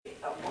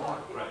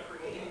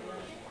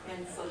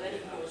And so then he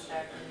goes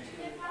back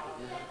into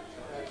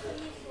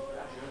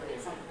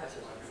some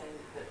professors are saying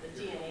that the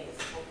DNA is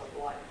the book of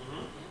life.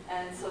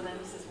 And so then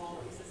he says, well,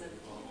 he says, if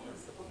DNA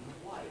is the book of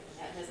life, and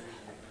that has,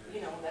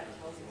 that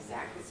tells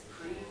exactly, it's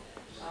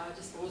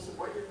disposed of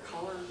what your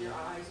color of your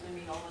eyes,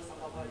 all this, blah,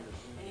 blah, blah.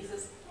 And he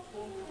says,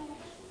 well,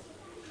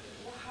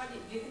 how do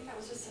you think that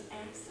was just an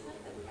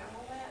accident that we got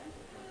all that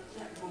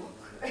book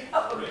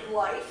of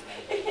life?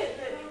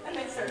 And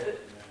they started,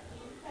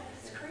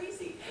 that's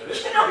crazy.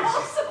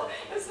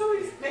 And so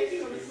he's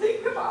making them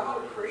think about how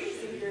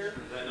crazy their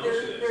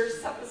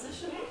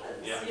supposition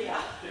is.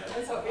 Yeah.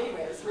 And so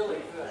anyway, it's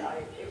really good.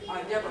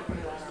 I never put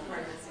it on our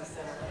pregnancy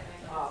center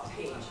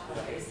page on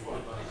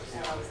Facebook,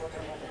 and I was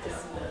looking at it this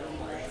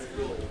morning. It's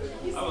really good.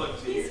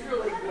 He's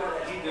really good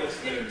at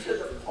getting to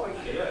the point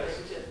of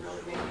things and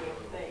really making him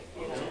think.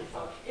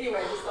 So anyway,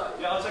 I just thought.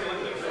 Yeah, I'll take a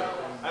look at that.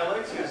 I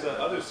liked his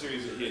other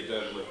series that he had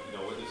done with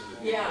Witnesses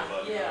of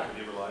Jehovah. Have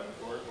you ever live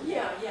before?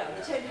 Yeah,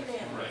 the 10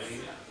 Commandments.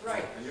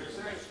 Right.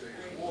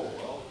 Oh,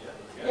 well,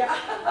 yeah.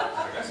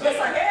 Yes,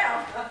 I have.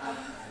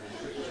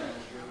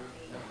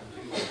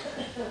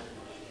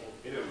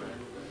 You know, man.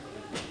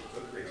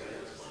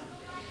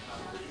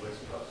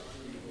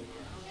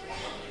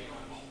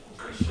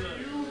 Good for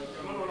you.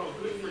 No,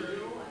 good for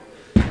you.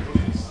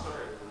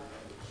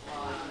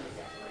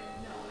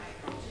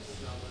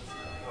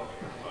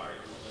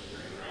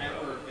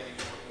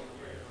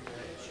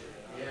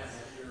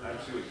 I'm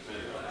sure it's been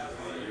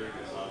a year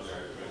it's on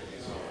there.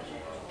 It's so much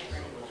fun.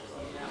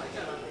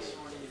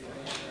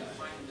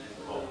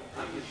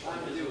 I'm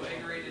going to do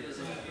A-rated as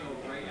a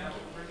right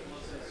after.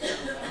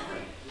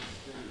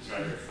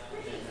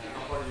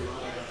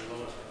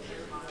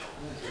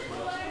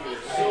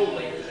 So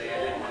late today, I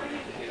didn't want to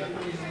get up.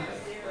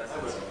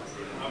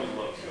 I would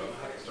love to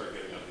start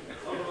getting up.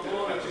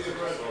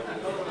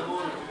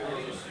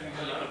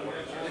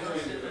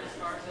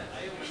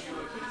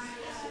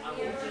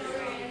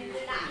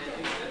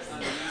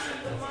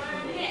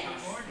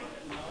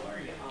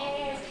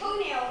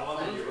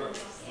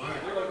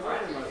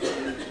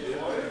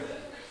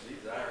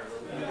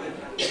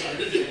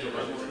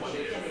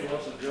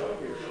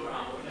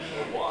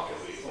 Walk at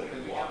least.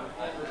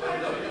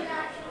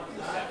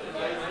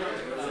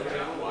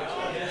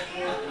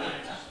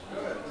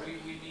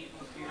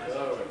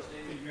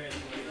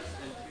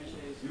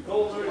 You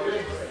cold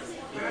already?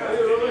 Are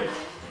you really?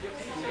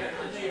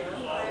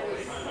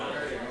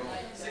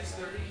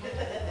 6:30.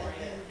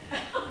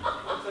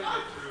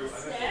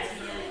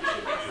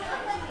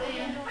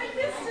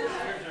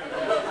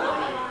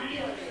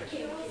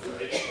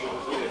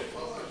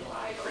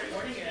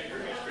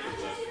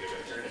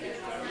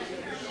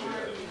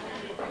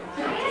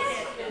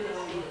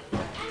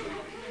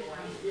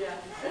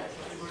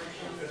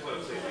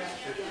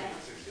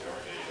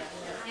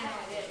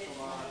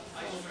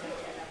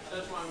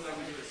 That's why I'm glad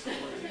we do it so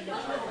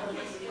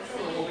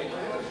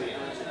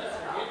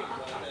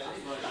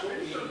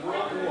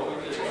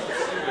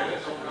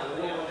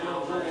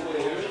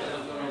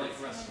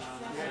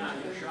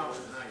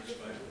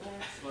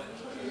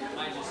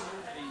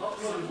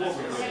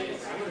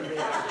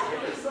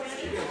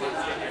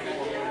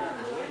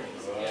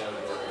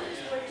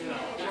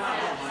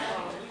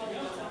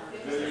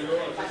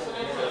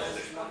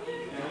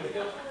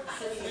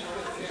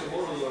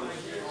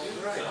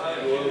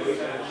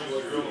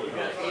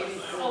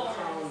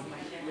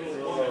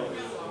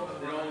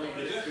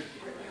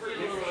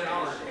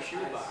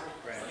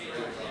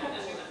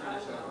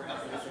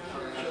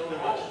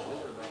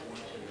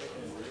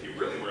You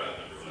really were out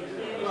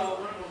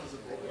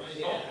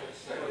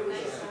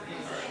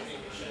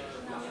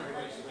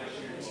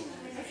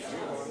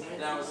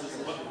that was his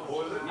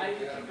I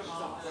think of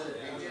something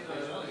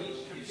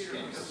computer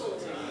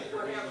consulting. I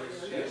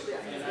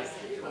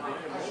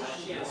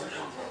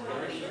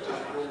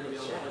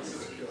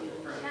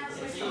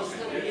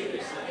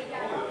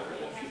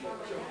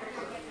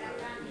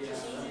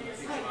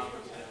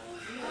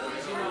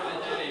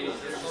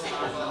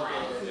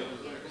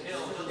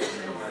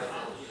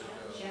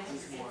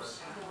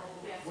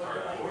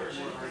heard you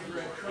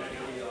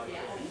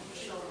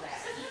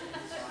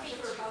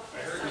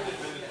did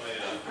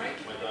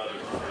visit my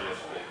daughter's birthday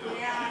yesterday.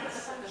 Yeah.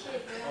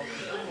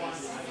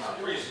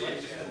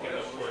 Appreciate you get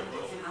up for it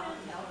though.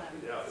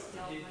 Yeah.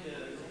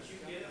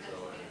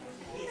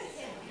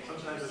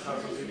 Sometimes it's how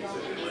some people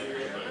say they like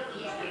it, but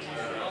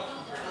I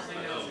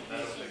don't think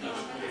that's the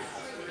case.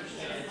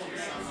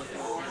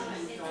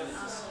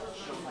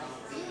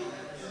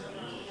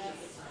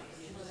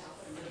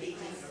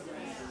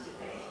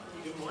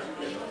 Good morning.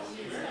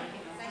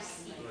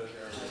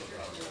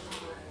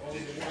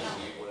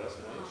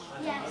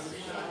 Yes.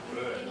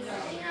 Good.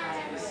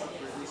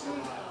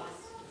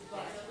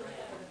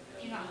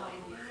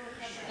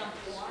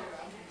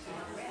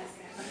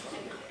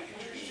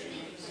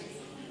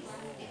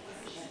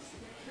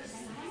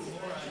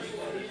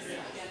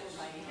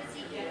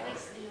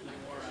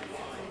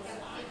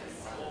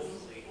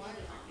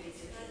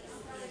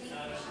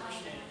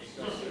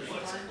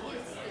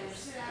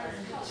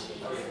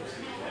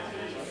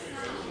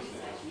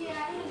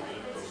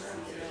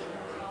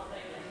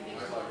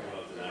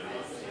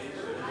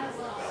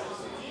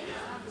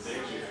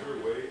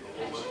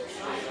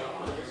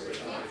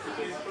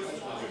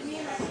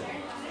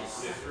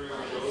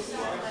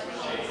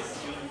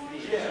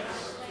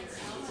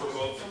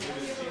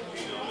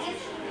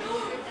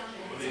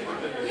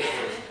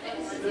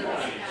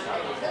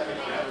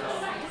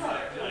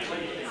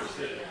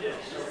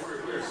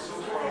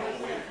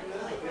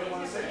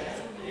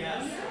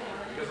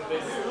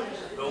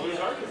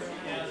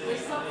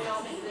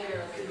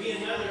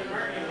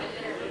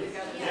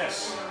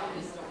 Yes.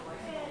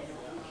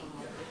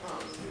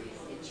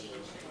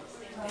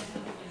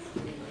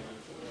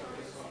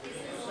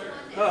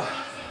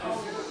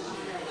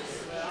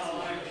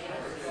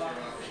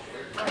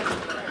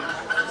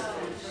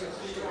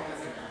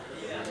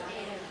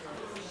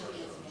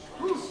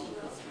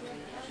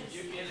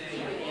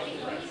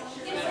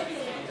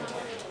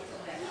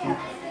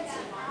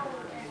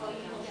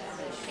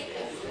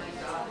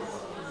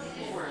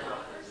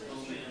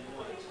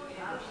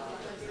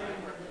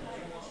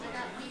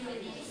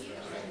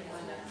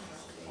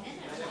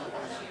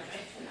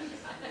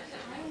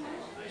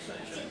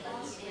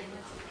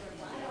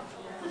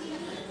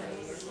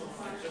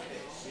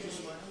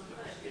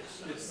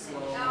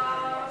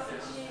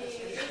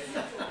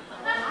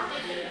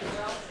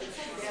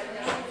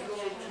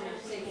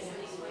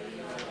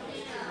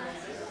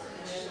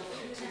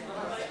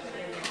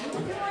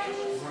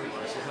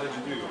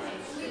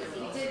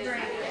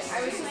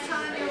 I was just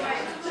telling your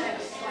wife that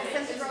I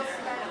sent the girls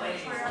to bed at like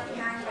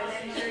 4:09, but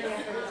then you're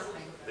there.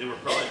 They were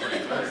probably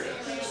pretty tired.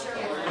 They sure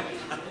were.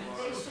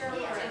 They sure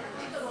were.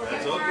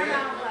 That's They okay. wore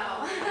out well.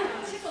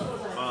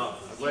 Well,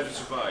 I'm glad you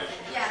survived.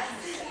 Yes.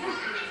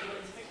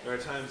 There are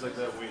times like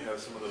that when we have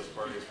some of those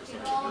parties for some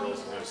of the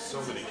girls, and there's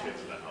so many kids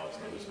in the house,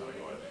 and I'm just not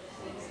going.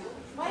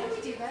 Why do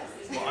we do this?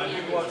 Well, I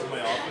go out to my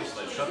office,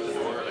 and I shut the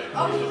door, and I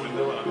close the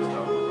window, and I'm just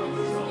out by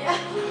myself. Yeah.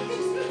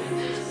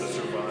 To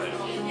survive.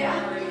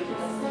 Yeah.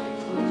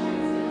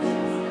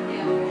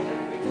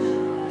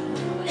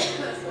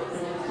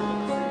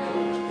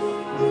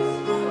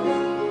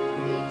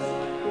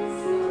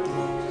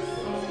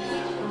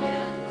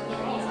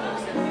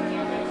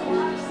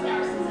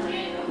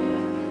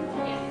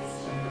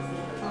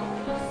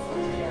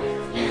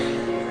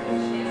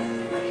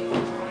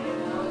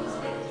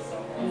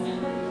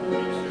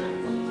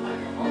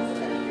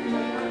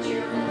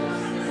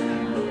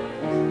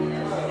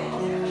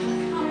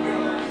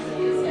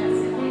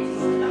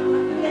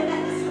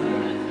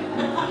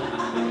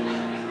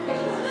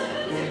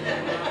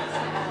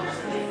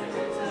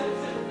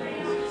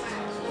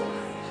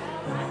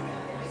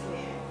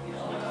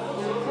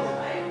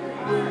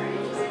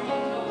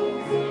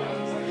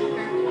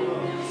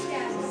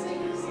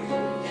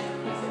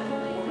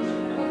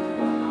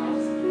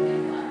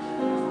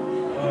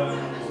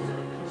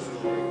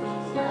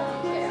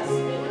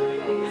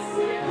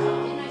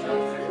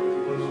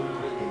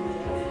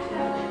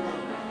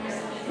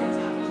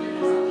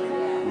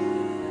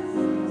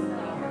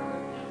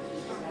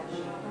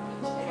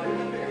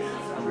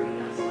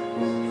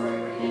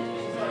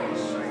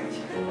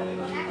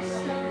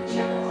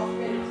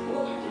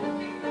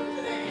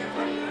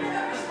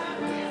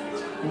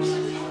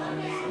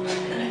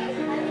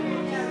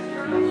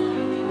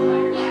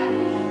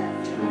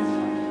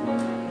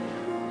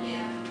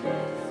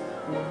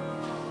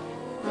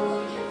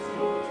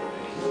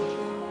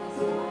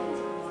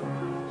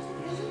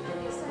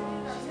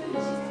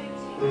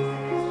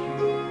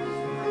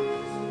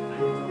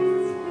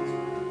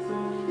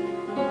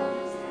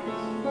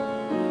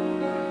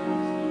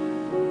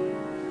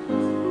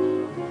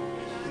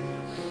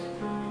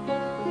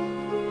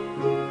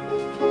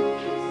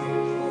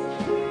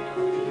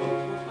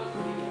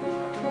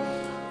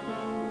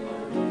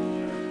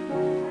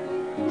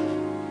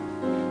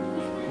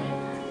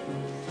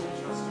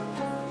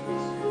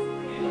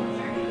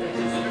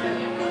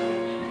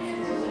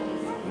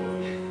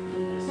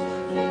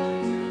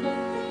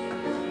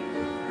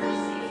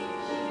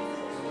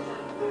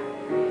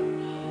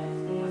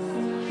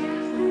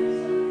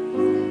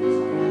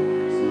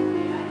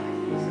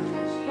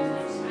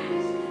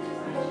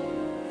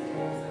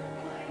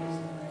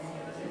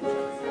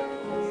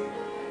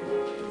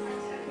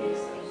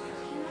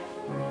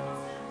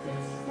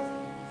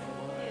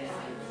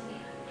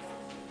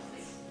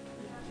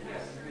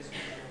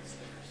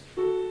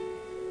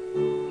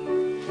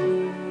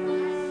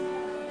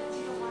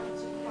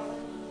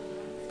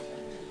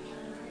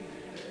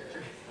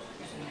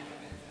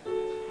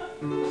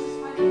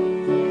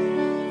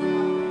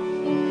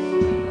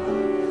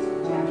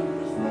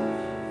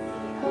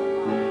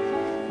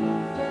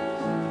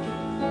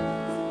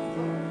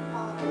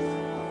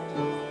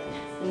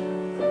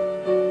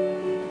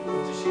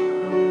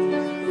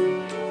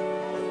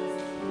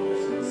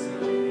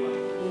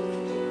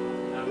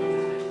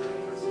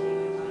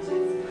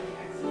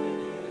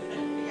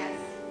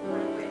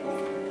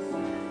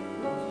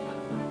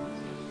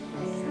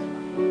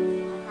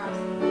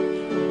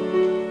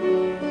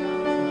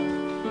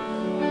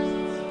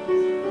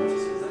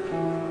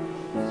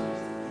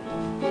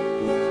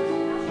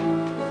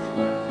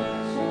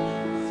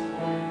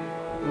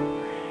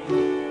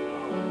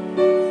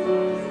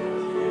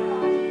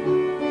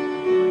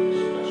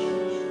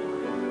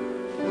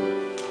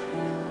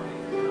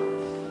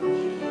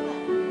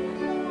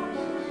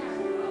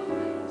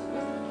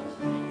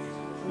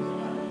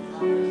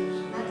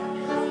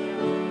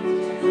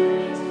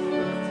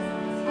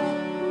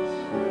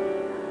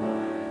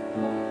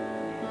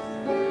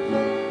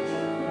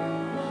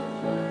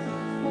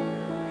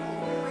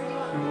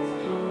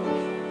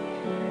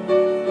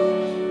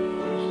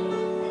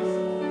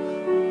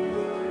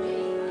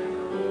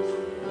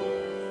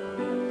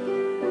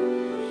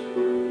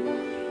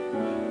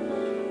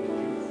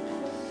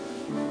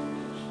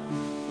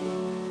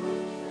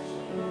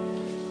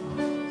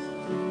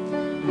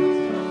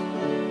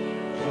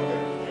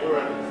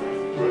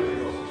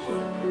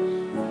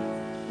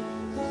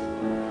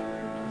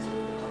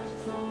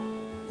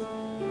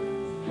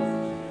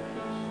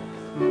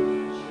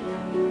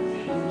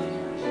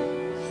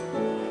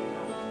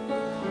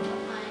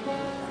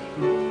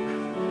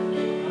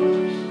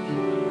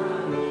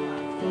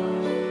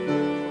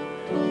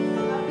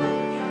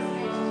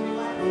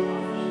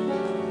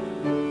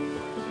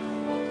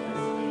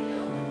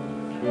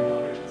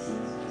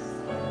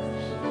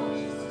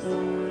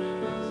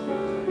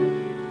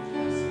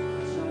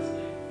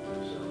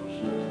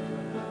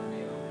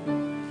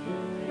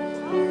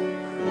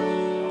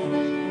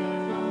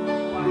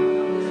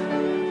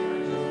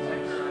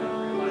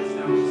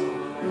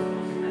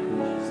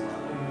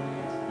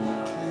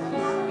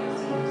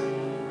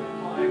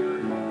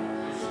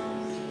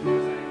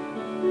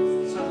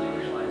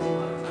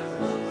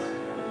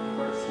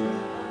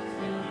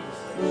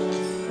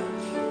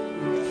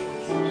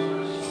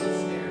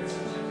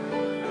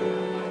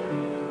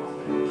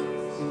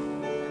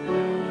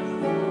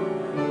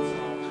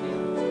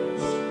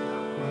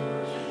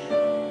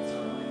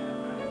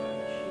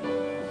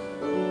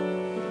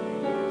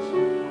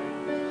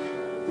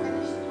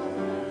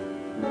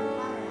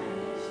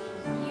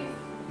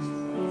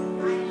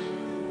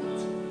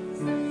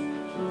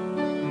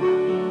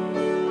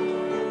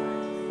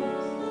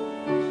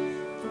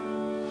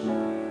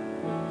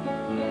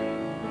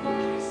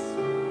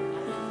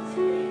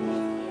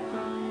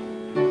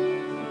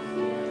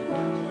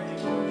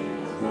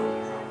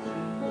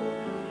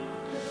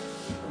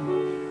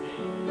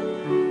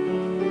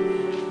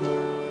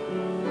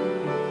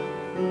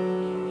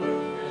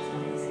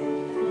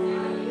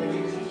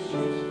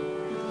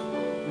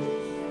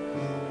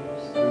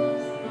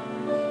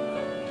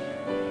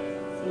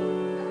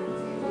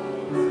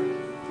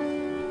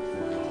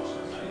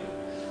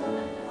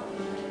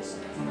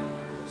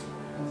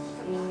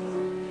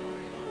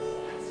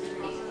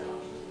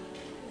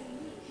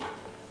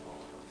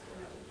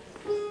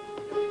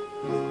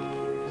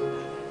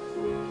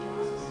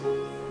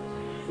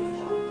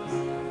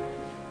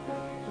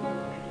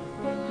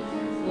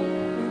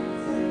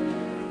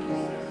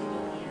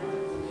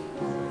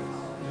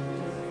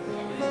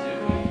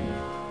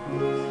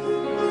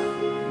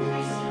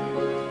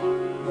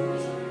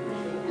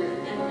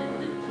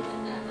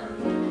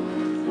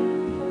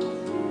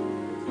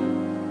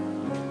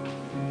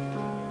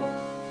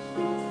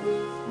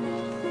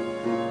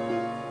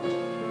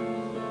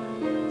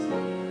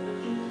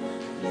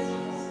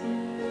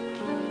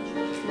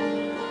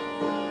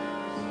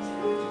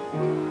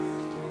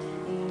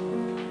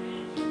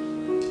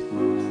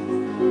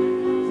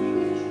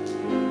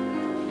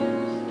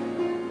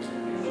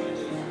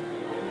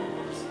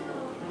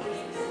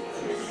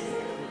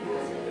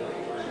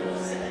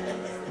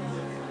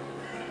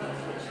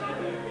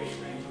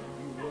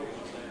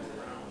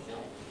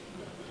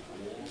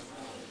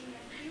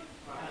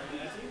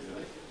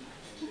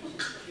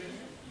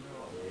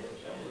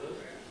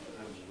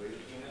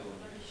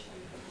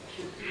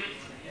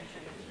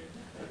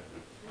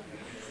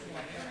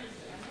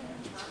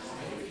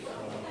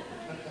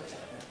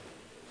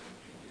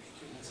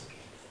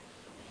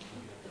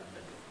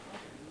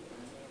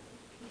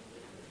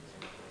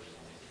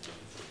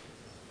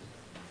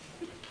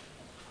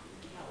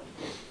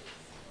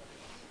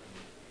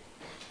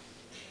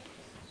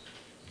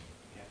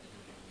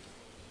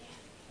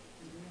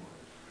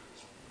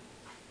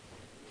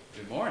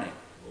 morning.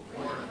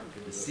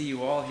 Good to see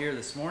you all here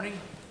this morning.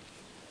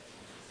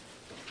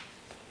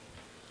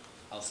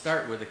 I'll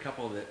start with a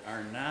couple that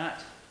are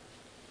not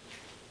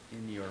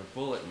in your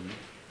bulletin.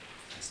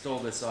 I stole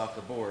this off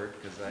the board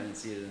because I didn't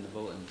see it in the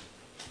bulletin.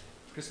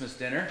 Christmas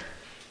dinner,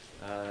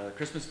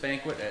 Christmas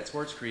banquet at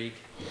Swartz Creek.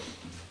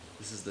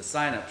 This is the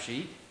sign-up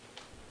sheet,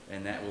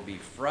 and that will be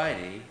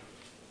Friday,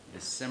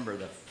 December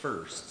the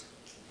 1st,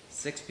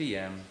 6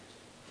 p.m.,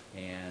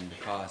 and the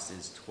cost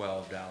is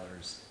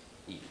 $12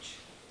 each.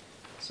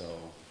 So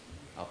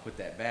I'll put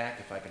that back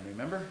if I can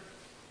remember,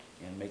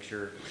 and make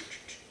sure,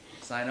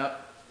 sign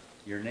up,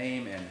 your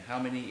name, and how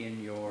many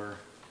in your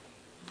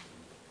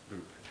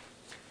group.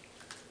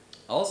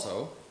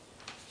 Also,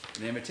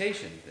 an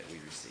invitation that we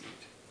received.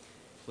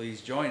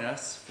 Please join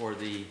us for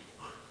the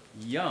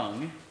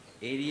Young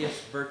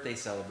 80th birthday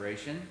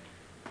celebration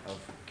of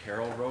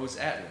Carol Rose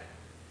Atwood.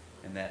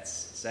 And that's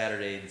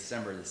Saturday,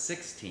 December the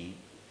 16th,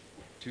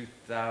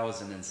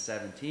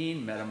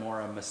 2017,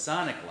 Metamora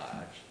Masonic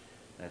Lodge.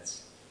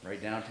 That's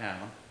right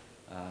downtown.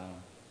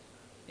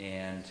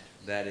 And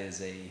that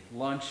is a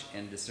lunch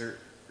and dessert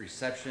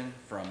reception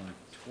from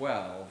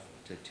 12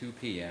 to 2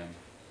 p.m.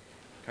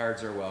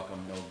 Cards are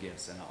welcome, no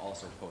gifts, and I'll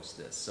also post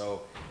this.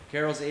 So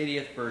Carol's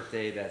 80th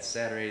birthday, that's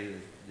Saturday,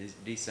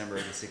 December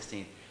the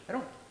 16th.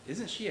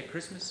 Isn't she a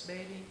Christmas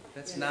baby?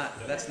 That's not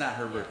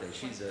her birthday.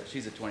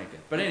 She's a 25th.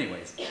 But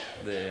anyways,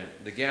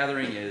 the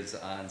gathering is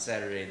on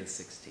Saturday the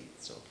 16th.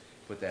 So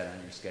put that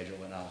on your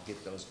schedule, and I'll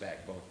get those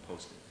back both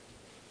posted.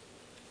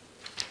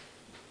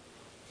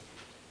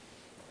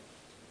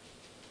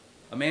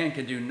 A man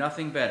can do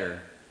nothing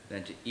better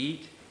than to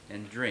eat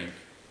and drink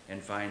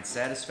and find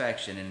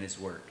satisfaction in his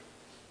work.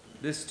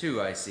 This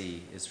too, I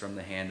see, is from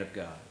the hand of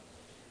God.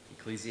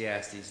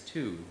 Ecclesiastes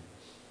 2,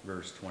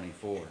 verse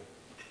 24.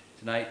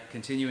 Tonight,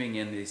 continuing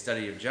in the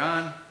study of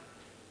John,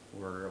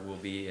 we'll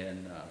be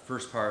in the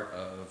first part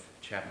of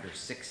chapter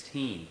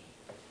 16.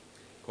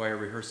 Choir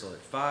rehearsal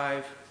at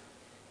 5.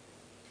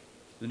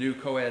 The new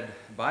co-ed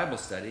Bible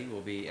study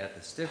will be at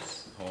the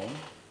Stiffs home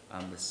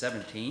on the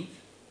 17th.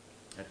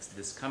 That's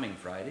this coming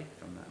Friday,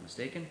 if I'm not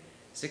mistaken,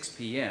 6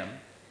 p.m.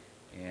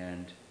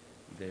 And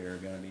they're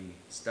going to be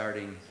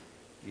starting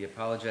the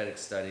apologetic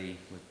study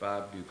with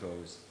Bob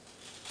Duco's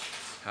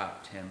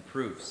Top 10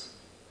 Proofs.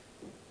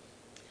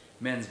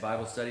 Men's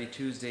Bible study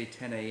Tuesday,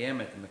 10 a.m.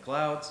 at the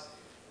McLeods.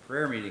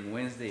 Prayer meeting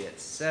Wednesday at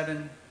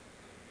 7.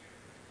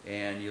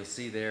 And you'll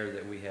see there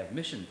that we have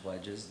mission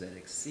pledges that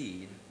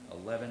exceed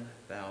 $11,000.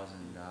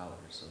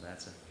 So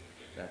that's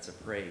a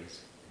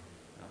praise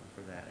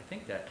for that. I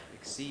think that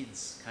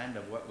exceeds kind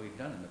of what we've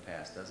done in the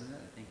past, doesn't it?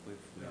 I think we've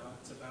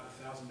it's about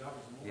 $1,000 more.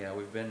 Yeah,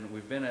 we've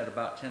been at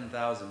about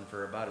 10,000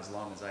 for about as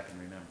long as I can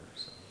remember.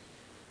 So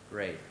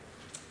great.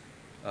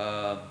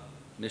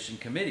 Mission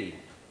committee.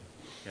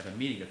 You have a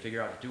meeting to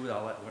figure out what to do with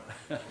all that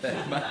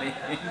money.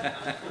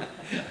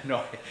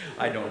 No,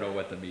 I don't know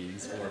what the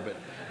meeting's for, but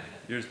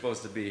you're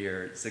supposed to be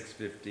here at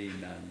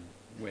 6:15 on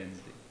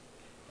Wednesday.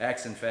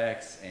 Acts and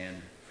Facts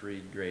and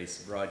Free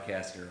Grace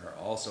Broadcaster are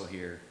also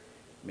here.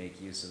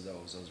 Make use of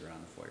those. Those are on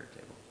the foyer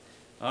table.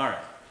 All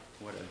right.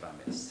 What have I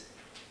missed?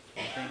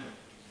 Anything?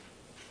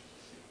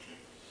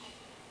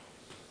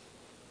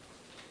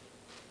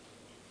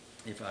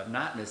 If I've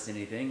not missed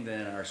anything,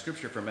 then our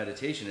scripture for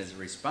meditation is a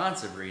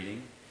responsive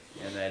reading,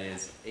 and that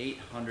is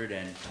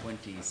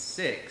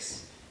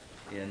 826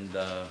 in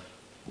the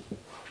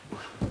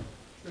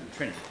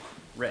Trinity,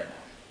 red.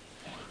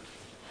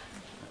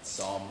 That's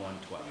Psalm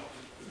 112.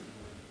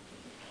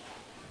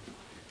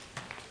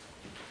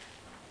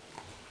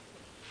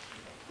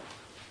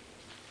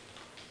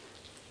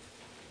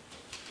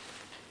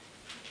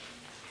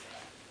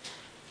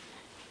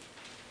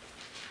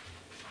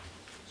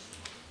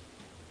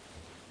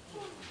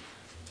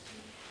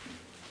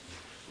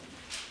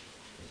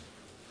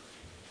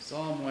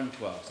 Psalm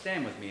 112.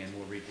 Stand with me and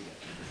we'll read together.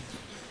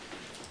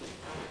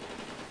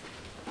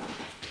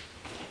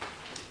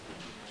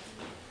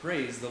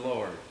 Praise the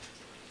Lord.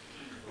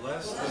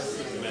 Blessed is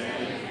the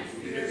man who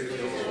fears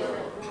the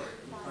Lord,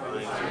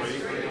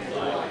 finds great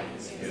delight in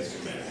his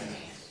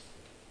commandments.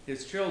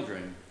 His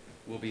children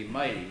will be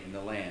mighty in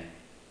the land.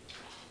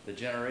 The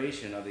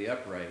generation of the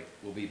upright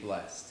will be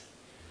blessed.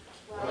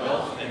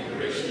 Wealth and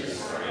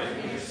riches are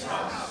in his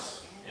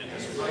house, and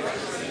his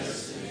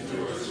righteousness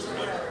endures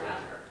forever.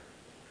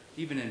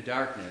 Even in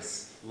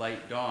darkness,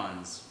 light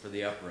dawns for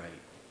the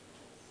upright,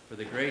 for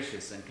the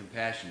gracious and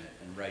compassionate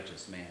and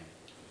righteous man.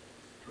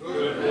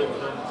 Good will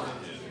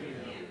come to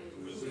him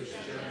who is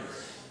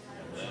generous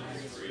and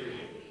lends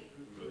freely,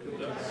 who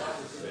conducts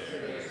his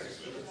affairs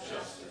with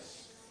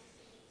justice.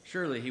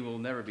 Surely he will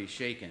never be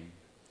shaken.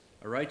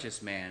 A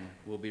righteous man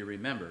will be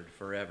remembered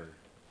forever.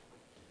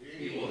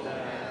 He will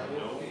have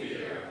no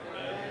fear of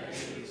bad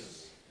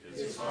news.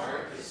 His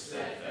heart is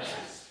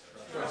steadfast,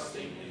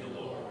 trusting in the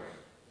Lord.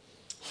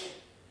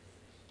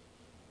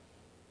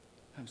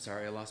 I'm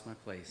sorry, I lost my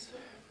place.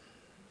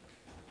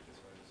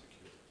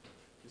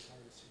 His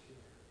heart is secure.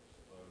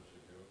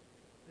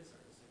 His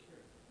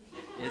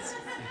heart is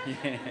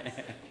secure.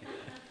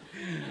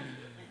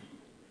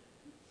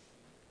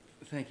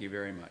 It's Thank you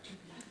very much.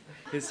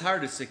 His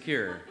heart is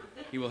secure.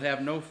 He will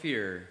have no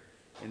fear.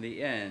 In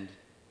the end,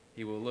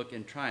 he will look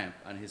in triumph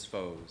on his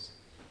foes.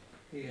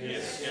 He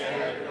has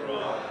scattered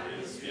abroad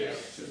his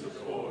gifts to the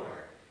poor.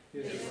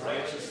 His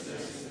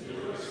righteousness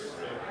endures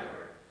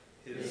forever.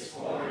 His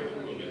glory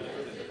will be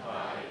lifted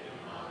high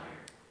in honor.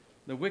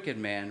 The wicked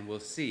man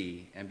will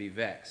see and be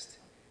vexed.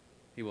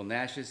 He will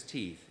gnash his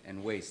teeth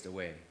and waste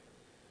away.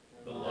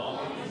 The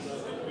longings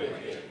of the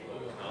wicked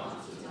will come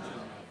to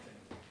nothing.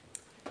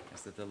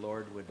 Ask that the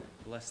Lord would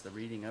bless the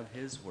reading of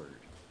his word.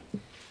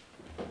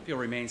 If you'll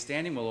remain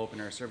standing, we'll open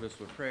our service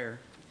with prayer.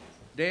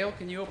 Dale,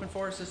 can you open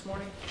for us this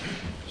morning?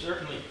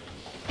 Certainly.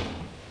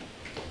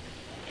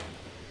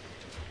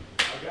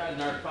 Our God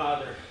and our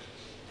Father,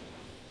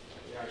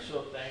 we are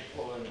so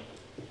thankful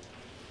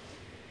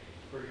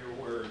for your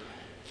word.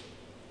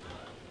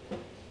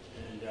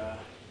 And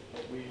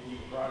you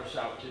brought us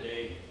out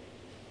today,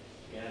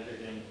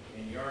 gathered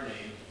in your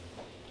name.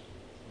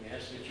 We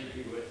ask that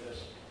you be with us.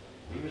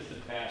 Be with the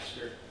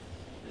pastor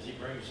as he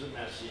brings the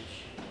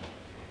message.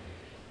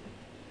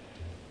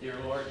 Dear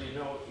Lord, you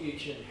know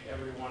each and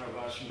every one of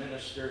us.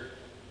 Minister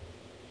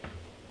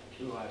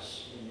to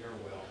us in your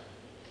will.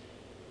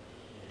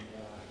 And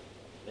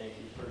thank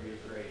you for your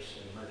grace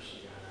and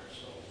mercy on our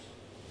souls.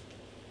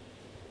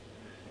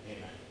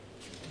 Amen.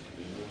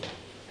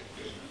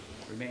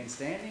 Remain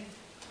standing.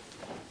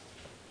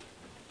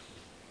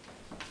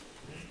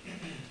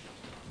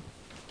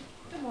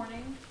 Good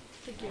morning.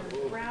 Take your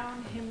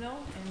brown hymnal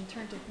and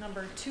turn to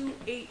number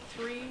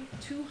 283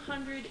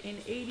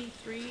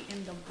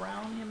 in the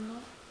brown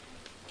hymnal.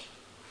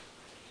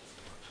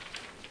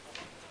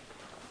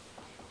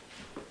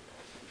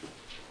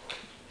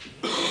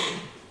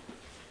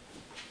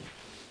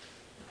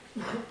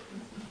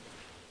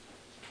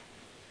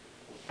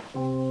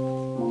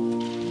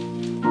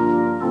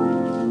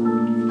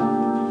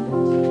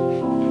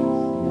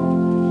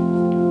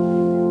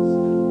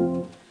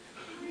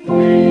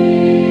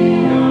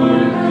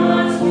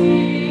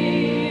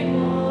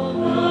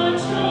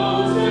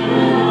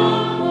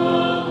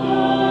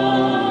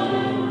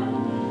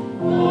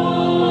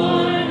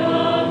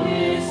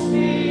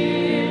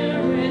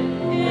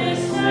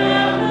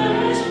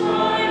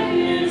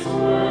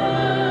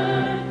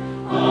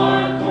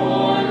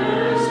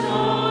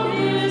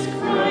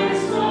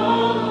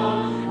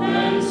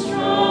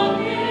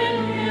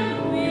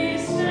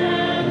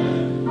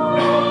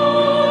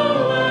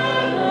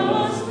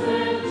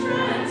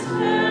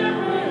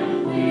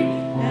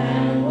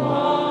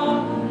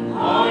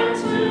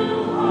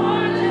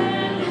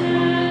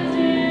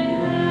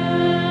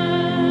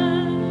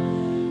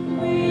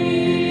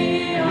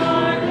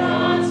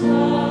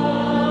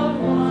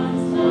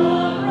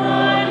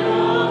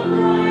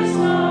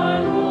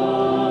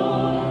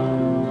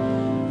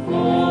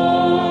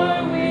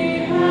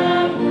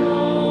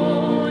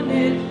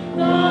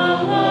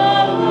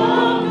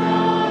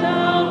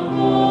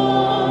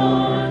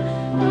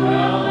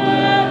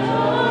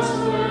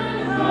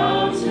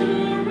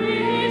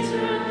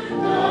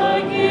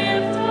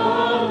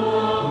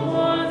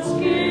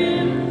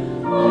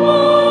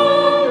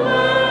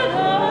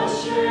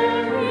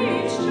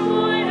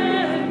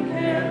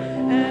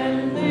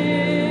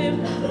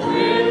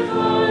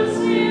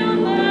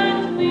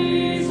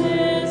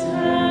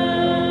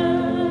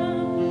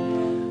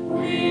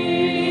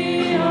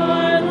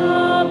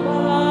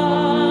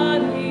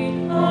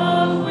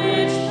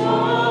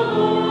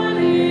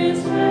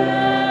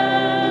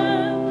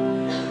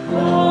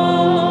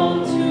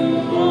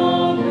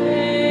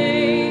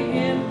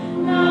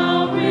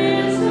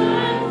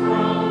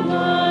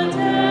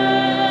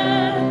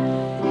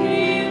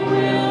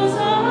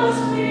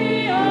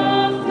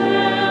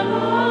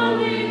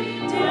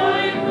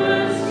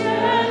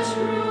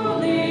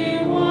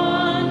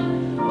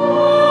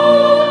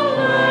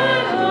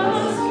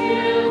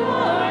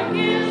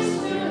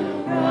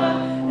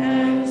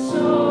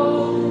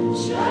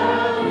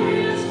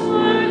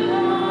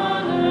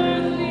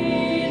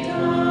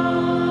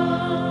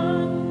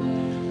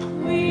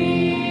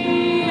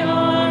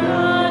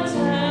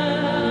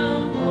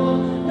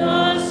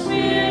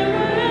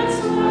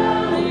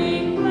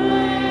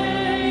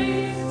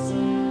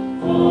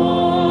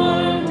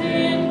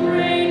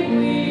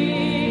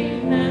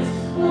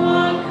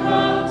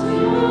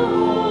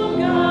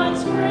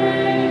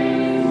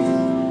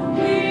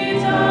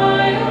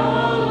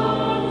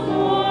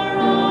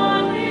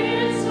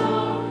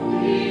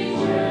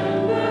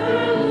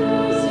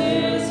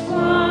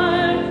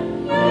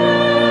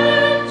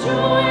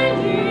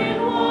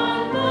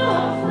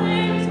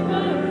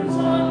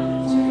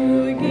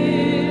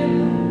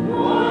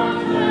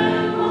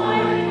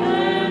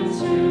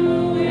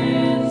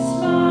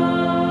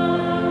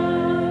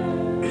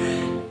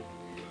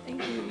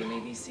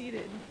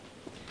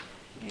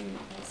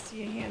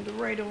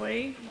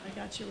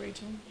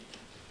 Rachel.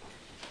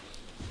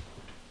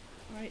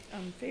 All right,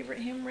 favorite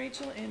hymn,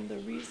 Rachel, and the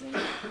reason?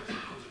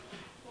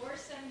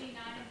 479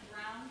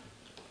 brown.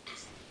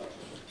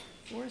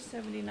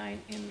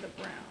 479 in the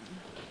brown.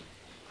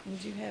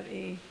 And do you have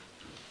a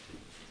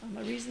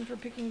reason for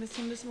picking this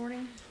hymn this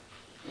morning?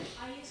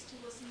 I used to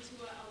listen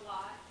to it a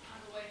lot on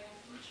the way home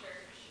from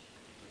church,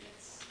 and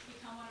it's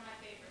become one of my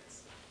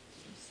favorites.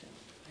 So,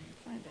 I can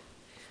find it.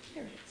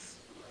 There it is.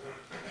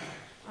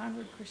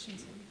 Onward Christian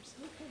Singers.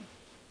 Okay.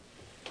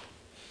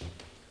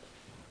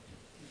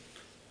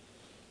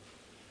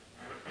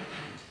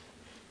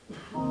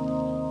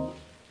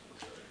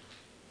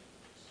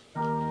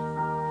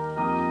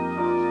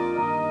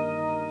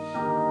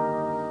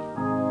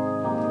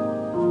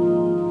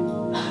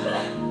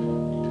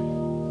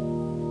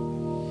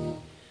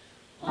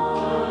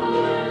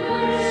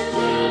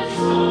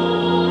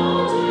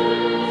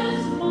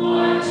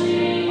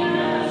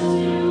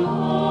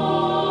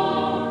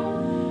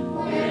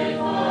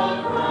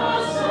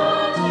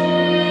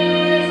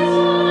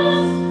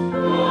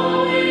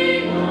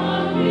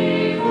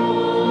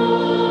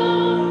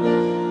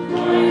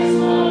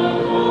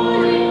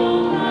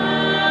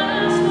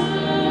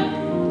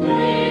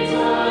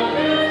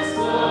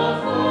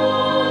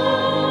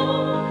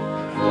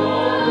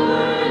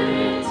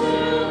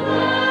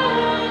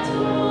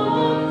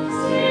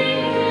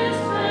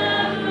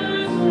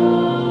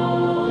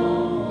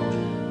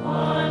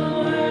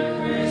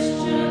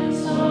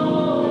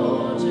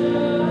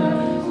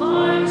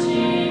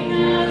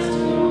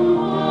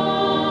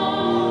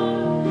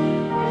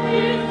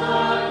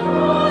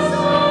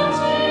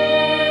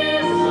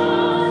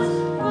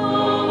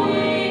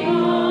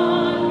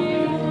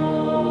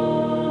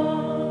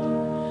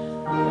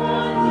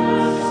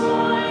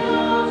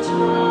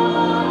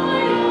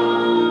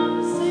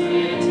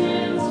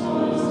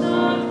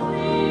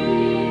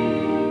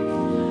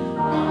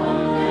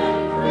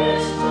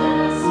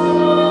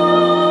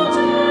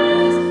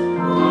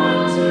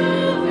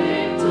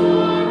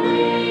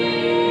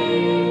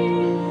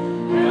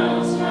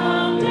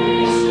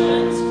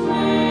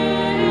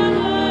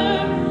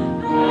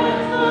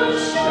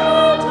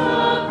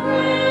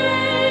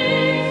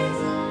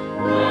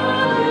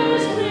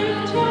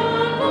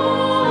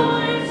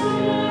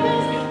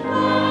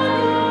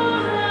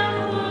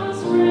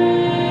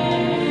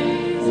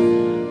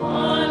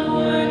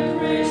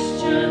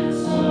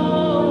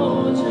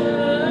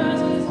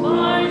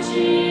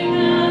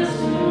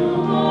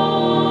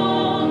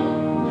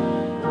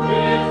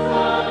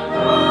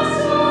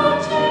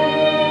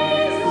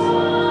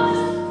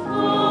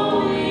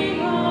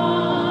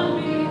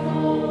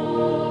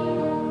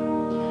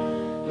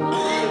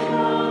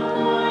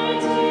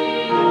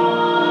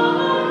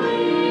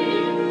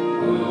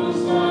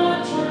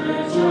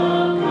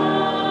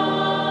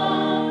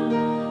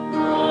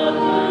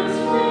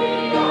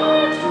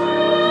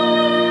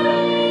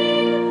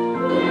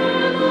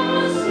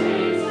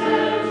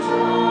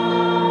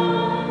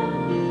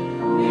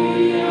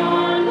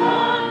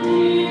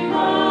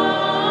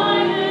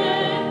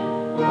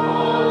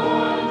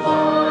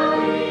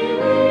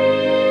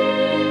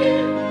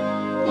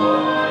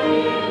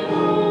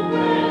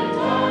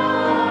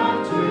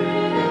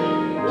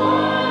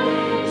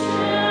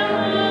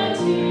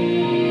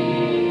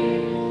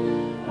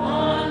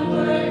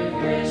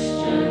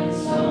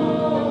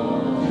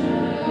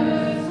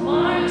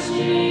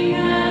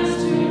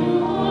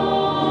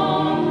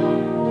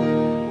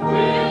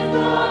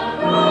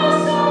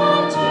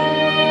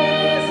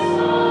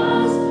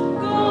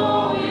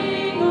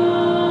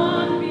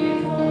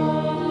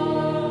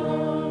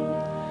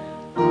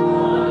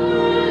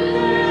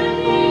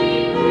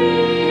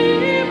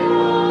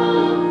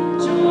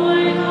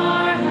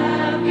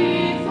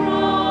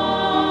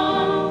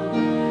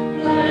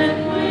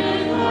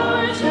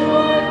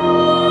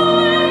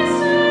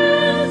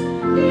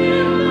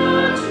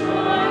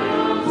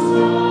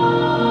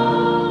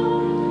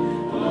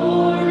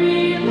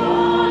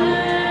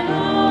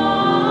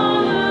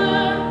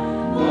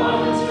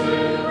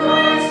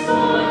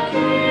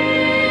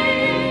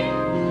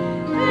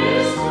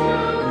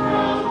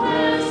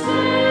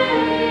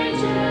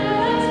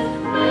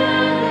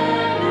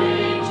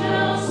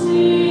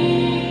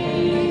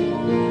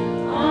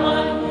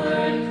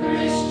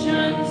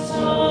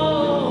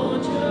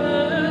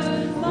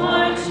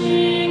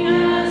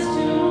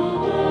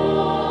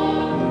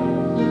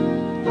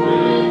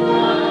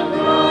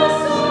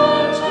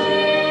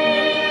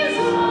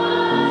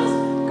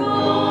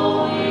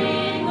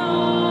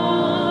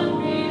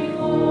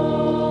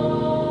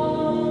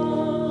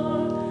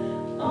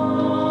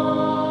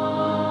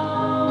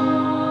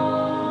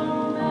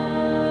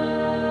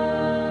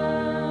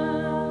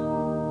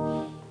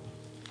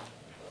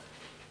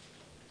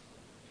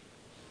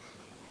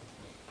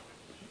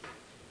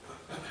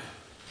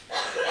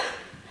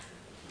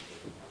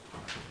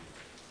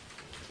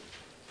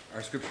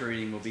 Our scripture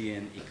reading will be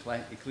in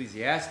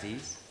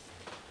Ecclesiastes.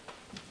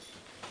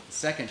 The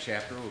second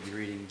chapter, we'll be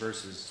reading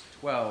verses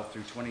 12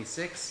 through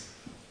 26,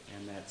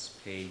 and that's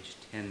page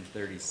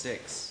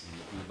 1036 in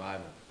the Pew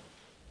Bible.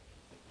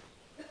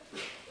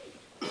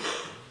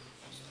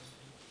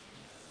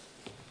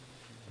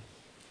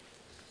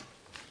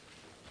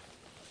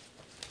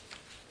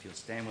 If you'll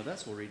stand with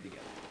us, we'll read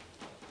together.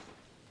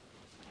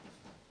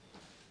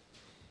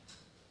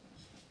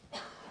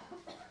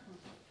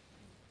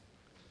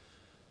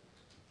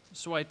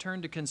 So I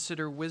turned to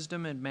consider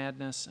wisdom and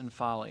madness and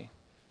folly.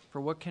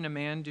 For what can a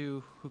man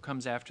do who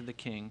comes after the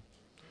king?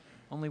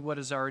 Only what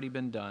has already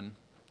been done.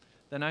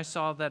 Then I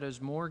saw that there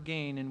is more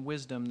gain in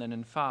wisdom than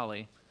in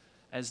folly,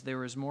 as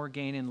there is more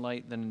gain in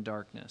light than in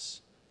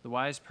darkness. The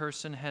wise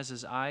person has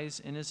his eyes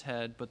in his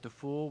head, but the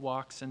fool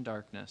walks in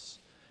darkness.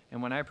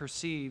 And when I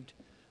perceived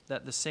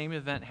that the same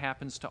event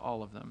happens to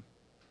all of them,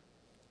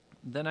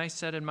 then I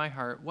said in my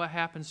heart, what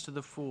happens to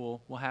the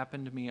fool will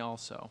happen to me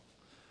also.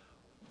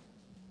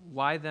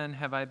 Why then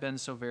have I been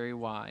so very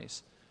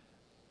wise?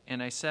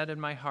 And I said in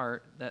my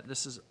heart that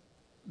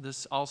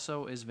this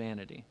also is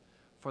vanity.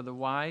 For the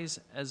wise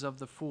as of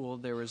the fool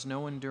there is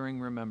no enduring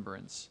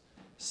remembrance,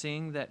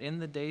 seeing that in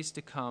the days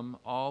to come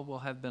all will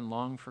have been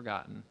long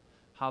forgotten,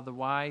 how the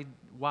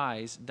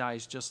wise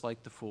dies just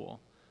like the fool.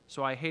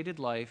 So I hated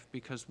life,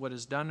 because what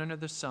is done under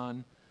the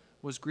sun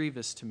was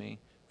grievous to me,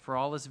 for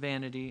all is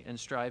vanity and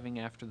striving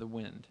after the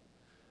wind.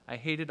 I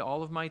hated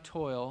all of my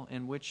toil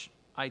in which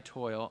I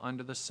toil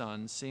under the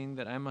sun, seeing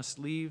that I must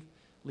leave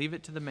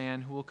it to the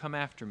man who will come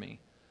after me.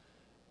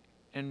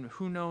 And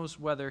who knows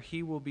whether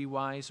he will be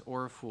wise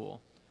or a fool?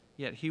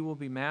 Yet he will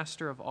be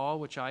master of all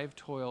which I have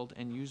toiled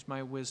and used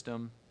my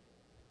wisdom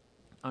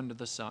under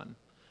the sun.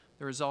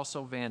 There is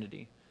also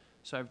vanity.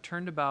 So I have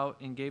turned about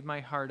and gave my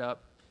heart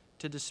up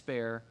to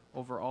despair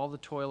over all the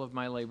toil of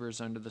my labors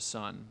under the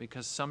sun,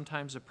 because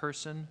sometimes a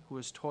person who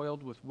has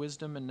toiled with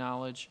wisdom and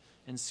knowledge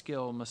and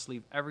skill must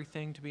leave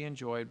everything to be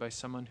enjoyed by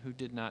someone who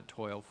did not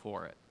toil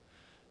for it.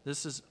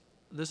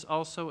 This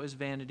also is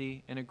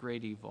vanity and a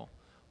great evil.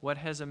 What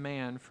has a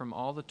man from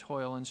all the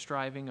toil and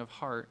striving of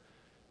heart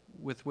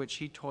with which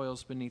he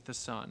toils beneath the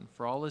sun?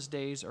 For all his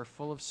days are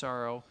full of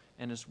sorrow,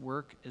 and his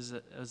work is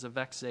a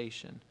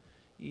vexation.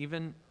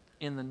 Even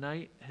in the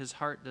night his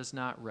heart does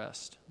not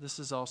rest. This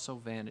is also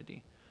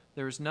vanity.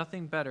 There is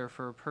nothing better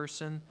for a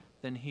person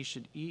than he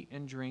should eat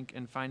and drink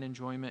and find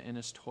enjoyment in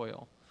his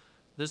toil.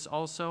 This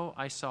also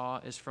I saw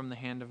is from the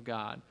hand of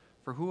God.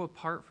 For who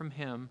apart from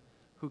him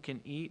who can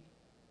eat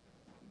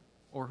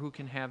or who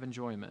can have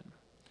enjoyment?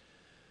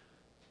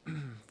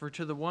 For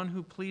to the one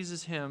who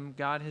pleases him,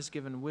 God has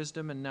given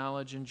wisdom and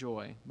knowledge and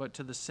joy. But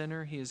to the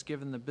sinner he has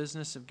given the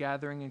business of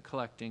gathering and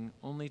collecting,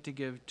 only to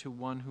give to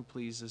one who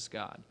pleases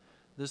God.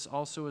 This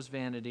also is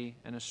vanity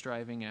and a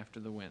striving after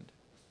the wind.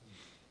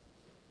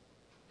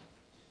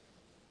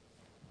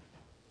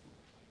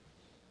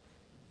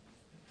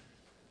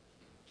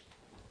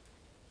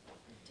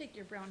 Take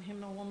your brown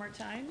hymnal one more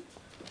time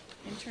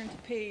and turn to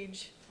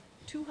page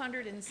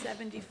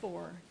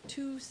 274,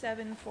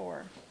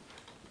 274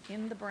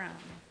 in the brown.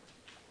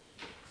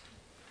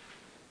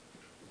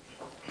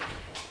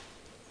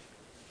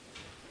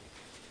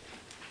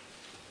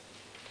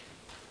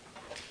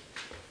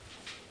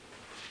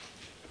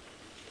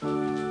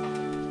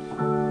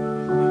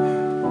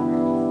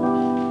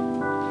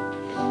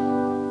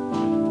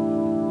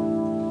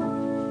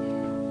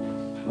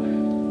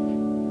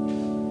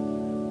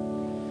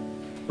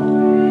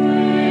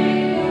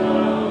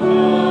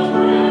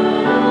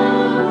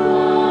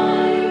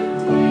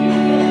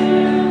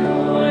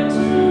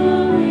 To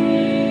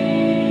me.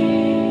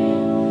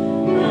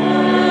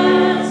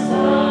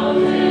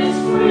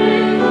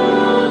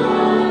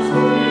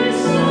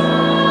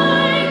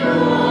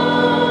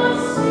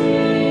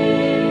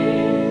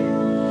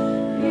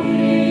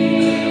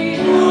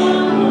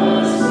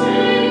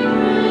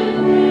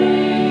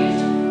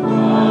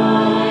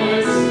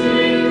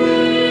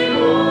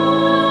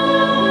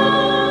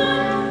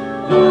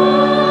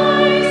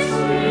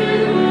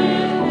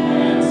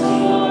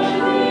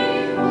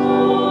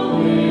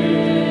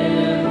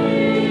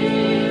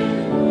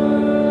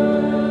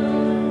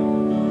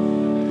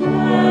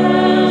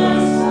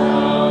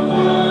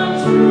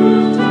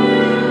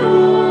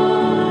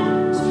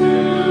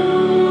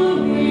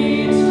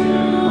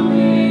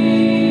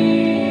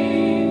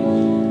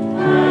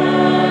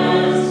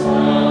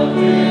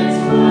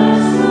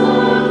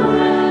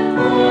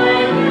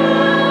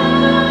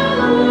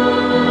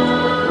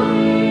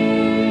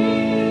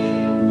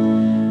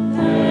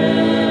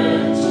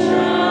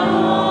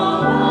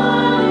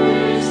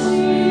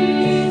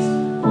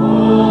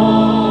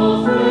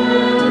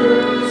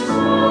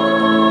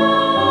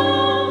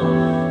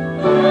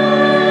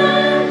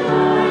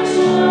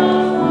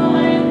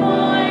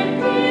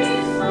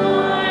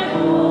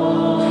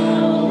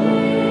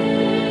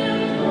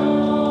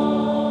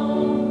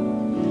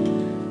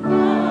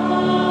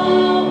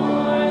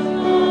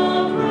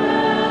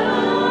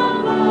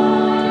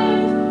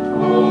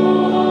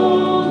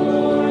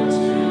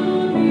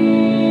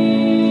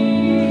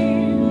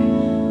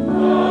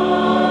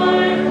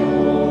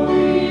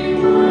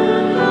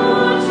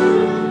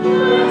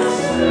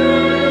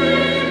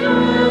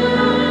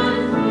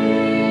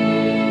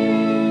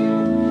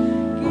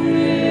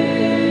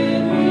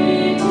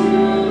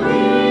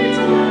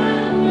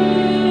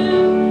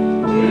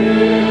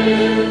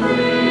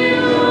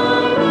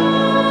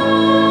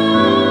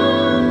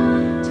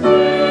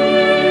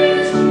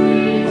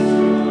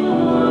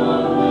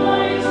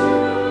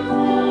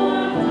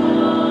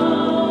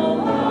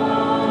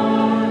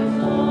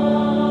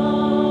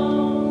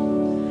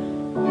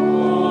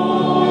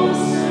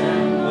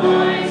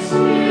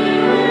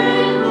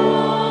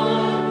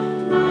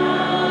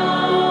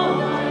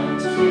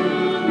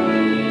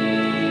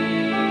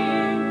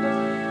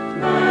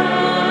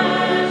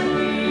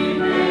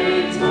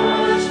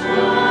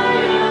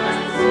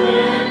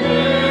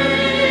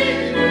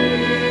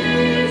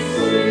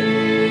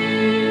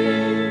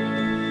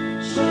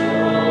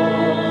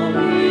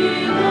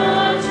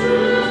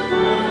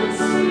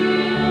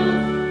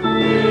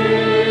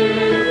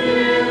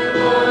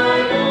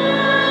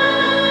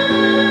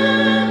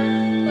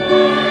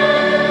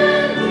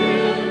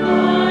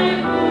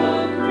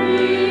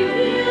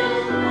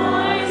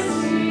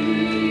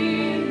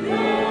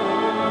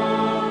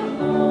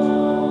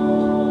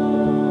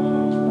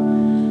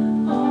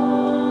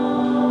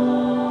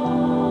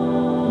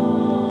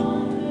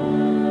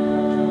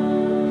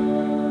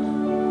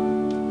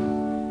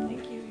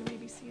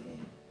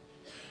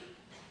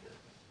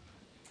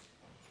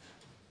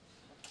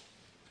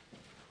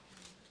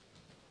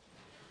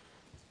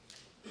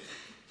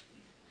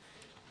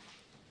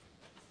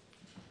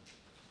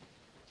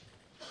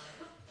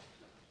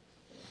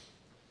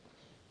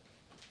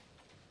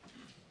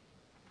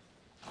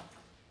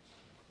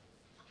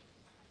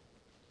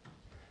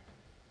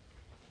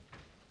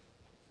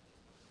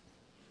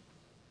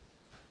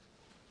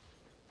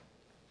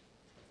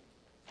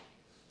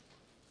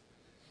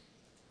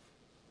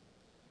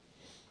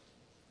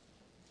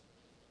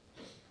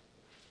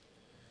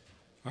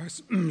 Our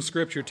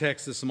scripture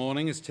text this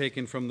morning is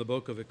taken from the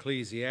book of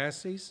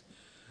Ecclesiastes,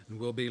 and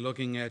we'll be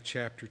looking at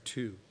chapter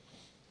 2.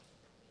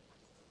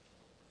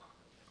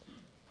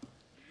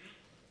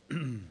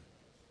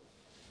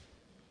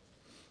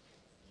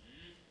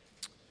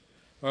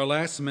 Our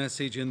last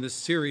message in this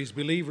series,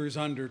 Believers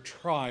Under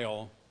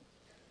Trial,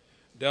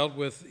 dealt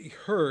with the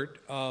hurt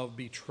of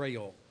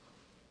betrayal.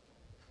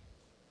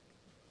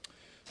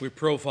 We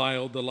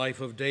profiled the life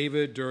of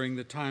David during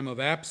the time of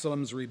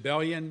Absalom's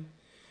rebellion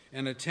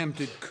and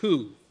attempted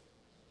coup.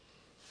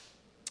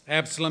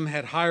 Absalom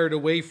had hired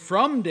away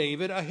from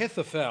David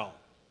Ahithophel,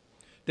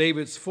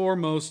 David's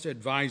foremost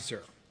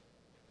advisor.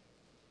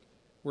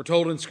 We're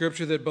told in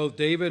Scripture that both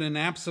David and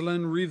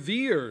Absalom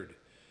revered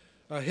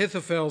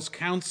Ahithophel's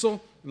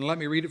counsel, and let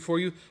me read it for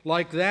you,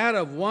 like that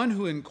of one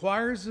who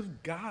inquires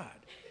of God.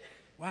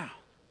 Wow,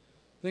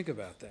 think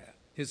about that.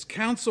 His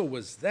counsel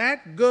was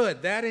that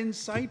good, that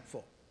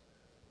insightful.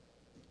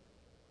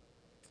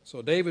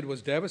 So David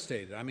was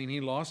devastated. I mean,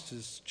 he lost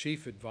his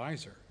chief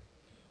advisor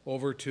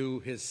over to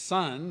his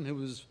son, who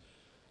was,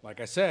 like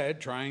I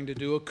said, trying to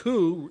do a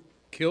coup,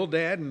 kill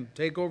dad and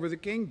take over the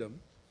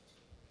kingdom.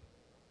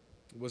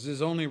 It was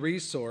his only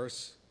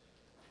resource.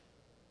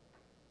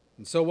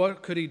 And so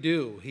what could he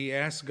do? He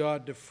asked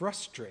God to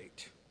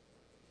frustrate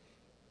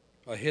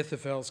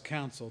Ahithophel's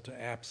counsel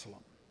to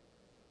Absalom.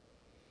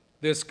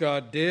 This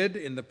God did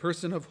in the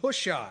person of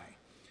Hushai,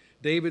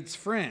 David's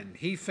friend.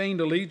 He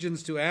feigned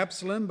allegiance to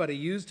Absalom, but he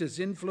used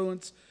his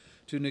influence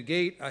to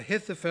negate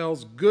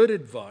Ahithophel's good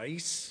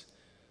advice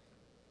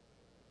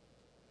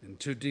and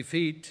to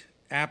defeat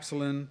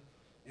Absalom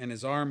and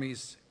his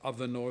armies of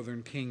the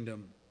northern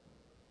kingdom.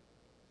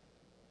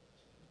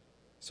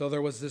 So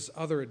there was this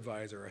other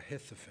advisor,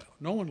 Ahithophel.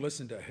 No one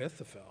listened to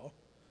Ahithophel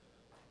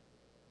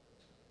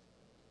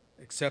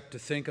except to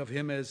think of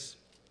him as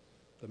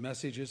the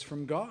messages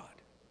from God.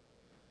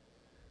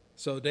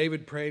 So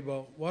David prayed,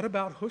 well, what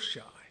about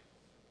Hushai?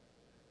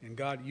 And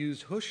God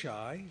used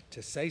Hushai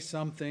to say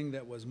something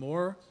that was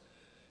more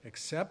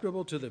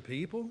acceptable to the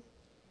people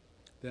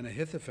than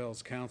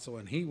Ahithophel's counsel,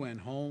 and he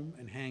went home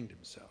and hanged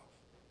himself.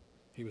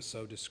 He was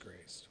so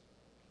disgraced.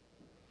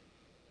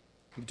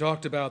 We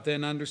talked about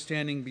then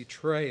understanding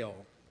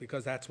betrayal,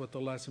 because that's what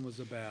the lesson was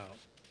about.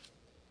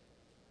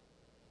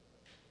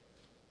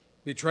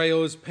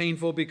 Betrayal is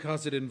painful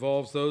because it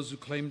involves those who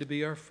claim to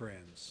be our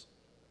friends.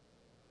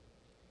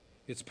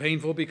 It's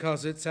painful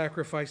because it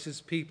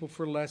sacrifices people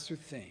for lesser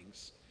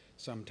things,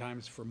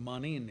 sometimes for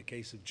money. In the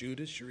case of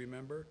Judas, you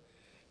remember,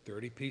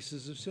 30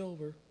 pieces of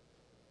silver.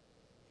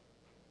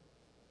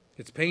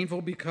 It's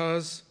painful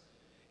because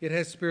it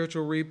has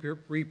spiritual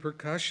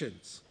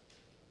repercussions.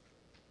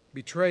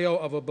 Betrayal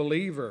of a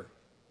believer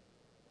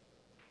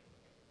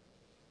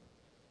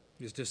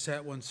is to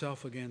set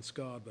oneself against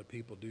God, but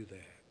people do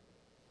that.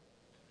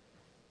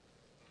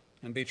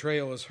 And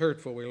betrayal is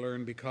hurtful, we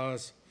learn,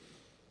 because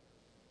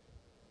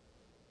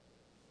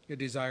it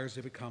desires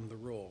to become the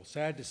rule.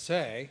 Sad to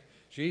say,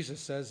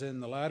 Jesus says in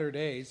the latter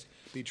days,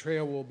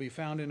 betrayal will be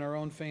found in our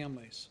own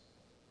families.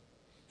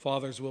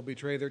 Fathers will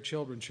betray their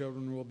children,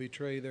 children will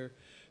betray their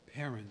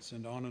parents,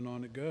 and on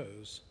it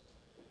goes,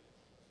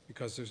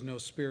 because there's no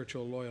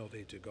spiritual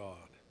loyalty to God.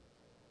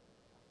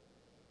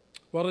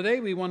 Well, today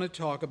we want to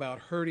talk about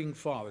hurting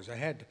fathers. I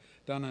had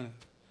done a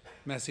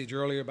message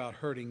earlier about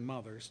hurting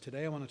mothers.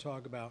 Today I want to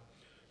talk about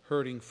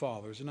hurting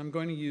fathers, and I'm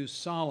going to use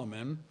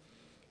Solomon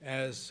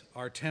as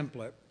our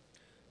template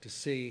to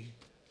see.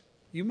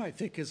 You might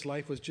think his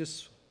life was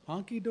just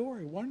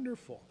honky-dory,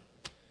 wonderful.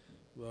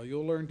 Well,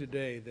 you'll learn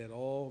today that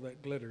all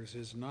that glitters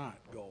is not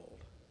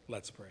gold.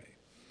 Let's pray.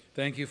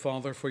 Thank you,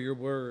 Father, for your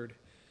word.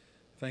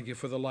 Thank you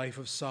for the life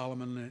of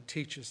Solomon, and it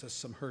teaches us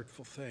some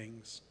hurtful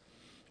things,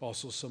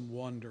 also some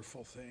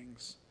wonderful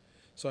things.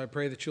 So I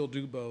pray that you'll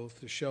do both,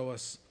 to show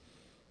us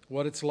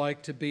what it's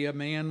like to be a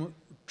man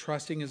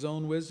trusting his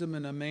own wisdom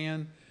and a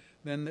man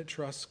then that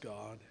trusts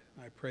God.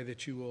 I pray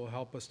that you will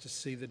help us to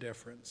see the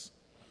difference.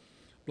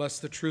 Bless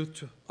the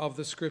truth of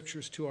the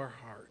Scriptures to our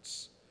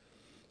hearts.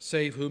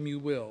 Save whom you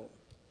will.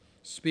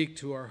 Speak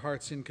to our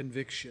hearts in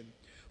conviction.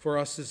 For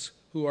us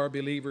who are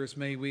believers,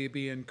 may we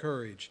be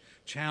encouraged,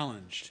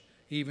 challenged,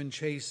 even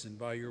chastened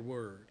by your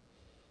word.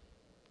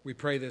 We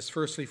pray this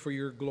firstly for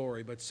your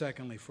glory, but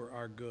secondly for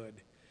our good.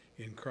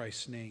 In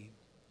Christ's name,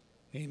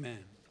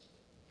 amen.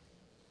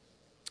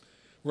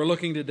 We're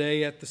looking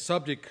today at the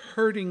subject,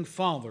 hurting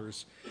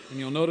fathers. And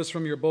you'll notice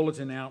from your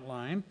bulletin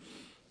outline,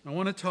 I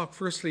want to talk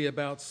firstly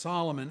about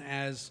Solomon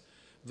as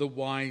the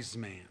wise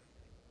man.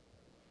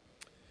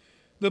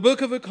 The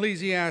book of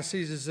Ecclesiastes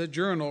is a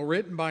journal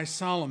written by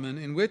Solomon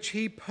in which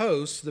he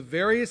posts the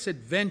various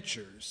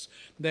adventures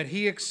that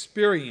he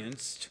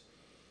experienced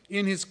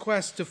in his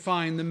quest to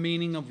find the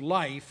meaning of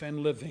life and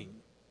living.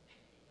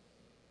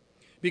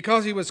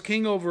 Because he was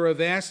king over a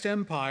vast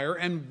empire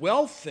and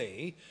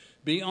wealthy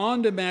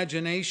beyond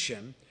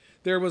imagination,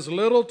 there was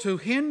little to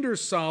hinder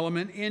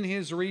Solomon in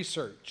his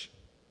research.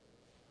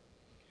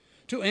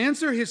 To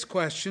answer his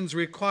questions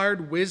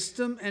required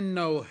wisdom and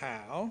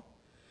know-how.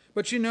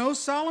 But you know,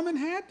 Solomon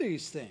had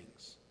these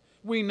things.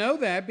 We know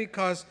that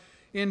because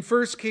In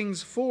 1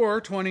 Kings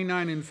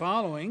 4:29 and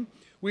following,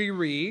 we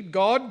read,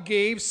 God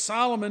gave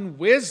Solomon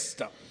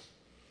wisdom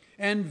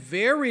and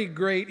very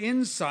great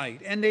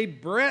insight and a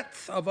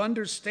breadth of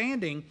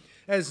understanding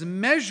as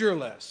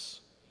measureless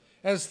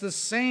as the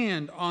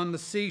sand on the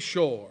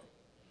seashore.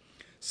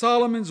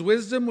 Solomon's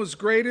wisdom was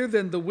greater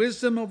than the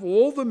wisdom of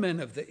all the men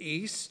of the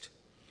East,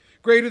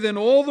 greater than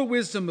all the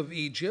wisdom of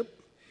Egypt.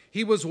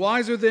 He was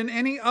wiser than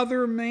any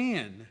other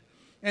man,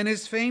 and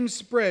his fame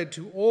spread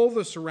to all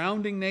the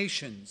surrounding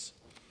nations.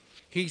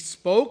 He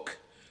spoke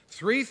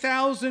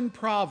 3,000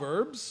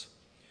 proverbs.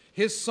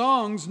 His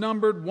songs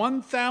numbered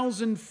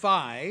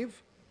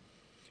 1,005.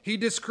 He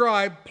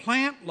described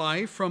plant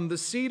life from the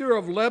cedar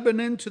of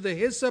Lebanon to the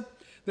hyssop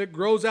that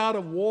grows out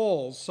of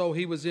walls, so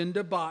he was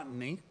into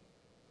botany.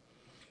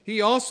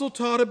 He also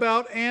taught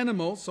about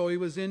animals, so he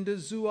was into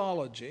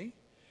zoology,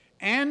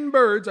 and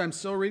birds, I'm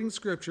still reading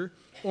scripture,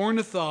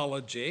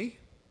 ornithology,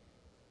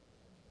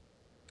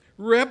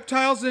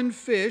 reptiles and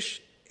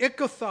fish,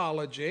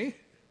 ichthyology.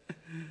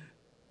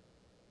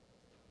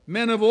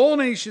 Men of all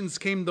nations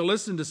came to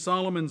listen to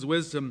Solomon's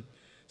wisdom,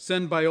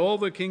 sent by all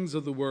the kings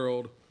of the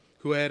world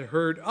who had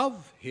heard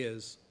of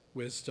his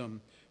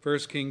wisdom. 1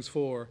 Kings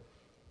 4,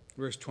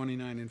 verse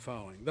 29 and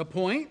following. The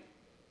point?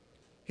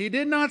 He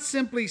did not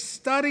simply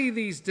study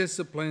these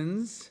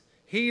disciplines,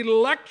 he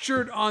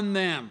lectured on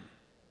them.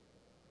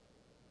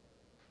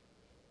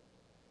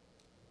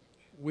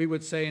 We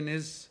would say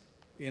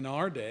in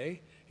our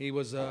day, he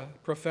was a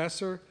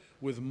professor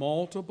with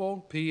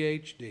multiple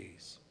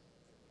PhDs.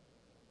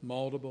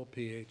 Multiple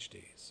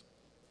PhDs.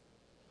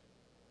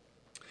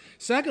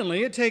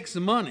 Secondly, it takes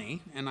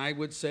money, and I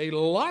would say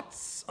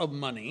lots of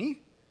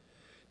money,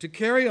 to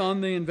carry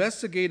on the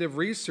investigative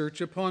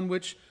research upon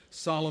which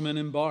Solomon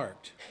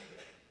embarked.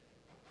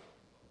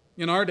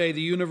 In our day,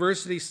 the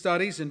university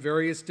studies in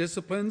various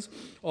disciplines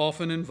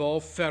often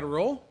involve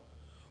federal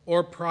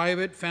or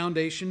private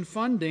foundation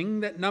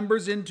funding that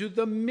numbers into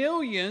the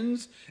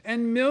millions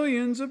and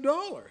millions of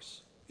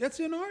dollars.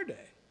 That's in our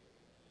day.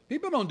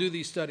 People don't do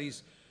these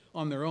studies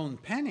on their own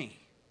penny.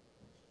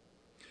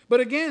 But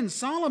again,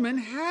 Solomon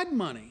had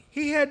money.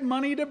 He had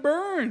money to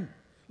burn.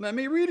 Let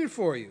me read it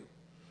for you.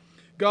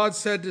 God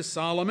said to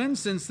Solomon,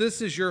 since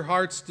this is your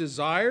heart's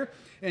desire,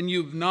 and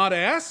you've not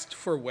asked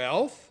for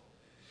wealth,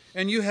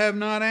 and you have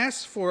not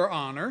asked for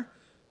honor,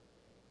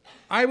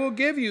 I will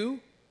give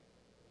you,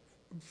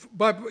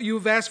 but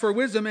you've asked for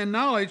wisdom and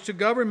knowledge to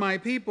govern my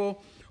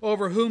people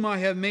over whom I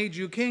have made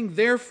you king.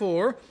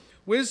 Therefore,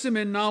 wisdom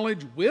and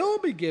knowledge will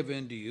be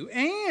given to you,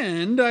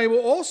 and I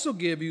will also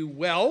give you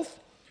wealth,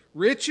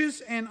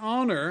 riches, and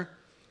honor,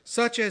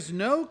 such as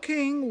no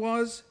king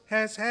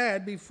has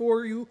had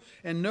before you,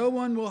 and no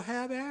one will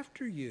have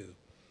after you.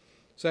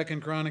 2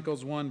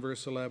 Chronicles 1,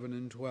 verse 11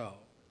 and 12.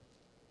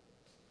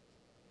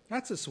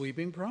 That's a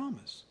sweeping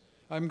promise.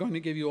 I'm going to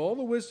give you all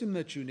the wisdom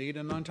that you need,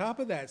 and on top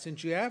of that,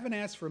 since you haven't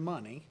asked for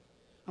money,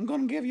 I'm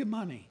going to give you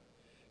money.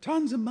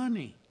 Tons of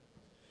money.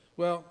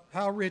 Well,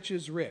 how rich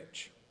is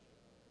rich?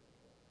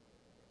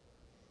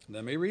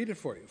 Let me read it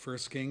for you. 1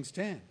 Kings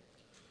 10.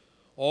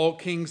 All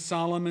King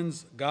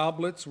Solomon's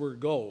goblets were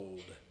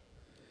gold,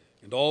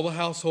 and all the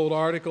household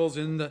articles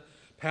in the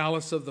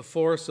palace of the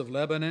forest of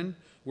Lebanon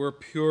were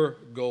pure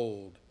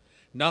gold.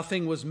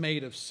 Nothing was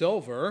made of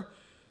silver,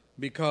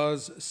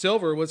 because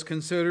silver was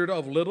considered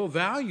of little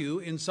value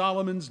in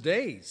Solomon's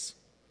days.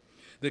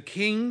 The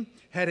king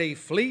had a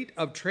fleet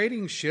of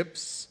trading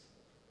ships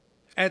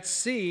at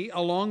sea,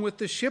 along with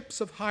the ships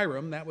of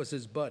Hiram, that was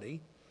his buddy.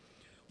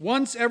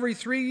 Once every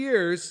 3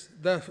 years,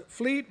 the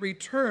fleet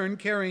returned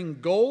carrying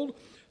gold,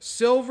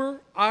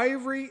 silver,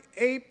 ivory,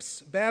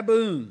 apes,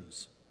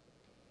 baboons.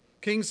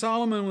 King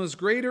Solomon was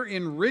greater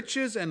in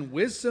riches and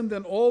wisdom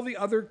than all the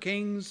other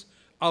kings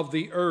of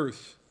the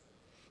earth.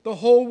 The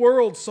whole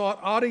world sought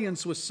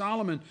audience with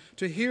Solomon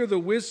to hear the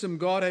wisdom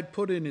God had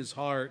put in his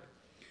heart.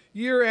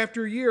 Year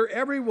after year,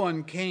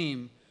 everyone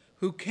came.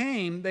 Who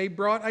came, they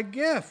brought a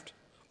gift.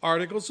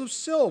 Articles of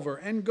silver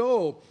and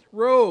gold,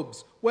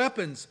 robes,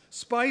 weapons,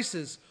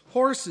 spices,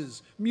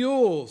 horses,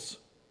 mules.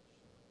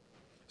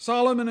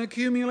 Solomon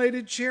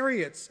accumulated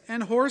chariots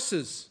and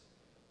horses.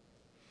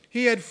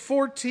 He had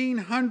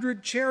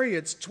 1,400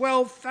 chariots,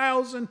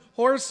 12,000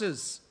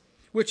 horses,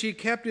 which he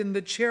kept in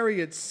the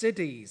chariot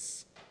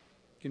cities.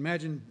 Can you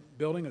imagine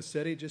building a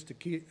city just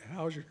to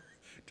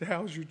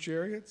house your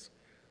chariots?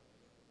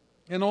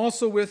 And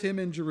also with him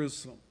in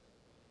Jerusalem.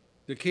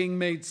 The king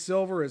made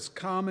silver as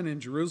common in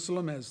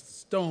Jerusalem as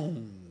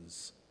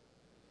stones,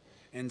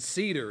 and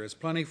cedar as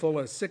plentiful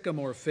as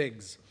sycamore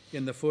figs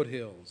in the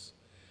foothills.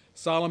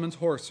 Solomon's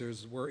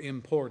horses were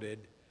imported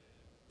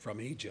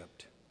from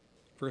Egypt.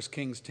 1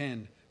 Kings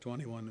 10,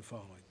 21 and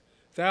following.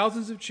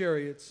 Thousands of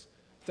chariots,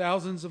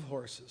 thousands of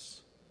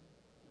horses.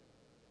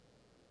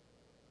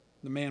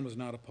 The man was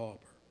not a pauper.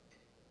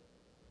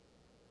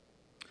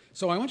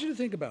 So I want you to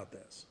think about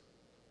this.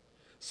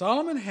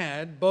 Solomon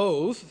had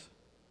both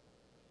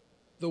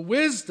the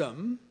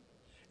wisdom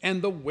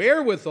and the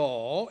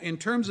wherewithal in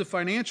terms of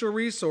financial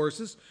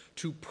resources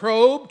to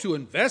probe, to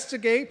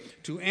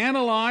investigate, to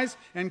analyze,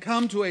 and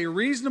come to a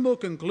reasonable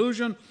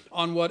conclusion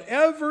on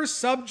whatever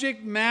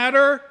subject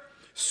matter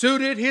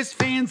suited his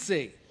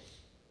fancy.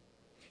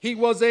 He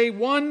was a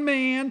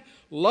one-man,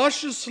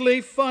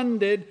 lusciously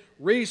funded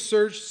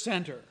research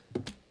center.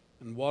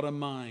 And what a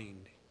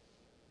mind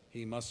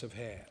he must have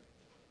had.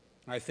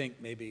 I think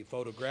maybe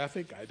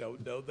photographic, I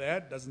don't know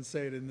that, doesn't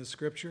say it in the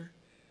scripture.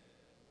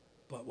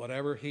 But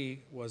whatever he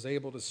was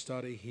able to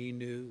study, he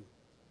knew.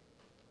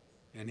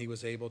 And he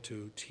was able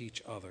to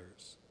teach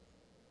others.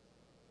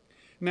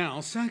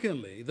 Now,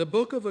 secondly, the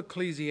book of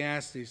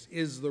Ecclesiastes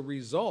is the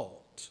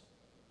result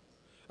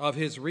of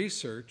his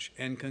research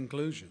and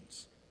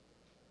conclusions.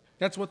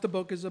 That's what the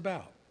book is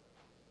about.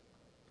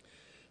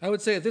 I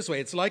would say it this way: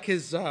 it's like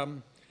his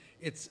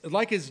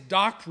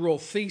doctoral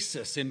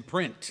thesis in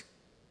print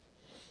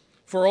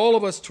for all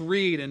of us to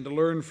read and to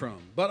learn from.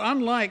 But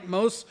unlike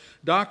most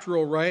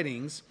doctoral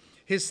writings,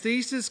 his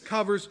thesis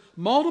covers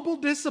multiple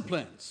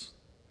disciplines,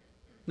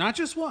 not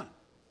just one.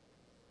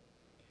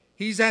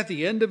 He's at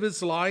the end of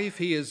his life.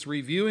 He is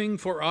reviewing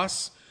for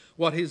us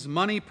what his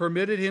money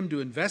permitted him to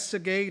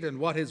investigate and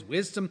what his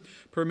wisdom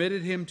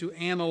permitted him to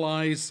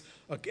analyze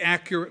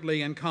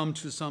accurately and come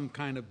to some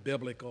kind of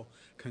biblical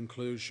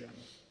conclusion.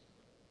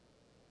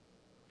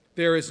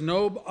 There is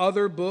no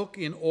other book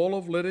in all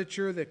of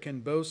literature that can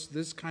boast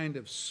this kind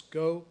of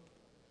scope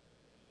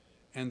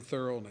and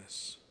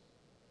thoroughness.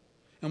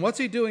 And what's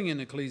he doing in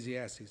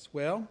Ecclesiastes?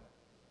 Well,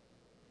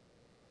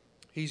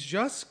 he's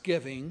just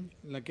giving,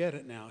 get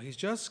it now, he's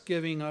just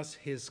giving us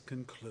his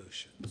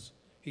conclusions.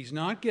 He's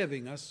not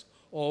giving us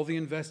all the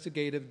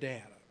investigative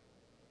data.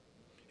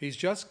 He's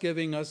just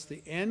giving us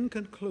the end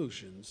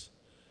conclusions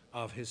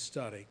of his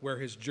study, where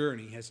his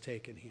journey has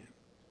taken him.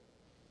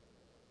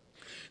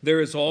 There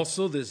is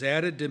also this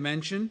added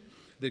dimension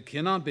that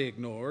cannot be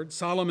ignored.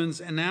 Solomon's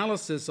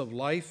analysis of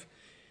life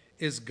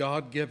is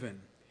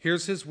God-given.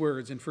 Here's his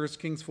words in 1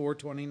 Kings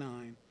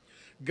 4:29.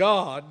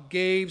 God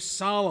gave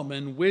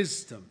Solomon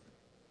wisdom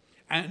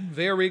and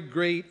very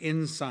great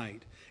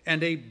insight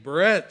and a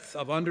breadth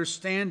of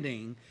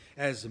understanding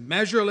as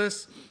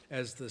measureless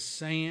as the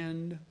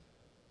sand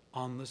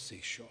on the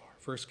seashore.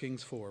 1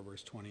 Kings 4,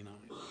 verse 29.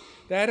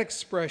 That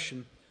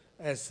expression,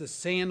 as the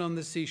sand on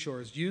the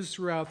seashore, is used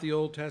throughout the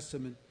Old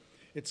Testament.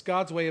 It's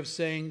God's way of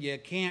saying you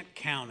can't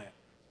count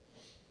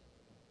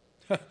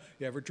it.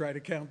 You ever try to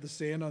count the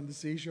sand on the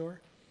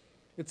seashore?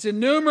 It's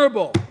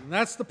innumerable. And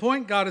that's the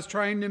point God is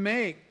trying to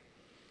make.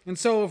 And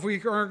so if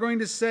we are going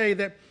to say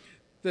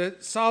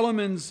that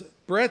Solomon's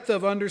breadth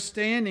of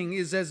understanding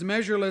is as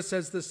measureless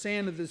as the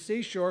sand of the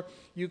seashore,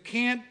 you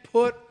can't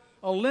put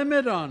a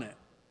limit on it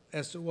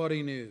as to what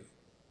he knew.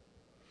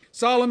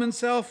 Solomon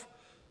himself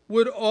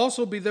would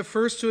also be the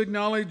first to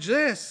acknowledge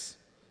this.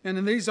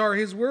 And these are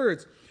his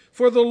words.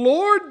 For the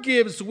Lord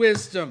gives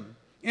wisdom,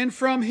 and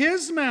from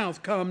his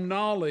mouth come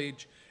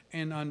knowledge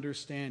and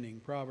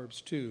understanding.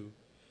 Proverbs 2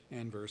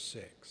 and verse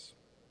 6.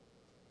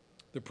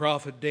 The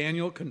prophet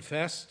Daniel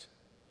confessed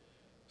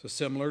a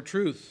similar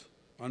truth.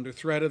 Under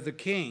threat of the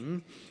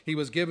king, he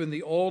was given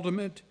the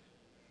ultimate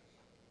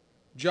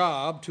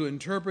job to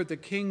interpret the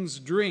king's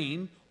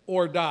dream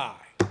or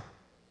die.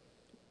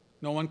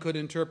 No one could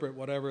interpret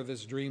whatever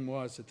this dream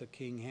was that the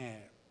king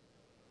had.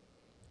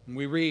 And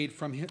we read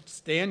from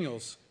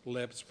Daniel's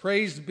lips,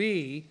 "Praise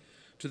be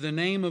to the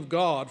name of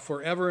God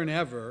forever and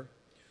ever.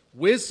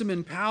 Wisdom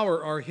and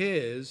power are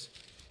his.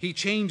 He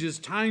changes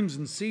times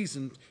and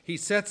seasons. He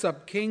sets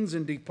up kings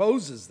and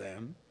deposes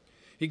them.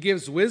 He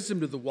gives wisdom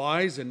to the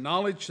wise and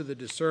knowledge to the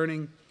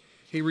discerning.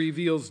 He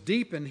reveals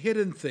deep and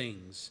hidden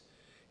things.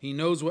 He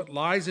knows what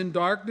lies in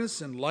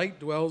darkness, and light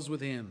dwells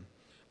with him.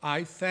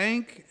 I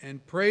thank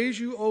and praise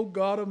you, O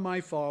God of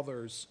my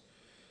fathers.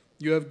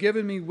 You have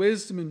given me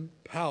wisdom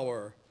and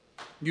power.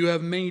 You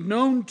have made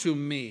known to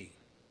me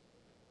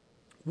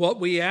what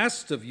we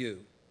asked of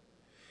you,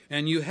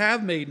 and you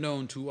have made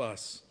known to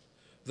us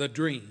the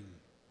dream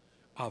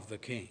of the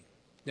king."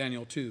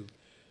 Daniel 2,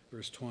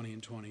 verse 20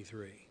 and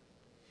 23.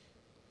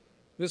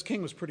 This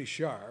king was pretty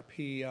sharp.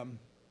 He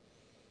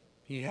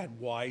had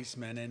wise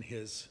men in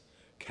his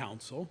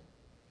council,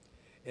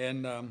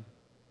 and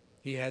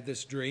he had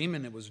this dream,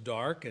 and it was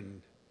dark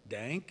and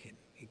dank, and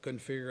he couldn't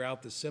figure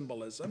out the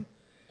symbolism.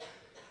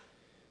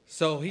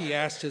 So he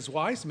asked his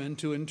wise men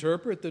to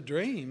interpret the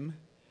dream.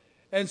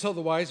 And so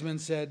the wise men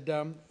said,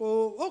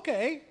 well,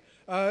 okay,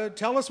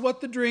 tell us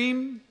what the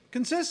dream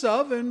consists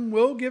of, and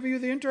we'll give you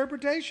the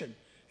interpretation.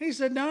 He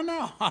said,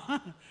 no.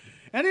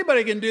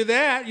 Anybody can do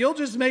that. You'll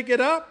just make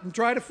it up and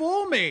try to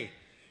fool me.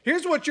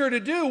 Here's what you're to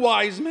do,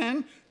 wise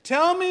men.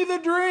 Tell me the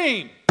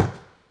dream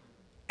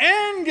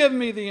and give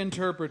me the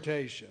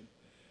interpretation.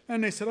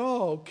 And they said,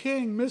 oh,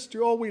 king,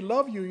 mister, oh, we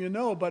love you,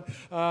 but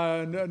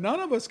none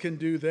of us can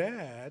do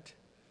that.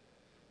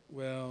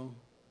 Well,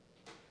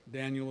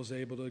 Daniel was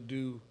able to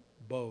do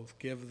both,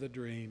 give the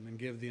dream and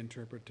give the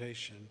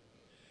interpretation,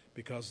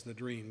 because the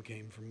dream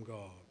came from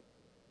God.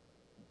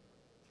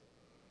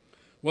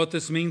 What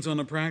this means on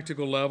a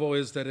practical level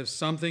is that if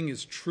something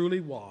is truly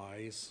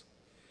wise,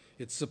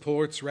 It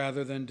supports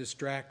rather than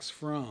distracts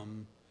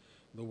from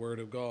the Word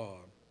of God.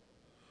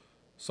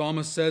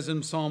 Psalmist says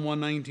in Psalm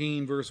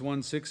 119, verse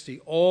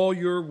 160, all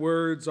your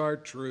words are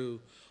true,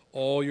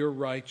 all your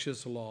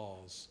righteous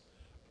laws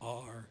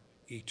are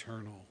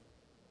eternal.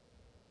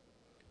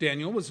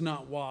 Daniel was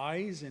not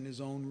wise in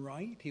his own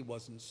right. He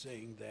wasn't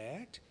saying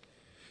that.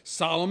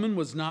 Solomon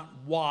was not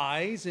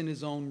wise in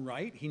his own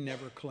right. He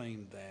never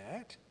claimed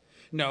that.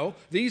 No,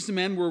 these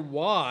men were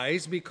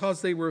wise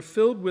because they were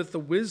filled with the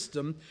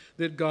wisdom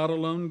that God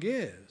alone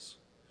gives.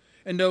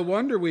 And no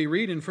wonder we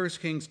read in 1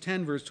 Kings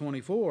 10, verse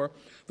 24,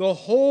 the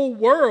whole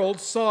world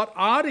sought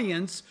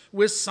audience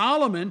with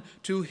Solomon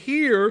to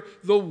hear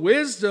the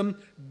wisdom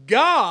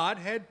God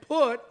had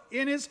put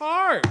in his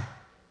heart.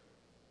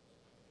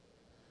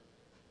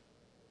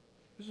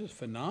 This is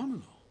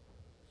phenomenal.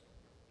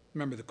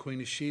 Remember, the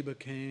Queen of Sheba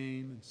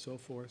came and so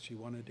forth. She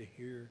wanted to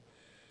hear.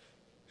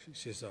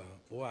 She says,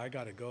 boy, I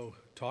got to go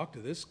talk to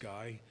this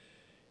guy.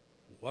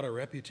 What a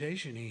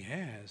reputation he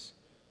has.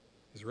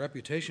 His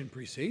reputation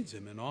precedes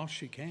him, and off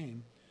she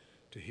came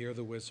to hear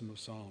the wisdom of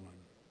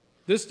Solomon.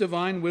 This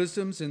divine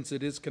wisdom, since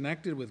it is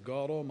connected with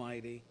God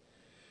Almighty,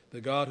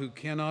 the God who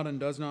cannot and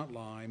does not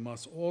lie,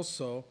 must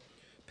also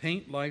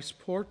paint life's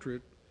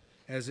portrait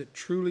as it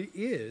truly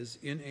is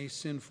in a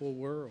sinful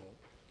world.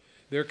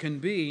 There can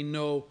be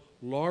no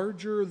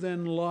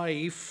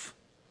larger-than-life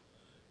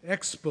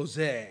expose,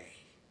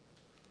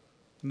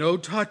 no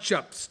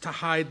touch-ups to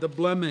hide the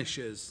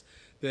blemishes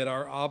that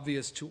are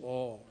obvious to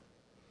all.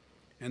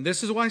 And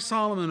this is why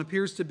Solomon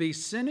appears to be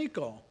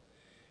cynical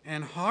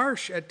and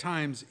harsh at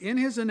times in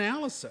his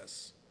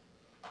analysis.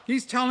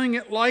 He's telling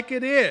it like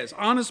it is.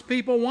 Honest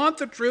people want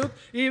the truth,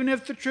 even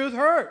if the truth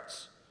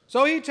hurts.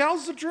 So he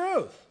tells the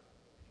truth.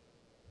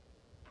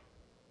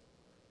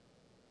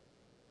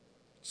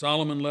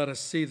 Solomon let us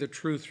see the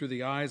truth through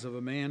the eyes of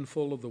a man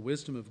full of the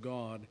wisdom of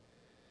God.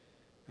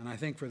 And I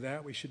think for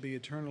that we should be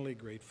eternally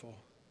grateful.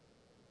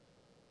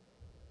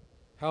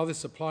 How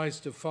this applies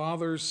to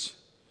fathers,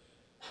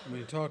 when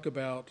we talk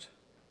about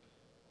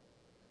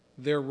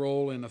their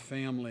role in a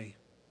family,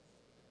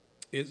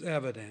 is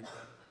evident.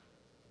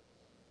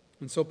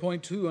 And so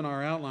point 2 in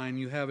our outline,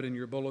 you have it in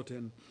your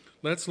bulletin.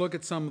 Let's look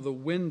at some of the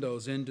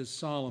windows into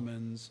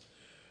Solomon's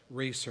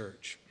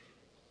research.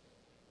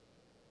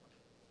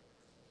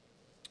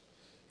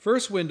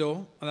 First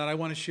window that I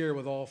want to share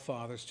with all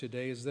fathers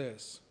today is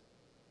this.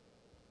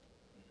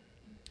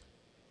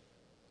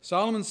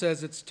 Solomon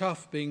says it's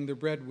tough being the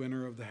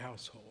breadwinner of the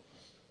household.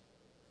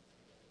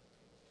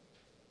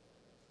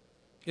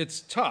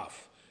 It's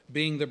tough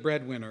being the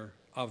breadwinner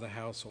of the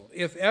household.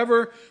 If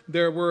ever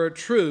there were a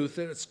truth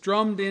that's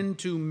drummed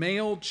into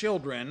male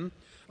children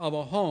of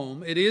a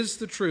home, it is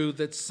the truth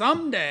that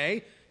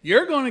someday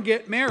you're going to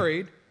get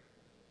married.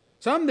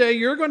 Someday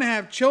you're going to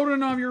have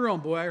children of your own.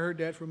 Boy, I heard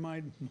that from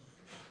my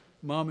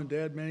mom and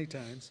dad many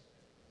times.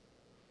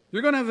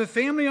 You're going to have a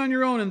family on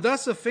your own, and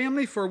thus a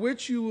family for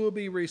which you will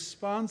be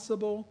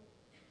responsible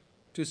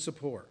to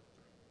support.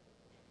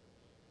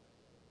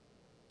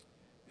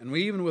 And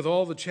we, even with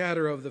all the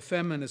chatter of the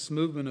feminist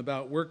movement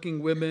about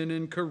working women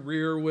and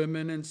career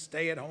women and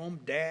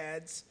stay-at-home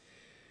dads,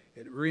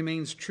 it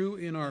remains true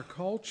in our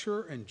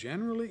culture and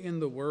generally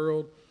in the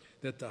world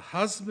that the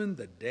husband,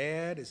 the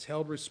dad, is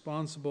held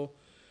responsible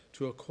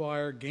to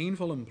acquire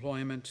gainful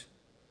employment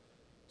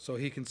so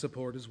he can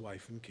support his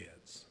wife and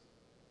kids.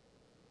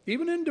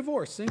 Even in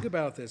divorce, think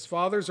about this.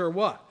 Fathers are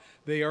what?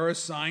 They are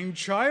assigned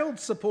child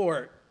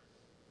support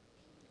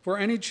for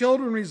any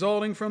children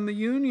resulting from the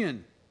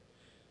union.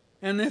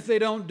 And if they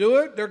don't do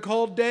it, they're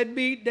called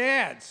deadbeat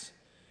dads.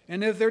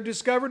 And if they're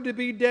discovered to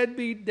be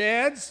deadbeat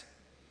dads,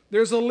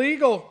 there's a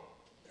legal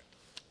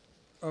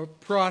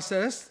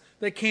process.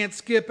 They can't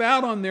skip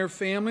out on their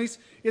families.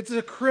 It's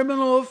a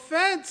criminal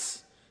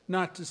offense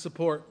not to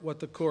support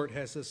what the court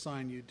has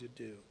assigned you to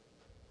do.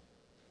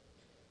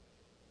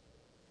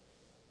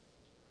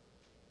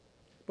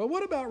 But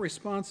what about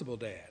responsible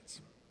dads?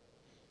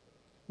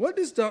 What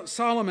does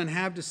Solomon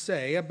have to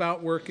say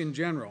about work in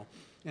general,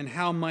 and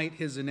how might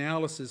his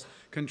analysis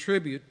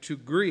contribute to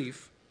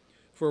grief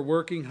for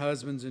working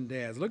husbands and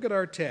dads? Look at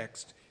our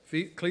text,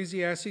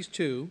 Ecclesiastes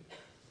 2,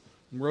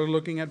 and we're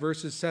looking at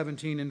verses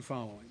 17 and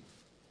following.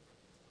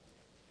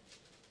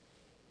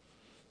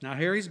 Now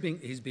here he's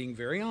being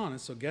very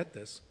honest, so get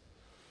this.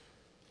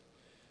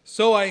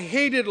 So I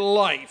hated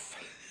life.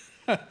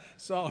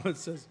 Solomon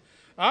says,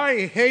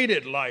 I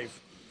hated life,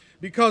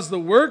 because the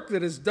work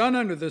that is done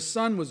under the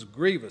sun was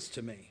grievous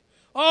to me.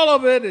 All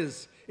of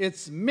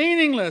it's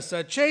meaningless,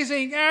 a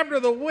chasing after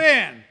the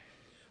wind.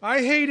 I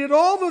hated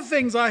all the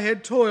things I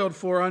had toiled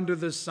for under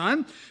the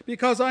sun,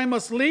 because I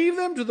must leave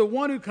them to the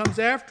one who comes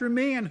after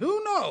me, and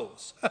who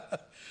knows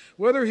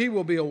whether he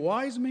will be a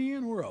wise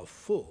man or a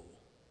fool.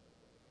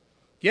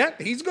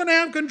 Yet he's going to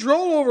have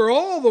control over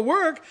all the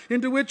work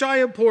into which I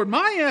have poured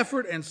my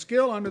effort and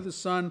skill under the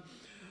sun.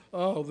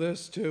 Oh,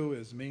 this too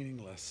is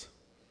meaningless.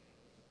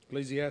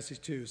 Ecclesiastes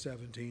 2,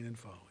 17 and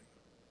following.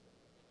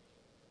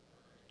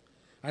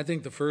 I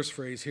think the first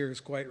phrase here is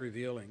quite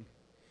revealing.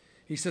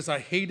 He says, I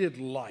hated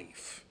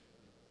life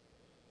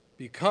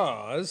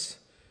because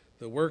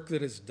the work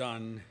that is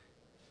done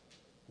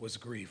was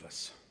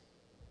grievous.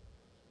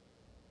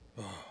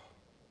 Oh.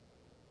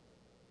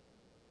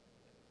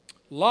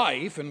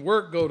 Life and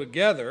work go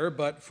together,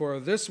 but for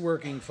this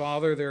working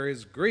father there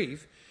is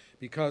grief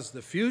because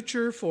the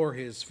future for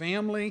his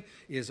family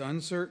is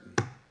uncertain.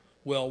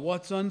 Well,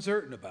 what's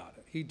uncertain about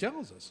it? He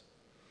tells us.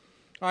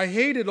 I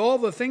hated all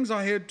the things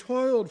I had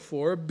toiled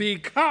for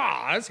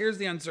because, here's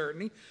the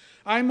uncertainty,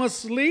 I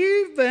must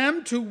leave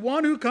them to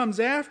one who comes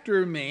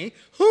after me.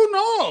 Who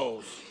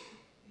knows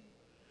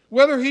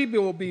whether he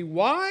will be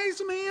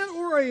wise man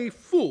or a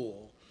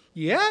fool?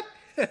 Yet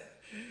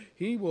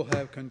he will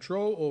have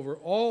control over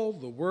all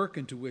the work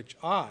into which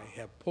I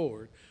have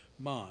poured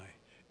my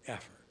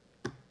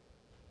effort.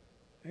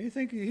 And you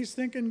think he's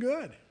thinking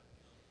good.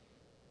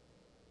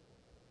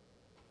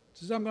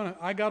 He says,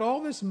 I got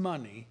all this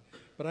money,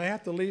 but I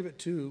have to leave it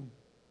to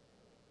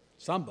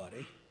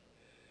somebody.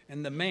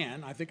 And the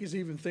man, I think he's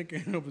even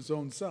thinking of his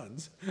own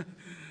sons,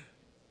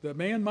 the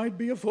man might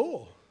be a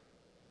fool.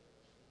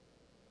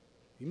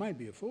 He might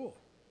be a fool.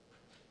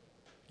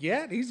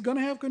 Yet he's going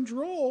to have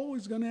control.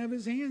 He's going to have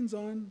his hands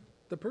on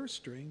the purse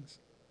strings.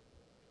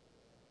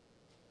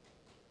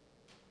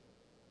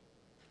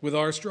 With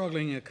our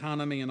struggling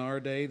economy in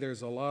our day,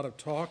 there's a lot of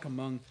talk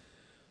among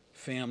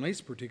families,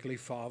 particularly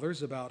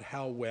fathers, about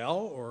how well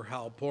or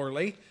how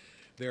poorly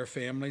their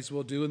families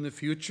will do in the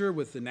future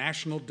with the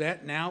national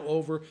debt now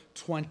over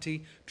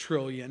 $20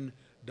 trillion.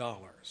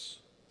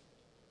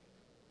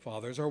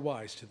 Fathers are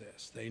wise to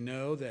this. They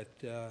know that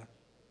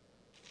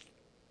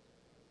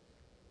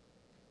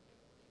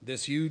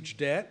this huge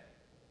debt,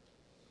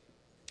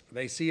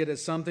 they see it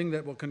as something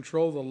that will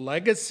control the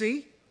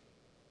legacy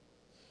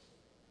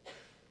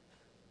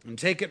and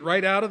take it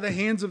right out of the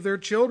hands of their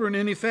children,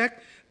 in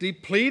effect,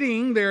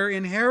 depleting their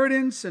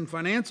inheritance and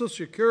financial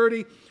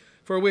security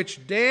for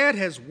which Dad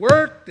has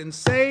worked and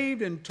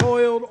saved and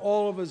toiled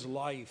all of his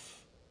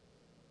life.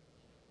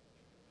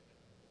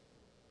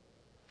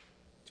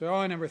 So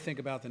I never think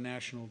about the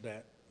national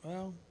debt.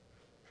 Well,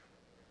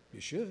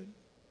 you should,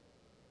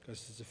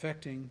 because it's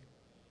affecting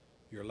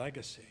your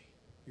legacy,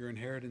 your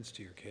inheritance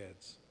to your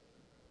kids.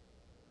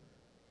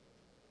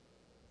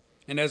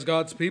 And as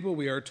God's people,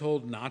 we are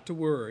told not to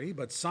worry,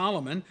 but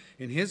Solomon,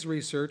 in his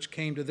research,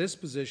 came to this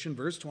position,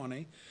 verse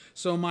 20,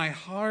 so my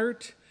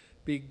heart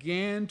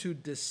began to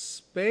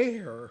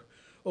despair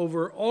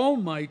over all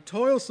my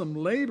toilsome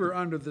labor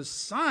under the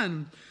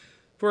sun.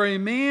 For a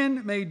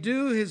man may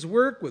do his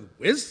work with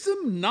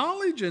wisdom,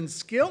 knowledge, and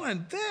skill,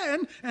 and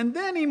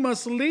then he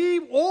must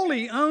leave all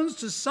he owns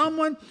to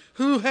someone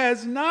who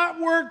has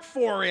not worked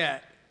for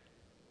it.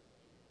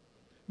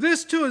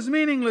 This too is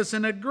meaningless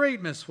and a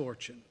great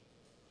misfortune.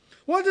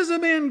 What does a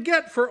man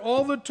get for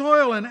all the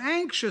toil and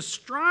anxious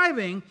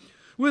striving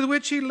with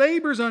which he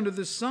labors under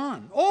the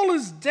sun? All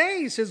his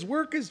days his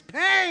work is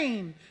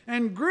pain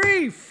and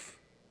grief.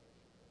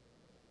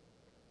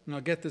 Now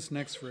get this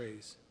next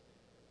phrase.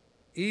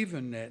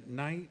 Even at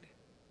night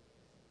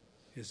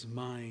his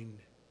mind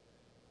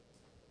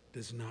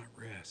does not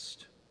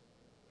rest.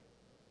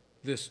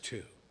 This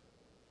too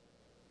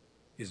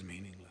is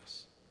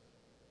meaningless.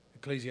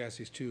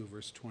 Ecclesiastes 2,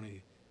 verse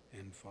 20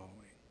 and following.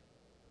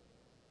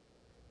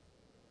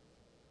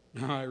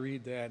 Now I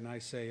read that and I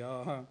say,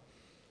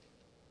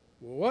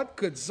 what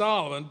could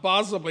Solomon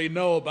possibly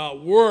know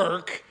about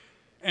work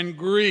and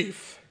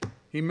grief?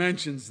 He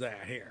mentions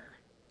that here.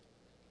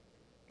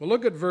 Well,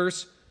 look at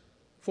verse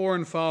 4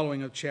 and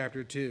following of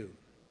chapter 2.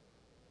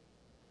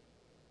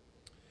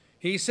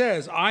 He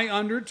says, I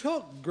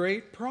undertook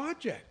great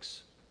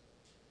projects.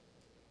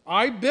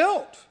 I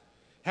built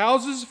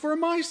houses for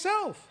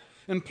myself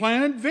and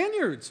planted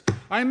vineyards.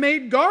 I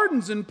made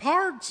gardens and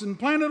parks and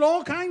planted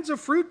all kinds of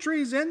fruit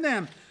trees in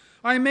them.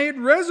 I made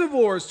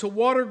reservoirs to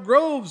water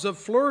groves of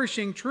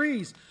flourishing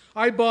trees.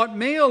 I bought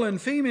male and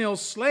female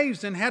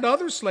slaves and had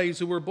other slaves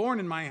who were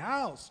born in my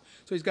house.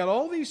 So he's got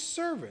all these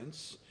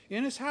servants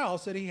in his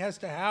house that he has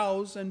to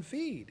house and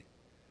feed.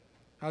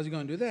 How's he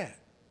going to do that?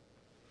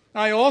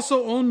 I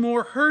also own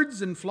more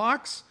herds and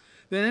flocks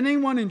than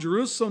anyone in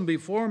Jerusalem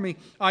before me.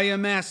 I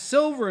amassed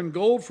silver and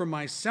gold for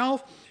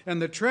myself and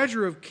the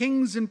treasure of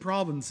kings and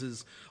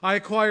provinces. I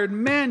acquired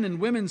men and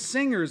women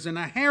singers and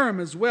a harem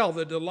as well,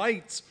 the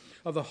delights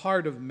of the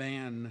heart of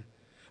man.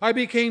 I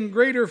became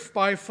greater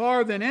by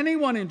far than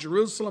anyone in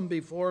Jerusalem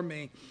before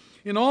me.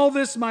 In all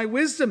this my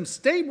wisdom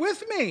stayed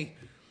with me.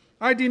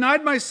 I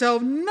denied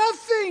myself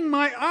nothing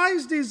my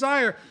eyes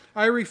desire.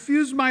 I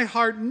refused my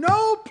heart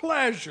no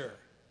pleasure.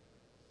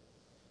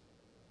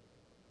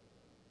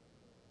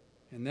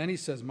 And then he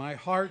says, my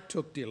heart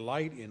took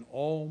delight in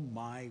all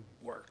my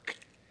work.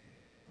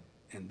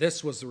 And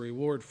this was the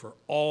reward for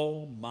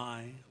all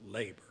my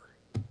labor.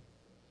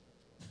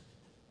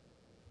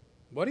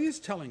 What he is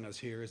telling us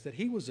here is that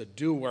he was a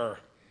doer.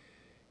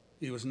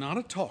 He was not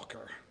a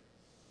talker.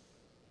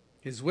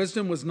 His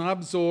wisdom was not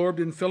absorbed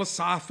in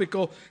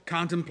philosophical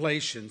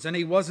contemplations, and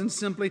he wasn't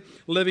simply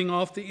living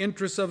off the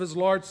interest of his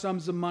large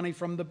sums of money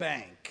from the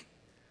bank.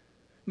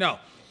 No,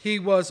 he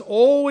was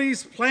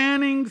always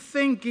planning,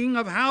 thinking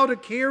of how to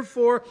care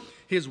for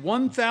his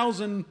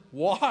 1,000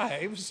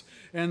 wives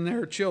and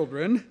their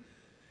children,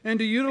 and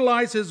to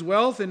utilize his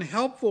wealth in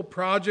helpful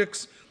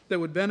projects that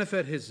would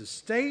benefit his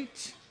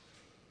estate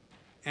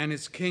and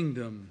his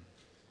kingdom,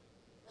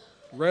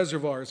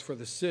 reservoirs for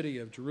the city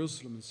of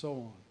Jerusalem, and so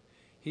on.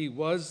 He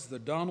was the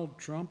Donald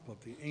Trump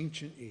of the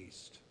ancient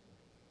East.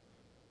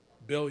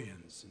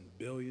 Billions and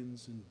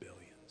billions and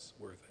billions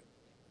worth it.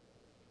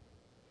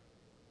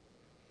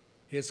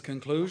 His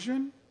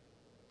conclusion,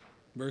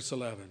 verse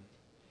 11.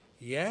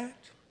 Yet,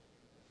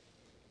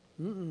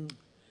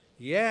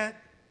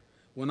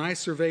 when I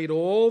surveyed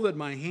all that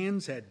my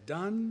hands had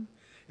done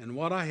and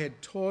what I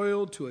had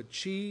toiled to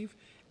achieve,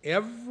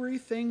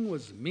 everything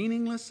was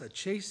meaningless, a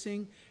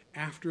chasing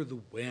after the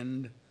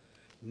wind.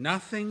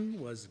 Nothing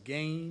was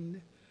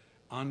gained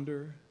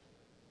under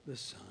the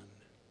sun.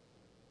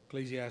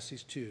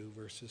 Ecclesiastes 2,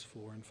 verses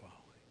 4 and following.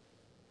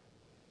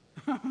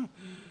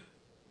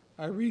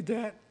 I read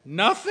that.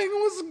 Nothing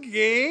was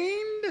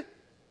gained?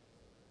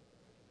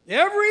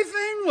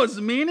 Everything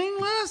was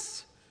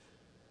meaningless?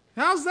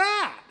 How's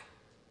that?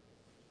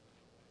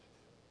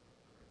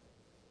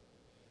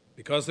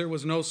 Because there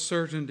was no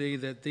certainty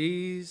that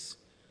these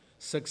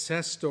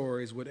success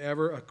stories would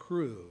ever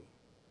accrue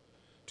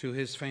to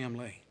his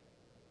family.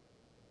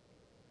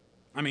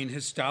 I mean,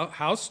 his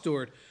house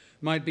steward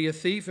might be a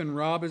thief and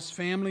rob his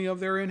family of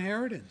their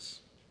inheritance.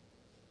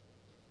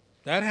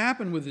 That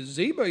happened with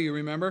Ziba, you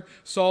remember,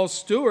 Saul's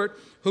steward,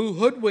 who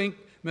hoodwinked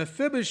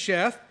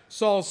Mephibosheth,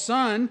 Saul's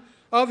son,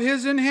 of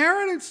his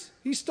inheritance.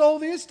 He stole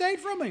the estate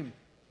from him.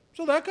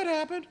 So that could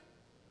happen.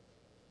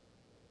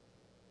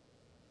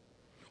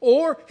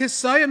 Or his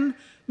son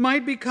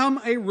might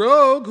become a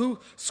rogue who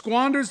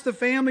squanders the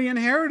family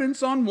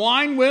inheritance on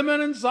wine,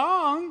 women, and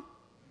song.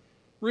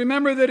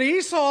 Remember that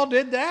Esau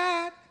did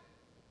that.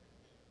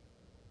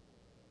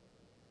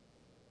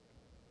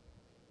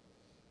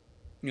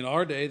 In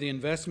our day, the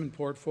investment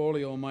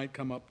portfolio might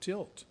come up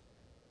tilt,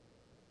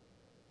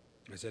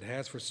 as it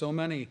has for so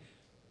many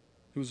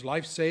whose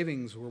life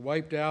savings were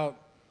wiped out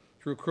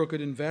through crooked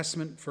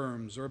investment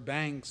firms or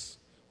banks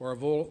or a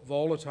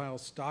volatile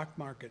stock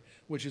market,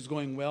 which is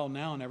going well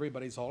now and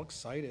everybody's all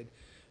excited,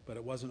 but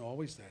it wasn't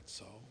always that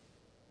so.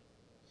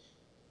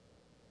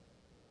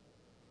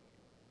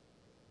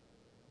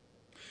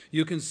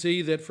 You can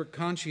see that for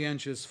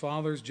conscientious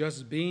fathers,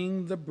 just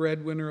being the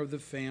breadwinner of the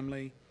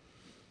family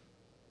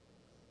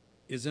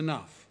is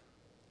enough.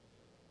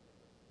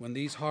 When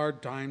these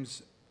hard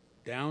times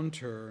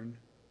downturn,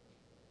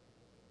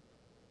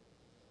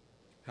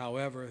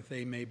 however,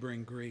 they may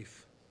bring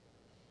grief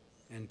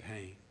and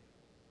pain.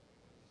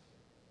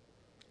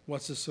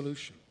 What's the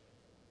solution?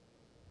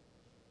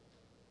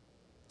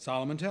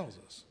 Solomon tells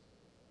us,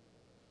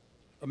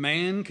 a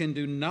man can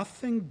do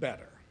nothing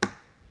better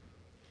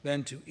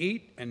than to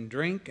eat and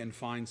drink and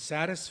find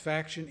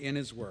satisfaction in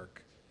his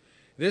work.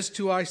 This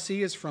too I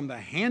see is from the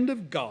hand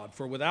of God,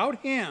 for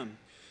without him,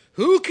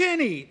 who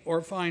can eat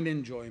or find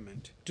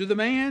enjoyment? To the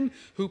man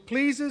who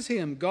pleases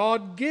him,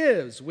 God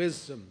gives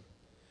wisdom,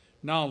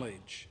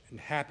 knowledge, and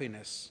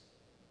happiness.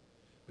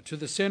 But to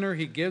the sinner,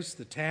 he gives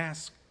the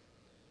task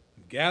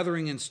of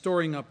gathering and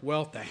storing up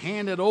wealth to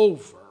hand it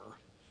over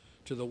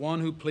to the one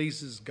who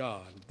pleases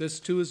God. This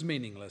too is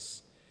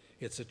meaningless.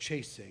 It's a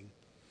chasing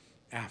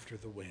after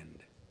the wind.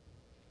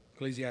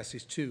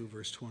 Ecclesiastes 2,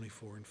 verse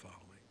 24 and following.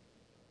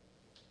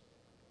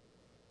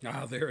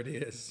 Ah, there it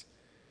is.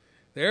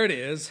 There it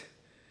is.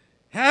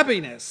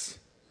 Happiness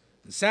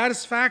and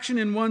satisfaction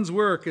in one's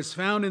work is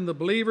found in the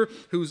believer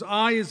whose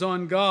eye is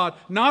on God,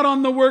 not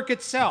on the work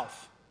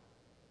itself.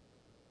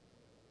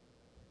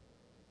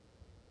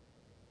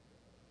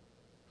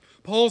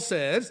 Paul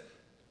says,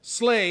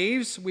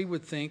 slaves, we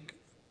would think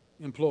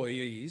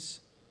employees,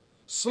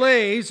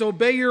 slaves,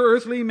 obey your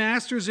earthly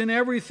masters in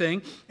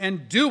everything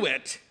and do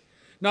it,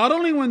 not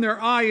only when their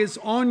eye is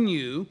on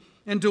you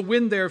and to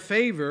win their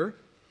favor,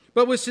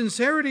 but with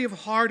sincerity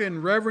of heart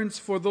and reverence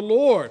for the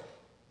Lord.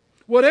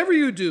 Whatever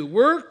you do,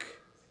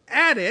 work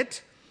at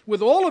it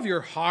with all of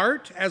your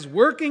heart as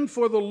working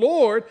for the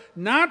Lord,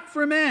 not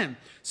for men,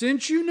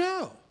 since you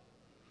know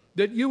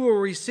that you will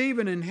receive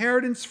an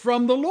inheritance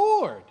from the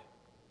Lord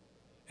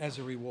as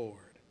a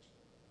reward.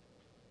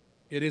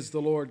 It is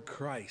the Lord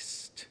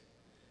Christ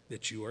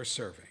that you are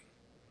serving.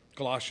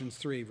 Colossians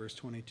 3, verse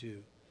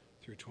 22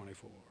 through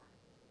 24.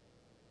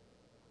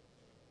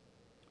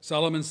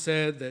 Solomon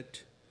said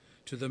that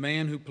to the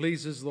man who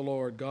pleases the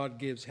Lord, God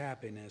gives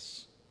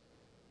happiness.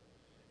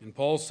 And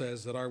Paul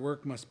says that our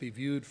work must be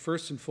viewed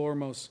first and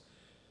foremost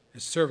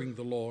as serving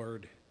the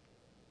Lord.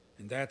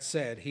 And that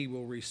said, he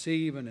will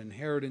receive an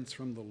inheritance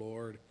from the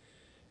Lord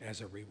as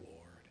a reward.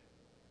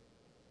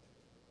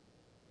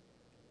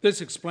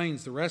 This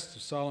explains the rest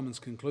of Solomon's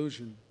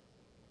conclusion.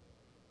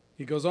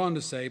 He goes on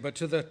to say, but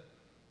to the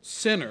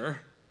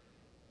sinner,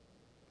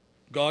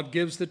 God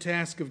gives the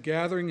task of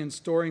gathering and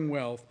storing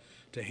wealth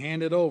to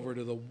hand it over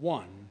to the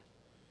one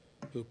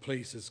who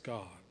pleases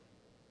God.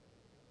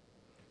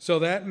 So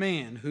that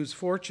man whose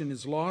fortune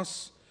is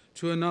lost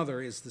to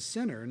another is the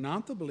sinner,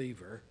 not the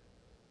believer.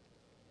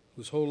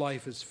 whose whole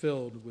life is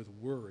filled with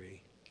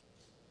worry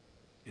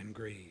and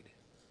greed.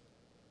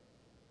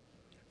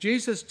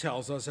 Jesus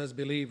tells us as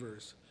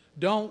believers,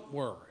 don't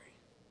worry,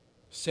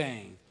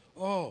 saying,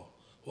 oh,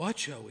 what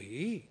shall we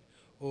eat?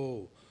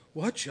 Oh,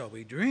 what shall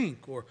we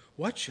drink? Or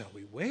what shall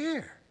we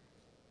wear?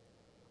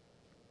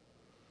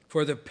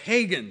 For the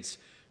pagans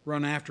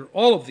run after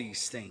all of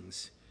these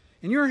things,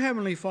 and your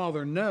heavenly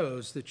Father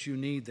knows that you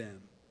need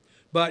them.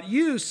 But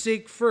you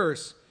seek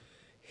first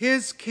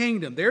His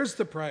kingdom. There's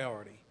the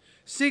priority.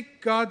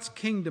 Seek God's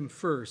kingdom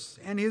first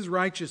and His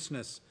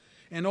righteousness,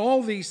 and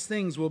all these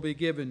things will be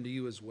given to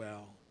you as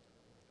well.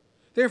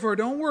 Therefore,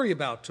 don't worry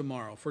about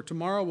tomorrow, for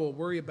tomorrow will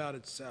worry about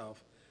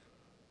itself.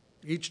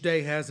 Each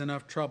day has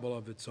enough trouble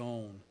of its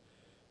own.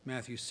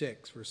 Matthew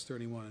 6, verse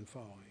 31 and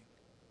following.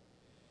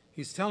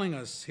 He's telling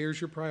us,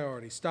 here's your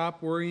priority.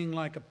 Stop worrying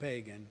like a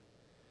pagan.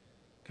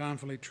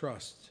 Confidently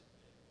trust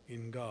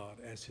in God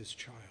as His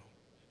child.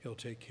 He'll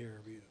take care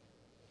of you.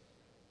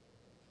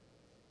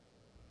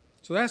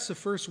 So that's the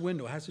first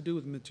window. It has to do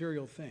with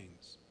material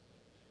things.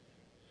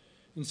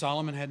 And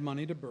Solomon had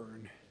money to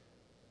burn.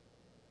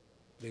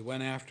 They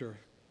went after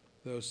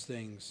those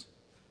things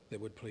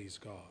that would please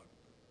God.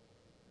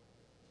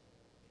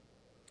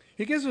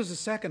 He gives us a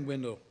second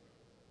window.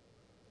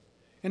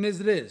 And as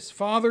it is,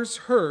 fathers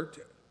hurt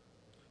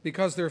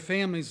because their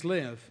families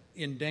live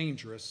in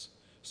dangerous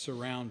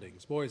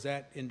surroundings. Boy, is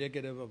that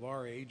indicative of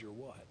our age or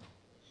what?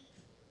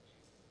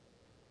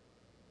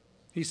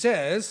 He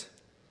says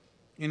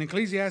in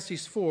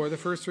Ecclesiastes 4, the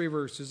first 3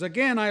 verses,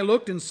 again I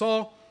looked and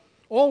saw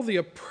all the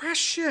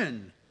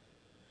oppression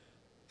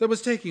that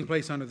was taking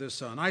place under the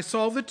sun. I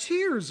saw the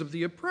tears of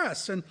the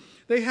oppressed, and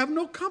they have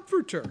no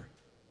comforter.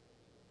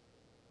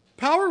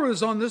 Power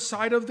was on the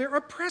side of their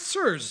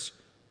oppressors,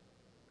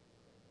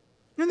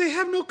 and they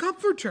have no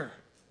comforter.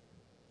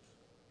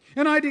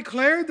 And I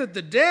declared that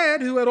the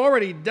dead who had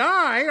already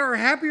died are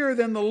happier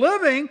than the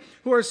living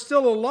who are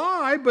still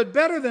alive, but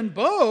better than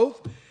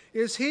both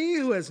is he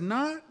who has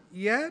not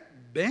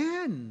yet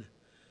been,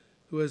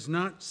 who has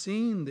not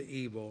seen the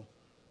evil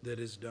that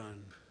is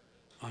done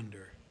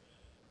under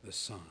the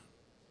sun.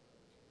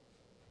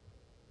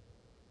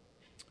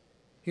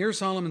 Here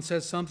Solomon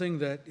says something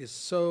that is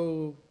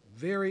so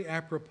very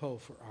apropos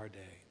for our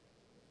day.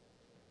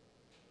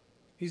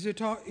 He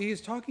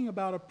is talking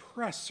about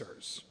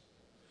oppressors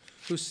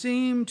who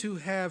seem to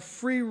have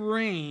free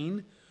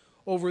rein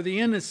over the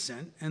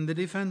innocent and the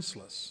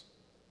defenseless.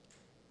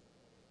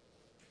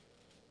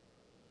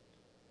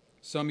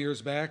 Some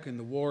years back in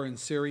the war in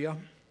Syria,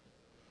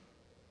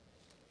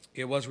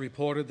 it was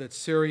reported that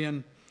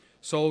Syrian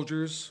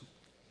soldiers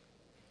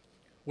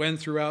went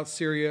throughout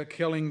Syria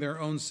killing their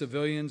own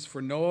civilians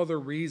for no other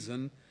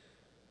reason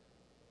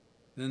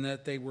than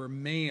that they were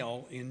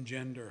male in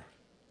gender.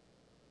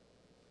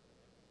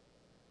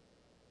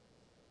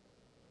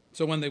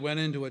 So when they went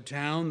into a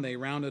town, they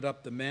rounded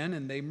up the men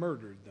and they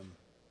murdered them.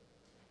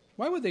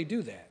 Why would they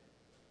do that?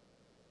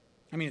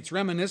 I mean, it's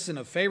reminiscent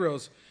of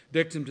Pharaoh's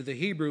dictum to the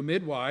Hebrew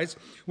midwives.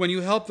 When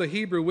you help the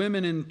Hebrew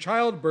women in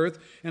childbirth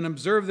and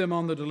observe them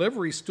on the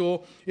delivery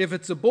stool, if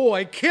it's a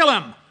boy, kill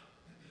him.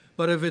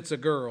 But if it's a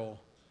girl,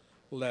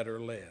 let her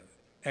live.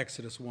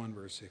 Exodus 1,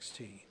 verse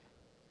 16.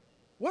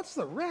 What's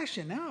the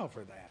rationale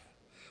for that?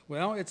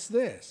 Well, it's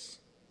this.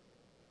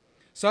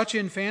 Such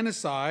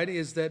infanticide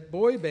is that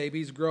boy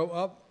babies grow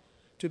up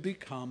to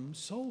become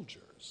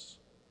soldiers.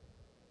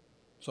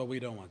 So we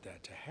don't want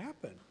that to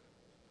happen.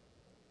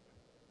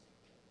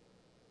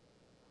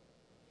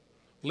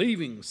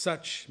 Leaving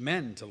such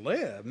men to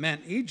live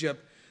meant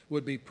Egypt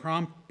would be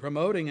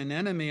promoting an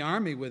enemy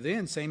army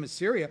within, same as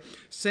Syria,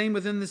 same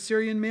within the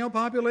Syrian male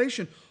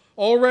population.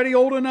 Already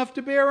old enough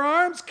to bear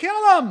arms, kill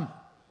them.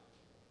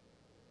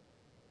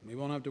 We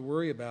won't have to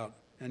worry about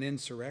an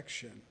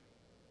insurrection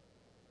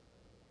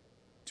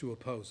to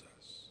oppose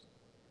us.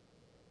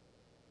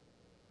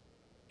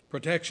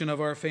 Protection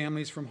of our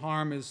families from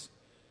harm is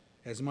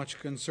as much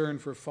concern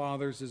for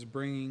fathers as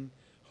bringing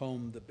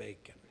home the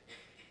bacon.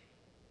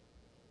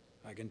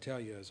 I can tell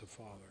you as a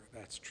father,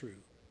 that's true.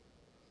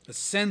 The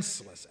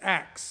senseless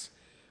acts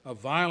of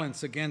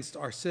violence against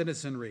our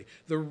citizenry,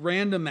 the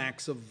random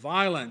acts of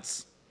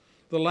violence,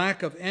 the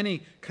lack of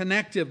any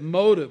connective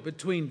motive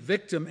between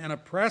victim and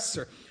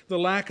oppressor, the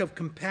lack of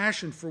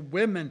compassion for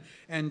women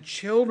and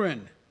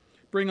children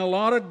bring a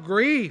lot of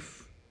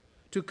grief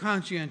to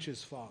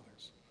conscientious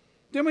fathers.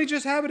 Didn't we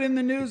just have it in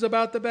the news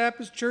about the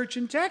Baptist church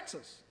in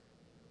Texas?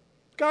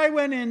 Guy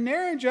went in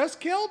there and just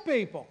killed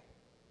people.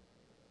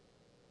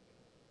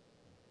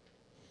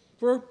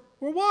 For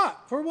what?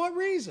 For what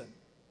reason?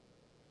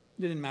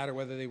 It didn't matter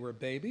whether they were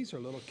babies or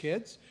little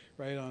kids,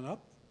 right on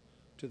up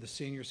to the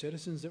senior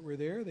citizens that were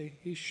there.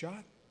 He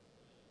shot.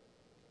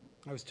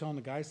 I was telling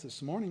the guys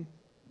this morning,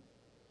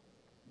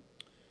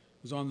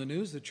 it was on the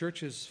news, the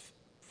church has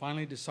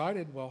finally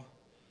decided, well,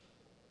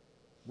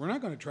 we're not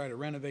going to try to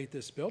renovate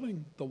this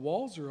building. The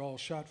walls are all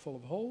shot full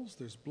of holes.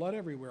 There's blood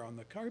everywhere on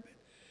the carpet.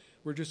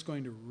 We're just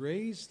going to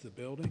raise the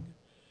building,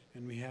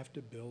 and we have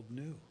to build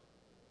new.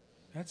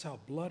 That's how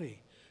bloody,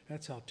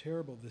 that's how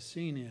terrible the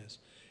scene is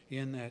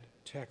in that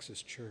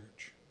Texas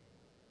church.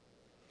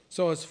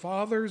 So as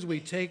fathers,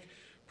 we take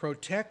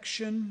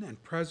protection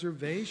and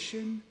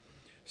preservation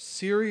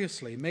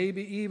seriously,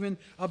 maybe even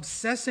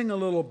obsessing a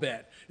little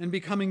bit and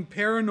becoming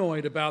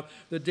paranoid about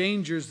the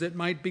dangers that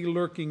might be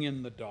lurking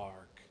in the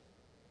dark.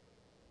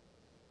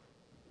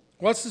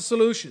 What's the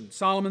solution?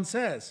 Solomon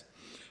says,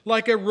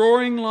 like a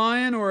roaring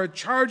lion or a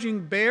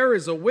charging bear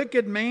is a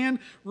wicked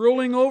man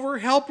ruling over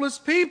helpless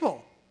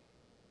people.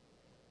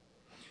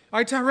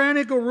 Our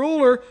tyrannical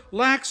ruler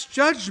lacks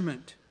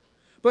judgment,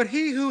 but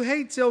he who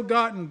hates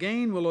ill-gotten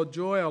gain will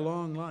enjoy a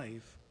long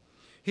life.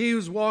 He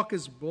whose walk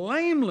is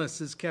blameless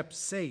is kept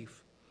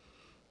safe,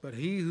 but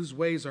he whose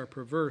ways are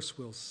perverse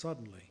will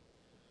suddenly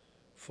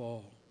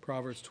fall.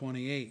 Proverbs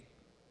 28,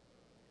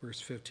 verse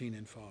 15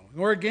 and following.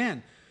 Or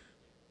again,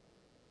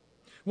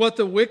 what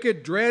the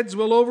wicked dreads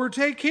will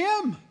overtake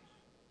him.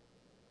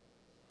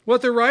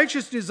 What the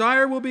righteous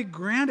desire will be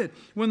granted.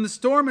 When the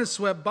storm is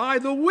swept by,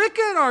 the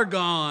wicked are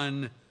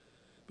gone,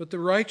 but the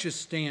righteous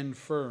stand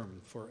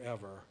firm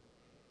forever.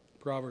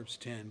 Proverbs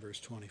 10, verse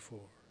 24.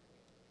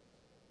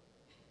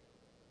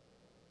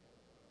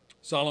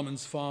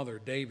 Solomon's father,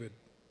 David,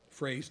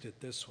 phrased it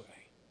this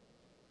way: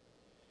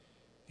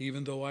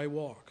 even though I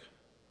walk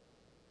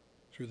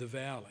through the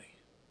valley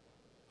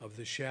of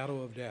the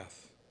shadow of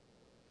death,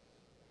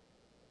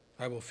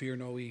 I will fear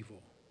no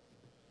evil,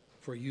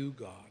 for you,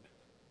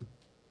 God,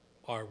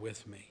 are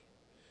with me.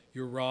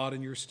 Your rod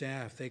and your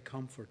staff, they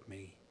comfort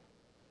me.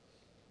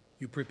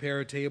 You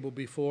prepare a table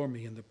before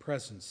me in the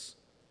presence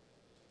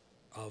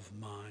of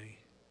my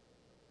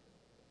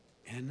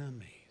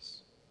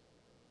enemies.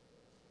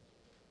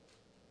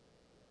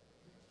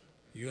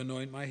 You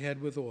anoint my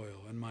head with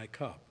oil, and my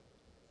cup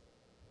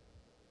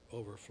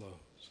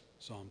overflows.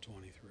 Psalm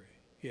 23.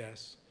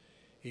 Yes,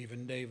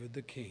 even David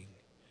the king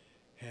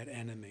had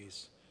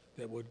enemies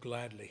that would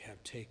gladly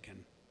have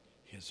taken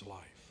his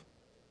life,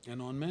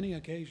 and on many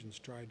occasions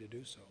tried to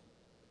do so.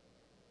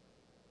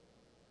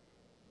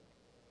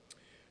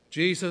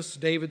 Jesus,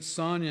 David's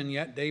son, and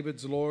yet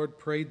David's Lord,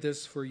 prayed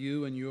this for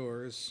you and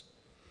yours.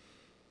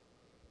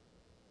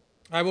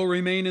 I will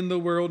remain in the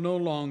world no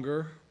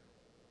longer.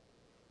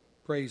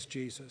 Praise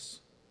Jesus.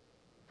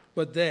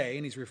 But they,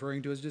 and he's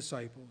referring to his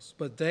disciples,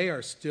 but they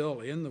are still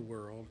in the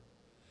world,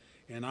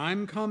 and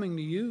I'm coming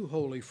to you,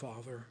 Holy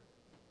Father.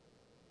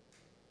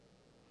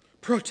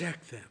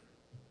 Protect them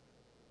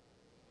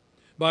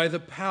by the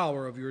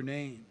power of your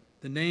name,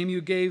 the name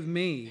you gave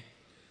me,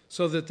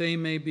 so that they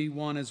may be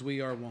one as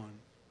we are one.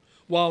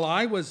 While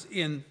I was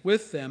in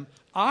with them,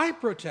 I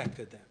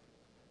protected them.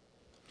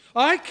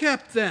 I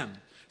kept them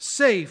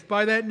safe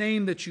by that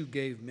name that you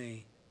gave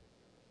me.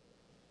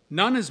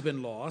 None has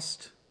been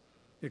lost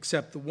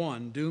except the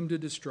one doomed to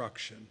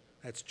destruction,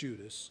 that's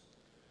Judas,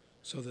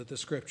 so that the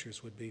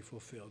scriptures would be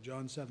fulfilled.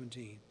 John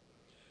 17,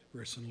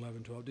 verse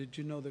 11, 12. Did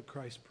you know that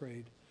Christ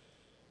prayed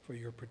for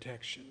your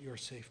protection, your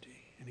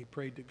safety? And he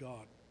prayed to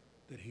God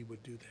that he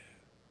would do that.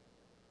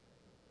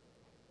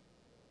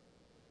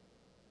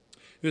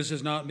 This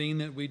does not mean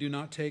that we do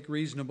not take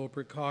reasonable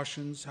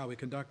precautions how we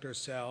conduct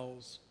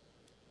ourselves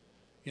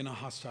in a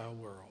hostile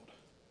world.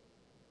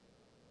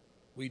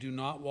 We do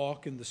not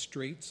walk in the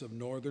streets of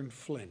northern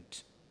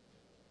Flint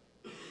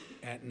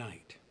at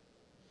night.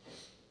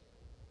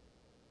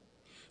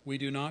 We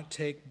do not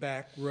take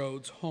back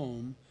roads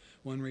home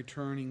when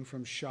returning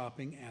from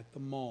shopping at the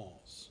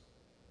malls.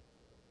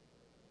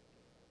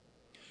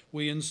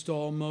 We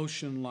install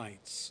motion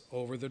lights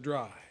over the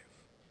drive.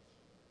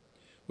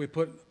 We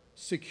put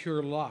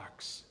secure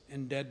locks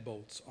and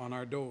deadbolts on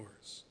our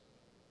doors.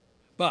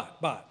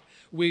 But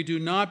we do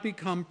not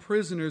become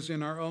prisoners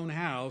in our own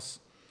house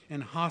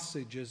and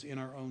hostages in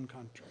our own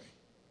country.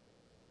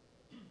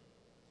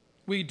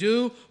 We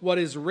do what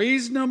is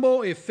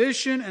reasonable,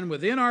 efficient, and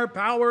within our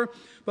power,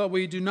 but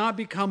we do not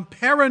become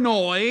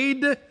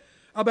paranoid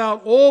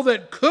about all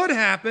that could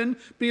happen,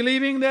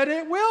 believing that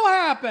it will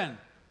happen.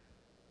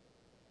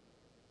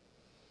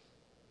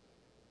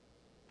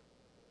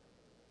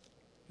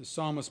 The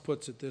psalmist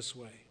puts it this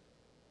way.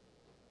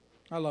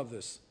 I love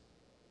this.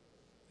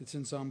 It's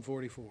in Psalm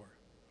 44.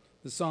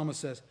 The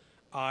psalmist says,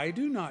 I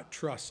do not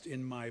trust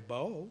in my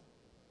bow.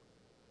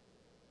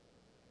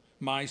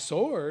 My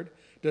sword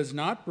does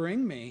not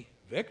bring me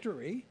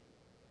victory.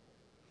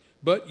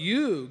 But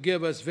you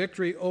give us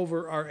victory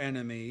over our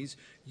enemies.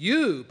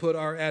 You put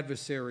our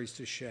adversaries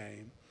to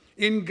shame.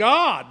 In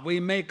God we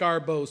make our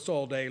boast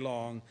all day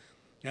long,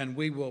 and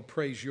we will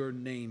praise your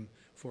name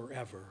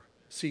forever.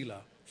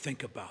 Selah.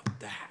 Think about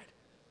that,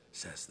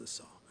 says the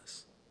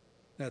psalmist.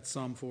 That's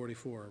Psalm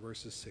 44,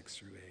 verses 6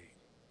 through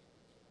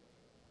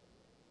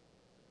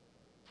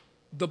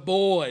 8. The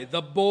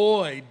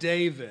boy,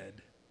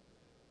 David,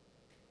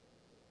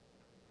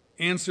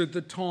 answered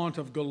the taunt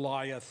of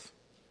Goliath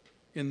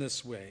in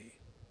this way.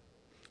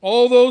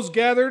 All those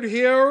gathered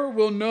here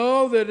will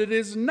know that it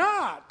is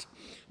not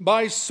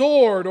by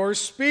sword or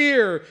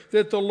spear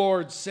that the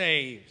Lord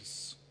saves.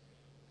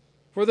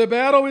 For the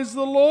battle is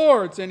the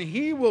Lord's, and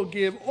he will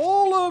give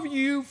all of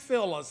you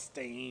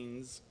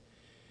Philistines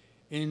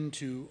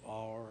into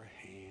our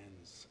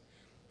hands.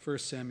 1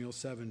 Samuel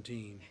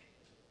 17,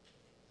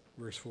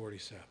 verse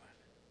 47.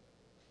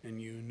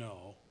 and you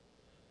know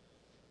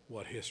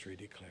what history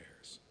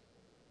declares.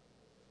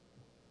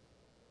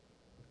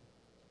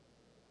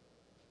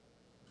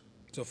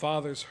 So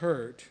fathers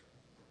hurt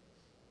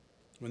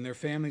when their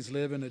families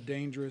live in a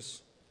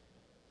dangerous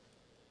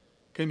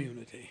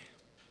community.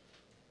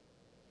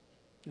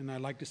 And I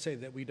like to say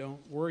that we don't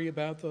worry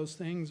about those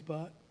things,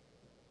 but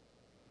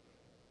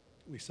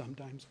we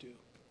sometimes do.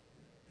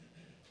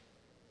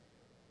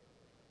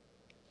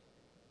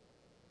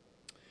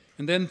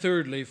 And then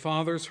thirdly,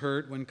 fathers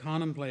hurt when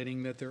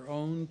contemplating that their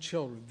own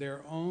children,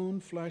 their own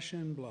flesh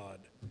and blood,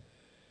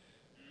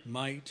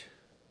 might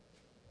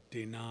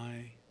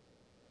deny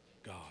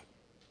God.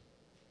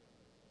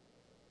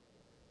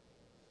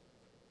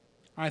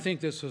 I think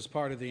this was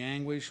part of the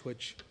anguish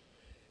which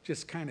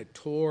just kind of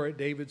tore at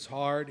David's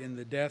heart in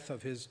the death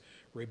of his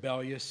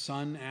rebellious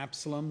son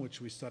Absalom,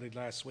 which we studied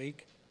last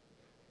week.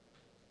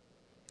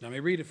 Let me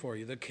read it for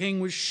you. The king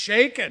was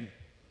shaken.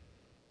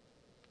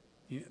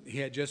 He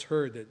had just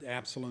heard that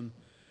Absalom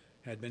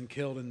had been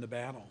killed in the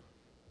battle.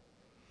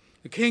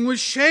 The king was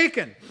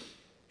shaken.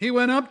 He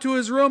went up to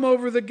his room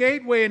over the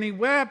gateway and he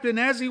wept. And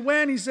as he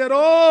went, he said,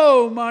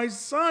 "Oh, my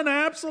son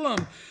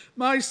Absalom,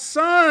 my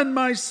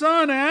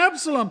son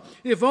Absalom,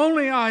 if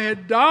only I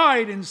had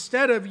died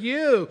instead of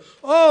you.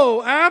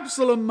 Oh,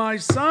 Absalom, my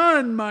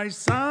son, my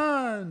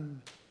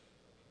son."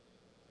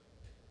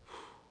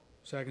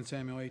 2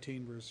 Samuel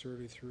 18, verse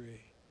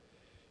 33.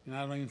 And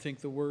I don't even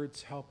think the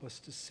words help us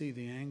to see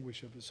the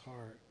anguish of his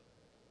heart.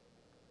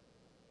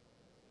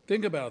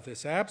 Think about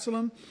this.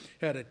 Absalom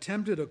had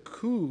attempted a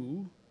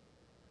coup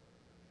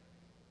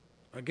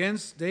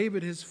against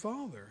David, his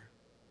father.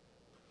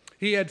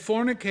 He had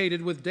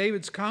fornicated with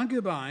David's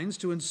concubines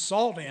to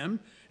insult him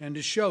and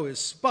to show his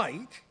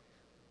spite.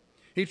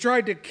 He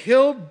tried to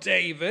kill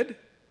David.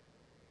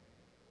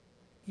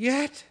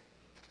 Yet,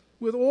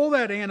 with all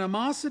that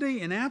animosity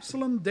in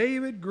Absalom,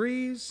 David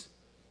grieves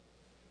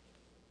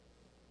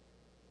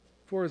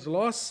for his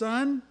lost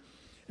son.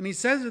 And he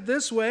says it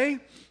this way,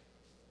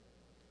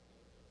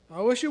 "I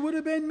wish it would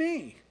have been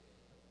me."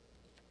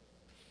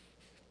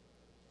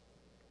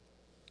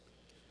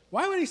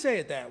 Why would he say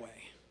it that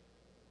way?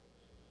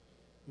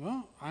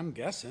 Well, I'm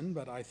guessing,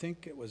 but I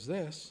think it was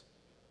this.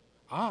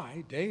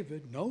 I,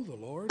 David, know the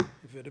Lord.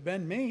 If it had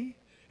been me,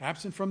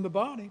 absent from the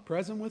body,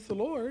 present with the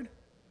Lord.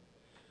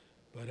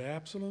 But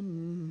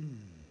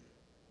Absalom,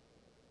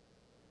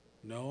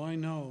 no, I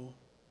know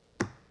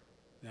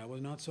that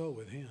was not so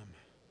with him.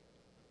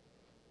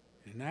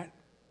 And that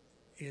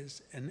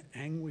is an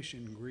anguish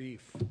and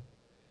grief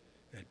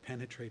that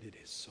penetrated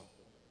his soul.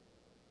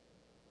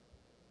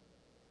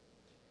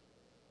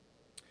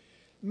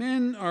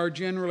 Men are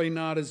generally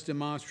not as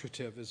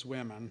demonstrative as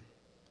women,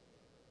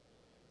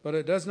 but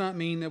it does not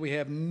mean that we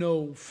have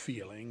no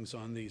feelings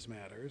on these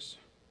matters.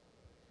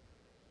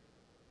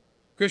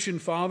 Christian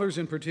fathers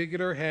in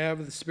particular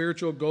have the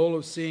spiritual goal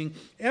of seeing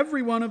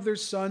every one of their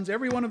sons,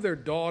 every one of their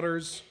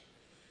daughters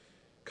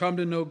come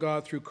to know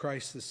God through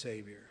Christ the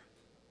Savior.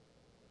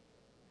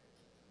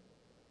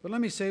 But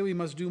let me say we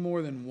must do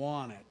more than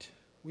want it.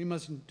 We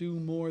must do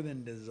more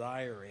than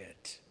desire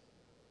it.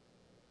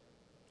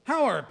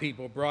 How are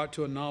people brought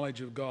to a knowledge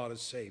of God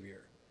as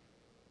Savior?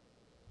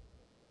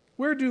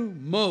 Where do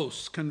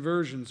most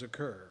conversions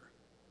occur?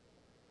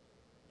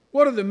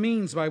 What are the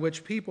means by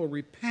which people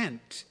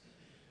repent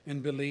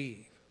and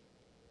believe?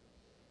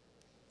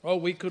 Oh,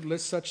 we could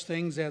list such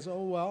things as,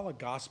 a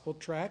gospel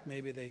tract.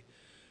 Maybe they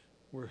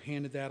were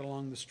handed that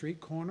along the street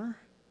corner.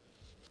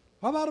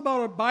 How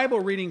about a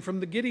Bible reading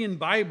from the Gideon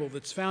Bible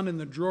that's found in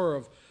the drawer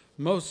of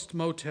most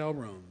motel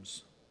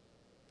rooms?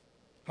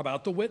 How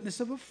about the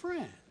witness of a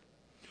friend?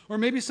 Or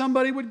maybe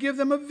somebody would give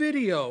them a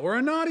video or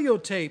an audio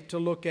tape to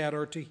look at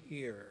or to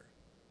hear.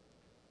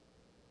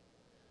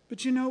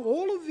 But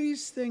all of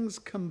these things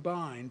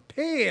combined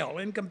pale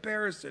in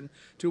comparison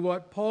to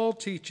what Paul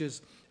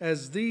teaches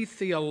as the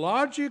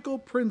theological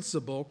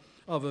principle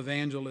of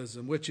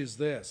evangelism, which is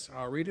this.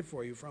 I'll read it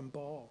for you from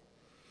Paul.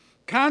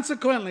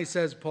 Consequently,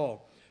 says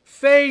Paul,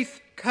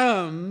 faith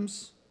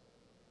comes,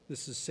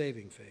 this is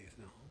saving faith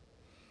now.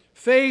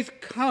 Faith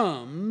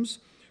comes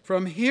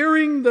from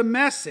hearing the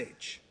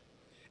message,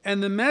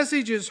 and the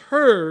message is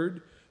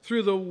heard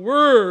through the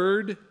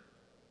word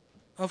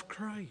of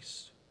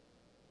Christ.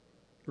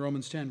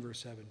 Romans 10, verse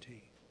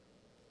 17.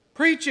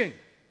 Preaching.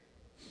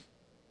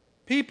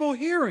 People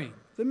hearing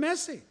the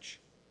message.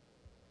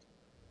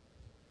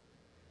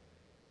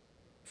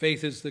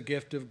 Faith is the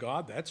gift of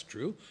God. That's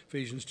true.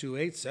 Ephesians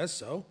 2:8 says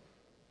so.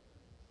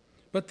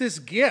 But this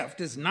gift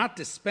is not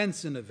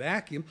dispensed in a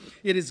vacuum.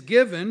 It is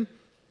given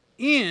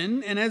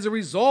in and as a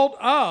result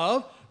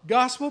of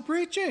gospel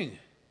preaching.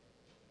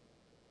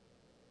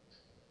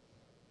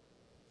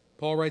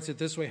 Paul writes it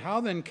this way,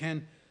 how then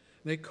can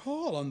they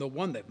call on the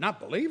one they've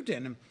not believed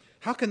in? And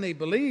how can they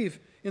believe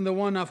in the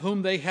one of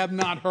whom they have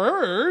not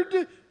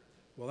heard?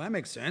 Well, that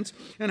makes sense.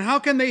 And how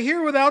can they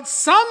hear without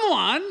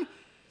someone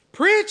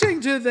preaching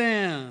to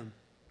them?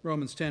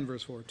 Romans 10,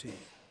 verse 14.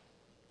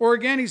 Or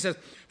again, he says,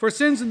 for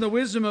since in the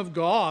wisdom of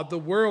God, the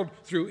world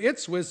through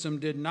its wisdom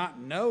did not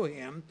know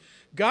him,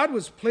 God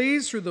was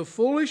pleased through the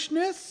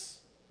foolishness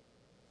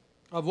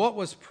of what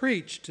was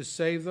preached to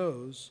save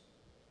those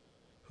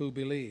who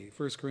believe.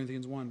 1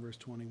 Corinthians 1, verse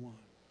 21.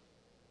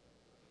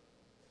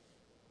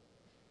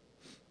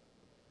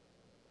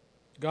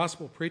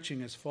 Gospel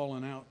preaching has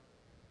fallen out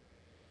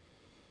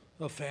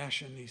of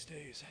fashion these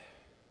days.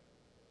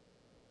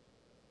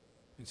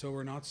 And so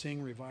we're not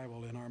seeing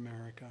revival in our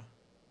America.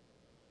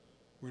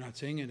 We're not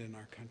seeing it in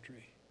our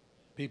country.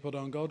 People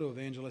don't go to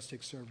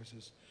evangelistic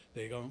services.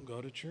 They don't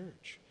go to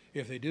church.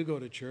 If they do go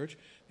to church,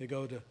 they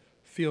go to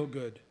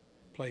feel-good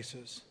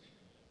places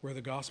where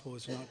the gospel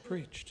is not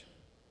preached,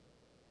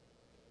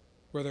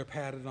 where they're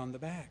patted on the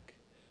back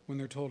when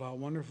they're told how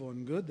wonderful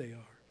and good they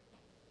are.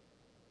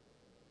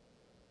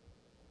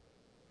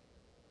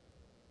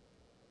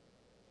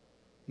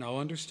 Now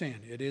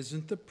understand, it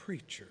isn't the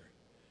preacher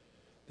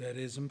that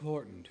is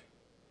important.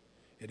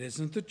 It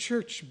isn't the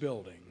church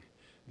building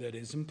that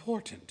is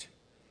important.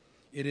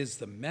 It is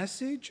the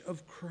message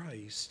of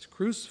Christ,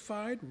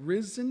 crucified,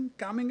 risen,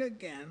 coming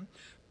again,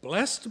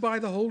 blessed by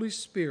the Holy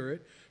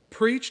Spirit,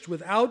 preached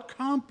without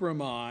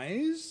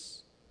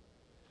compromise.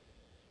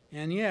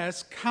 And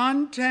yes,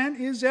 content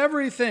is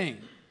everything.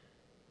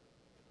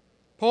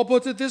 Paul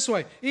puts it this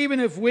way: even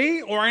if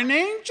we or an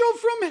angel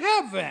from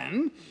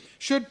heaven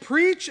should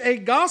preach a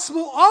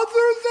gospel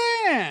other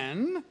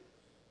than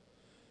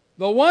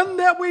the one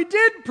that we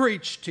did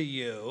preach to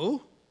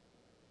you,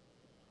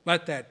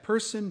 let that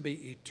person be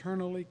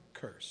eternally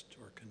cursed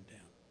or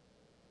condemned.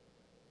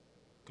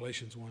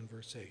 Galatians 1,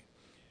 verse 8.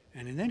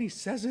 And then he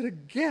says it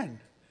again.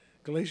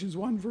 Galatians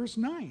 1, verse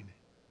 9.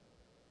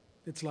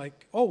 It's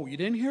like, oh, you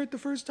didn't hear it the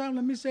first time?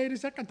 Let me say it a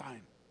second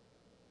time.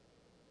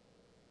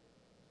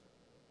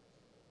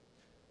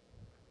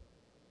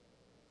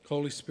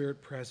 Holy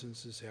Spirit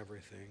presence is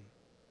everything.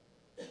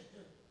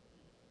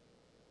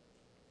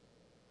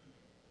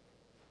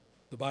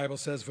 The Bible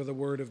says, for the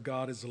word of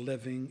God is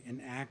living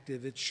and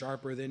active. It's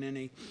sharper than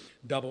any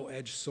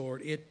double-edged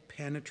sword. It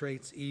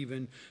penetrates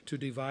even to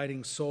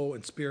dividing soul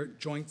and spirit,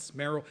 joints,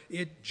 marrow.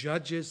 It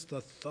judges the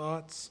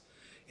thoughts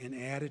and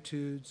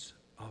attitudes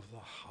of the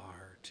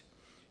heart.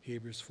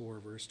 Hebrews 4,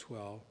 verse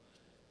 12.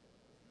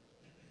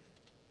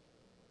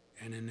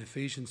 And in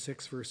Ephesians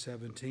 6, verse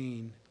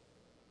 17,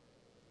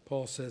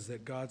 Paul says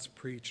that God's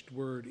preached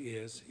word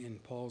is, in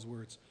Paul's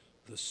words,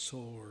 the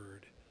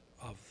sword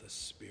of the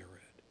Spirit.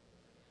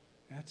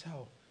 That's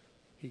how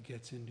he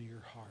gets into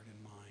your heart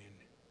and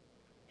mind,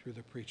 through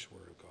the preached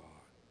word of God.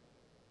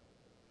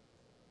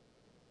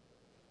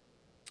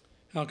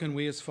 How can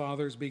we as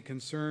fathers be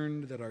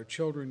concerned that our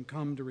children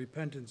come to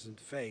repentance and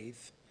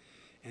faith,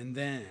 and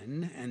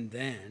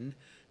then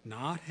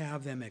not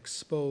have them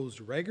exposed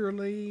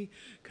regularly,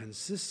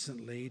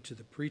 consistently to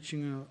the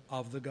preaching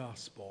of the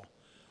gospel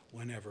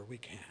whenever we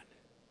can?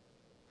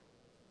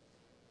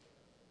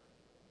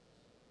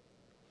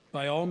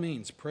 By all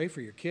means, pray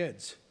for your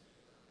kids,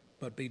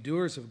 but be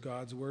doers of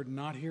God's word,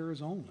 not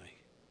hearers only.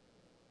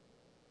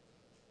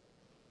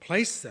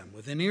 Place them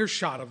within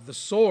earshot of the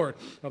sword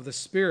of the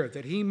Spirit,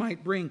 that he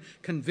might bring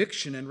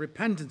conviction and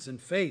repentance and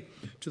faith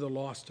to the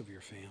lost of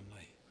your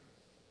family.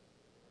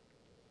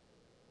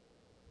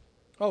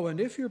 Oh,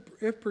 and if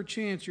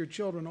perchance your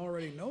children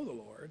already know the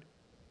Lord,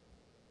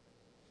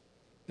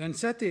 then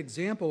set the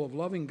example of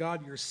loving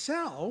God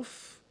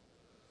yourself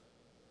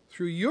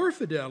through your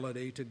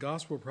fidelity to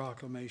gospel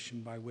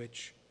proclamation, by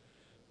which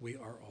we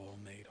are all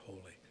made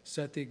holy.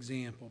 Set the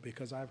example,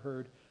 because I've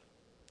heard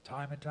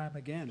time and time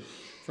again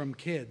from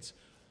kids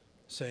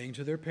saying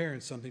to their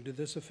parents something to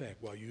this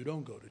effect: well, you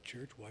don't go to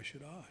church, why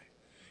should I?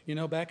 You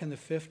know, back in the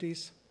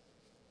 50s,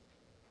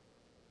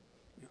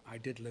 I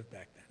did live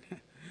back then.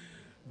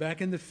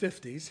 Back in the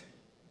 50s,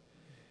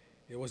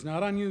 it was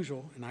not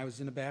unusual, and I was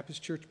in a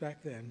Baptist church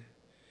back then,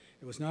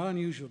 it was not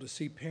unusual to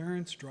see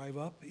parents drive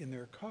up in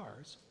their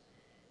cars,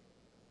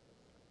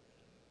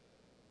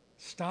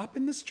 stop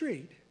in the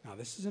street, now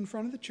this is in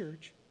front of the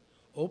church,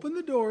 open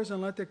the doors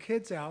and let their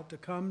kids out to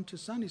come to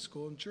Sunday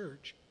school and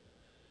church,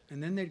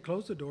 and then they'd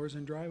close the doors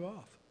and drive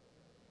off.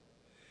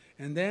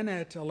 And then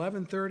at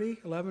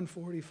 11:30,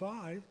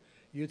 11:45,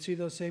 you'd see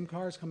those same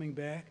cars coming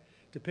back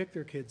to pick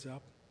their kids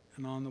up,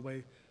 and on the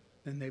way,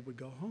 then they would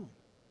go home.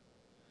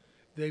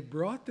 They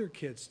brought their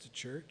kids to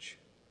church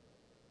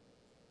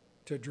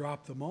to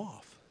drop them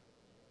off.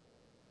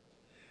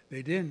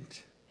 They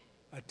didn't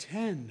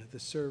attend the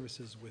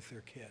services with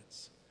their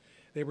kids.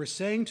 They were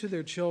saying to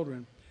their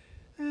children,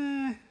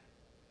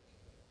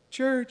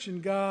 church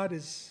and God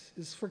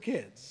is for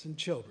kids and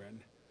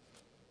children,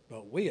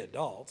 but we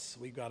adults,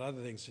 we've got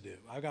other things to do.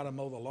 I've got to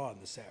mow the lawn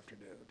this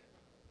afternoon.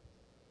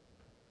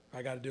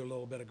 I got to do a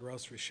little bit of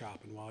grocery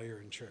shopping while you're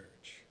in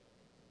church.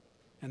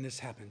 And this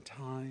happened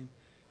time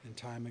and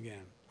time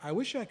again. I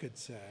wish I could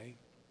say,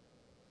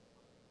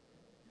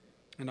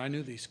 and I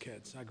knew these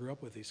kids, I grew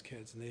up with these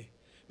kids, and they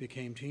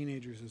became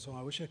teenagers, and so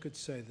I wish I could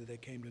say that they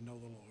came to know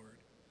the Lord.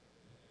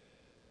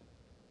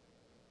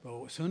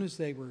 But as soon as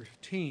they were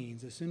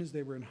teens, as soon as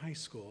they were in high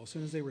school, as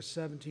soon as they were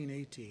 17,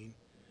 18,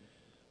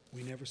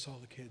 we never saw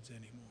the kids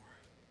anymore.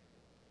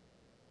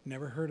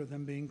 Never heard of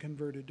them being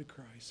converted to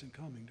Christ and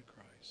coming to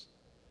Christ.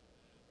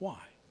 Why?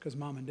 Because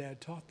mom and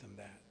dad taught them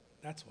that.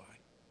 That's why.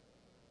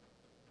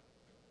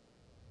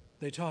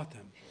 They taught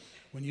them,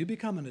 when you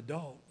become an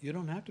adult, you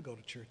don't have to go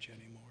to church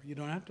anymore. You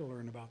don't have to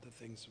learn about the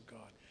things of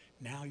God.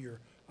 Now you're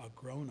a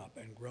grown-up,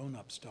 and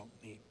grown-ups don't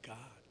need God.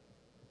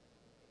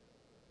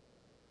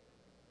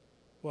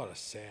 What a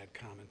sad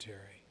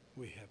commentary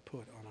we have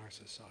put on our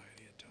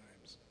society at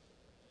times.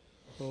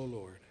 Oh,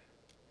 Lord,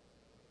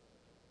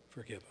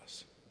 forgive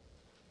us.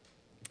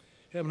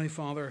 Heavenly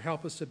Father,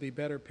 help us to be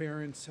better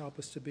parents. Help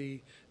us to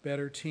be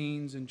better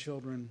teens and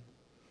children.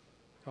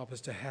 Help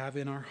us to have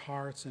in our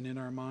hearts and in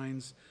our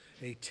minds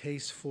a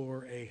taste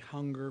for, a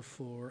hunger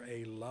for,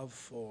 a love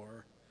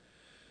for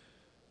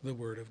the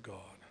Word of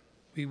God.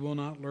 We will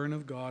not learn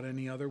of God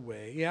any other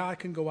way. Yeah, I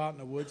can go out in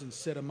the woods and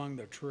sit among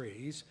the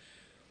trees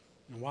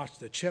and watch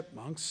the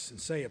chipmunks and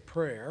say a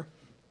prayer.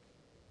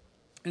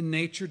 And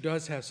nature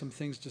does have some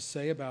things to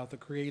say about the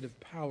creative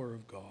power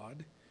of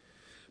God.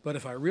 But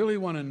if I really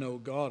want to know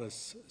God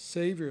as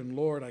Savior and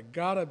Lord, I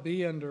got to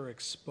be under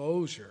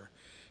exposure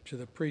to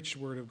the preached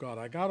Word of God.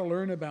 I got to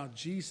learn about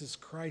Jesus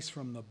Christ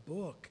from the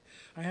book.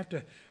 I have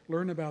to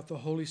learn about the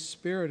Holy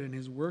Spirit and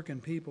His work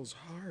in people's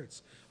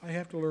hearts. I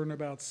have to learn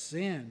about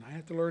sin. I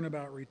have to learn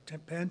about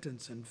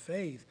repentance and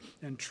faith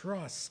and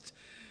trust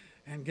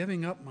and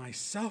giving up my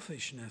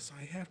selfishness.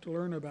 I have to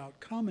learn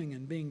about coming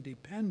and being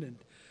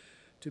dependent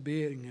to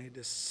being a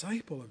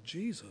disciple of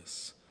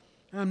Jesus.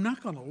 And I'm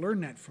not going to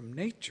learn that from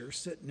nature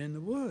sitting in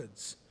the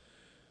woods.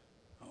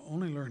 I'll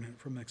only learn it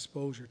from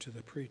exposure to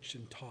the preached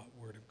and taught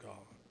Word of God.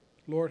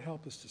 Lord,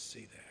 help us to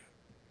see that.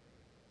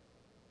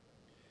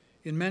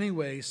 In many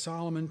ways,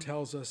 Solomon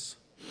tells us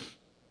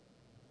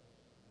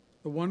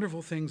the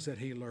wonderful things that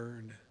he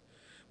learned.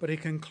 But he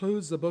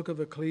concludes the book of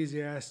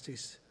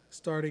Ecclesiastes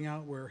starting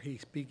out where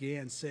he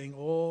began, saying,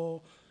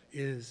 all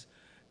is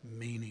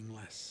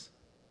meaningless.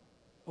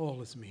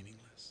 All is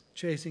meaningless.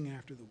 Chasing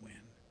after the wind.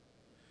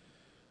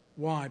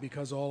 Why?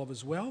 Because all of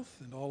his wealth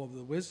and all of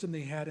the wisdom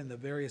he had in the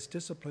various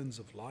disciplines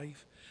of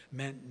life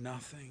meant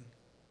nothing.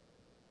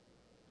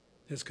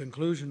 His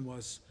conclusion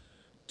was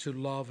to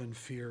love and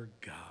fear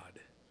God.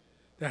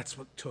 That's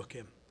what took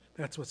him.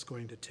 That's what's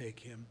going to take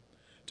him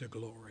to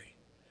glory.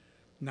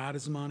 Not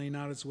his money,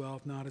 not his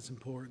wealth, not his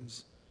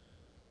importance,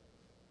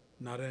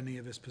 not any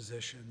of his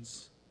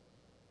positions,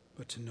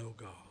 but to know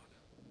God.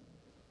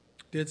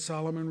 Did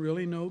Solomon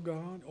really know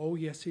God? Oh,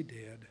 yes, he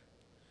did.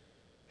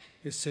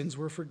 His sins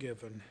were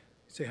forgiven.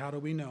 You say, how do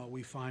we know?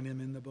 We find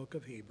him in the book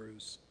of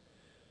Hebrews,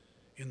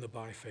 in the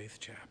by faith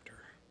chapter.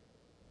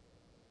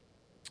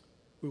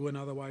 We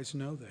wouldn't otherwise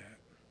know that.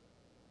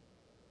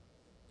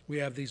 We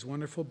have these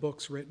wonderful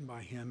books written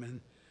by him and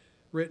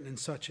written in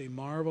such a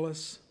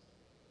marvelous,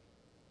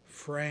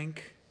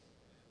 frank,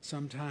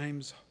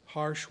 sometimes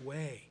harsh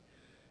way.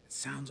 It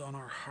sounds on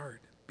our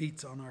heart,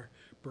 beats on our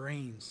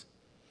brains,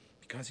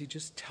 because he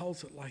just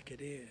tells it like it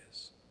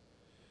is.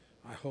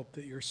 I hope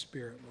that your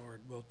Spirit,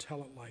 Lord, will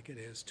tell it like it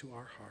is to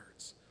our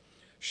hearts.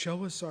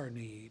 Show us our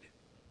need,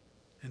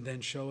 and then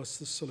show us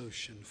the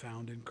solution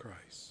found in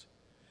Christ,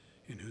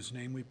 in whose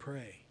name we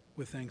pray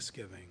with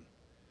thanksgiving.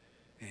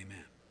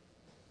 Amen.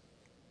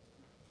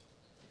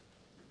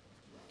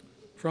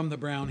 From the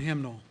Brown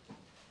Hymnal,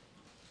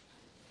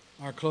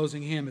 our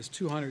closing hymn is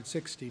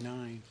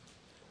 269,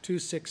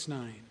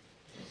 269.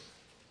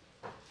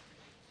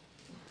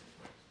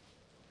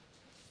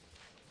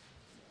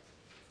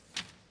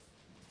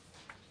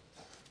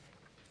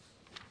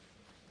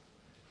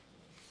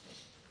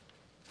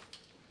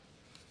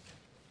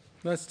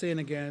 Let's stand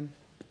again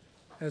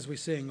as we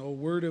sing, O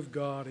Word of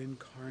God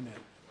incarnate.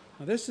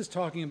 Now this is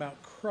talking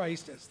about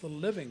Christ as the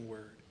living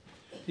Word.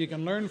 You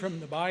can learn from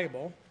the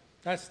Bible,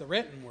 that's the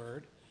written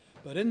Word,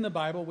 but in the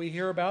Bible we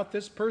hear about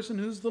this person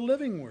who's the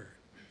living Word.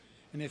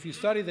 And if you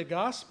study the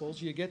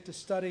Gospels, you get to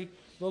study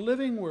the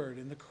living Word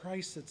and the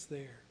Christ that's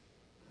there.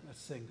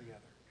 Let's sing together.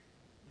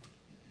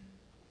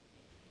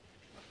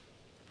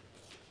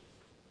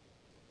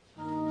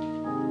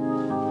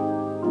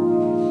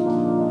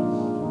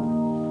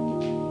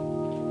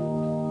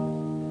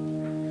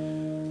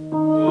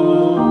 Oh,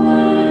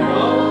 Lord of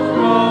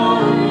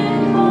our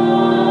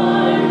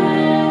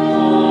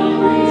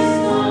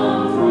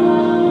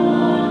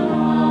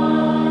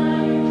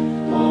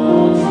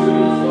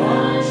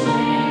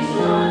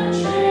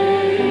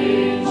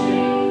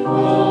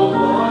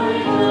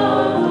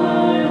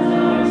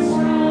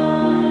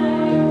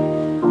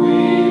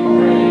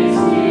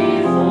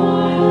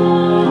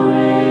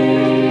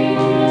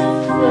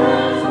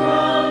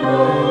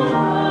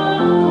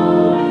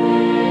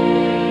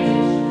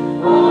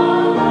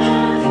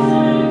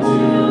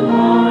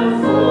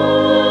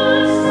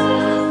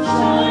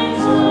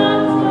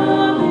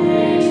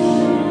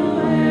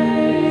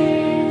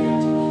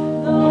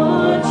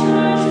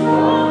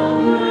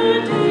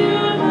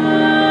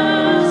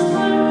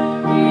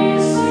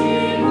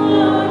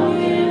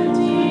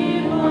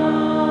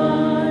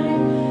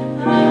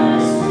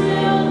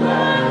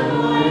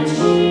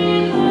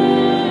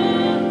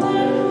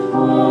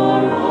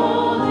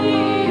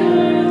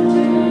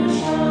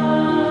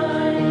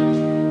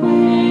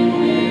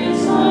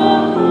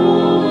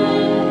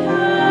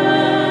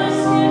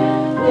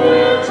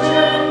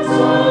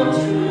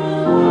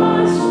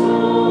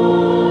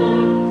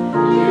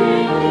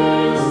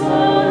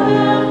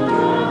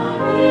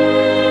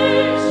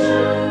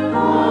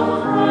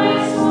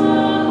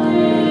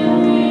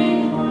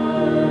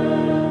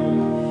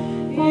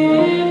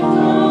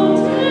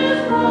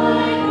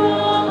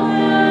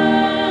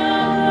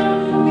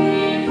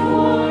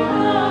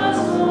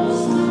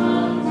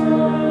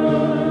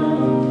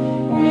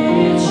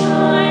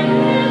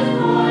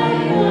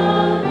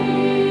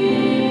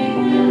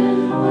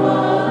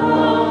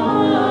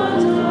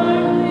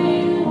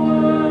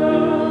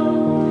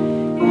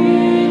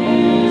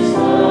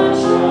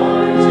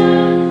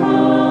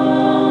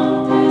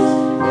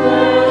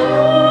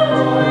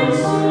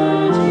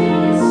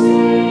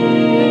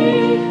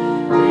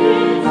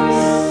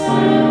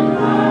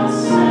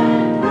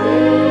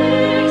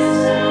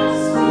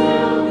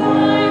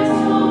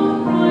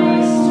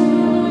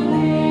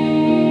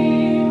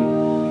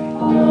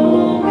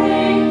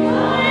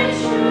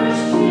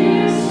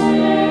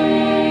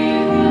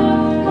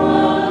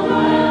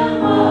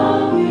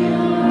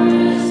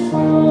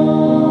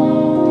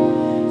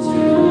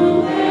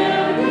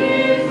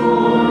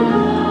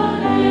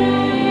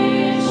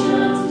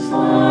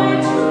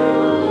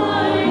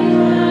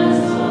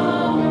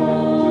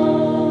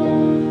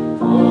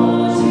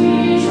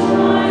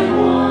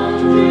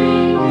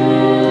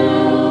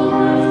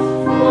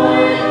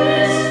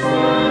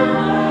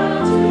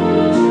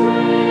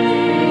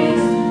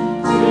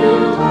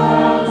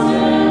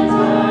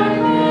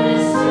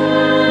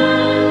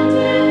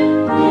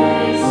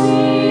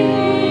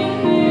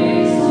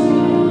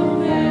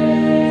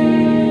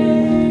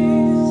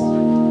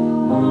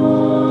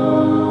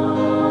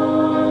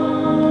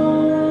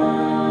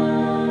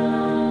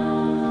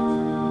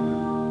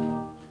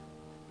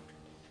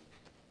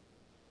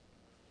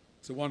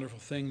a wonderful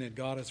thing that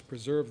God has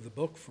preserved the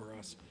book for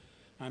us.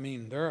 I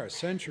mean, there are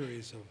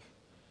centuries of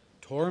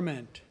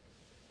torment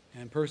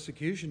and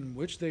persecution in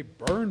which they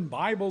burned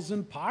Bibles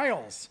in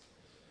piles.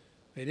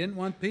 They didn't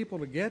want people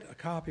to get a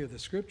copy of the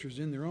Scriptures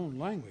in their own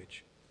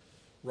language.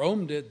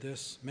 Rome did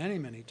this many,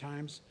 many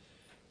times.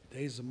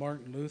 Days of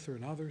Martin Luther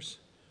and others.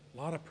 A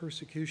lot of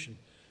persecution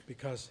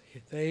because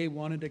they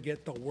wanted to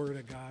get the Word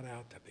of God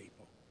out to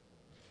people.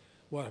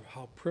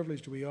 How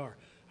privileged we are.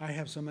 I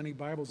have so many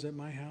Bibles at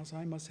my house,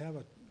 I must have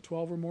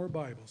 12 or more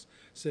Bibles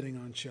sitting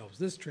on shelves.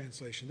 This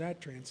translation,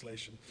 that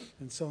translation,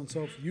 and so on and so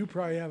forth. You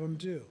probably have them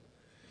too.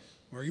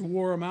 Or you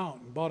wore them out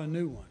and bought a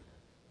new one.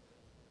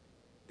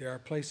 There are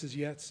places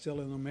yet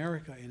still in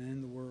America and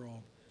in the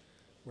world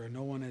where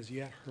no one has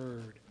yet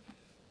heard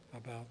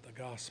about the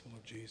gospel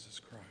of Jesus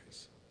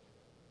Christ.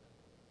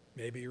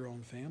 Maybe your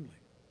own family.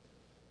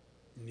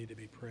 You need to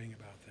be praying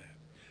about that.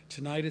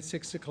 Tonight at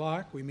 6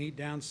 o'clock, we meet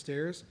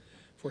downstairs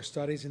for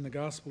studies in the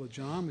Gospel of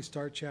John. We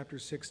start chapter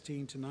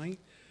 16 tonight.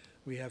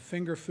 We have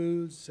finger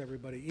foods.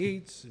 Everybody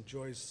eats,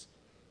 enjoys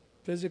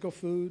physical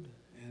food,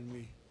 and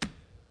we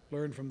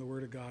learn from the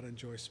Word of God,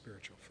 enjoy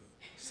spiritual food.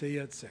 See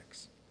you at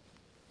 6.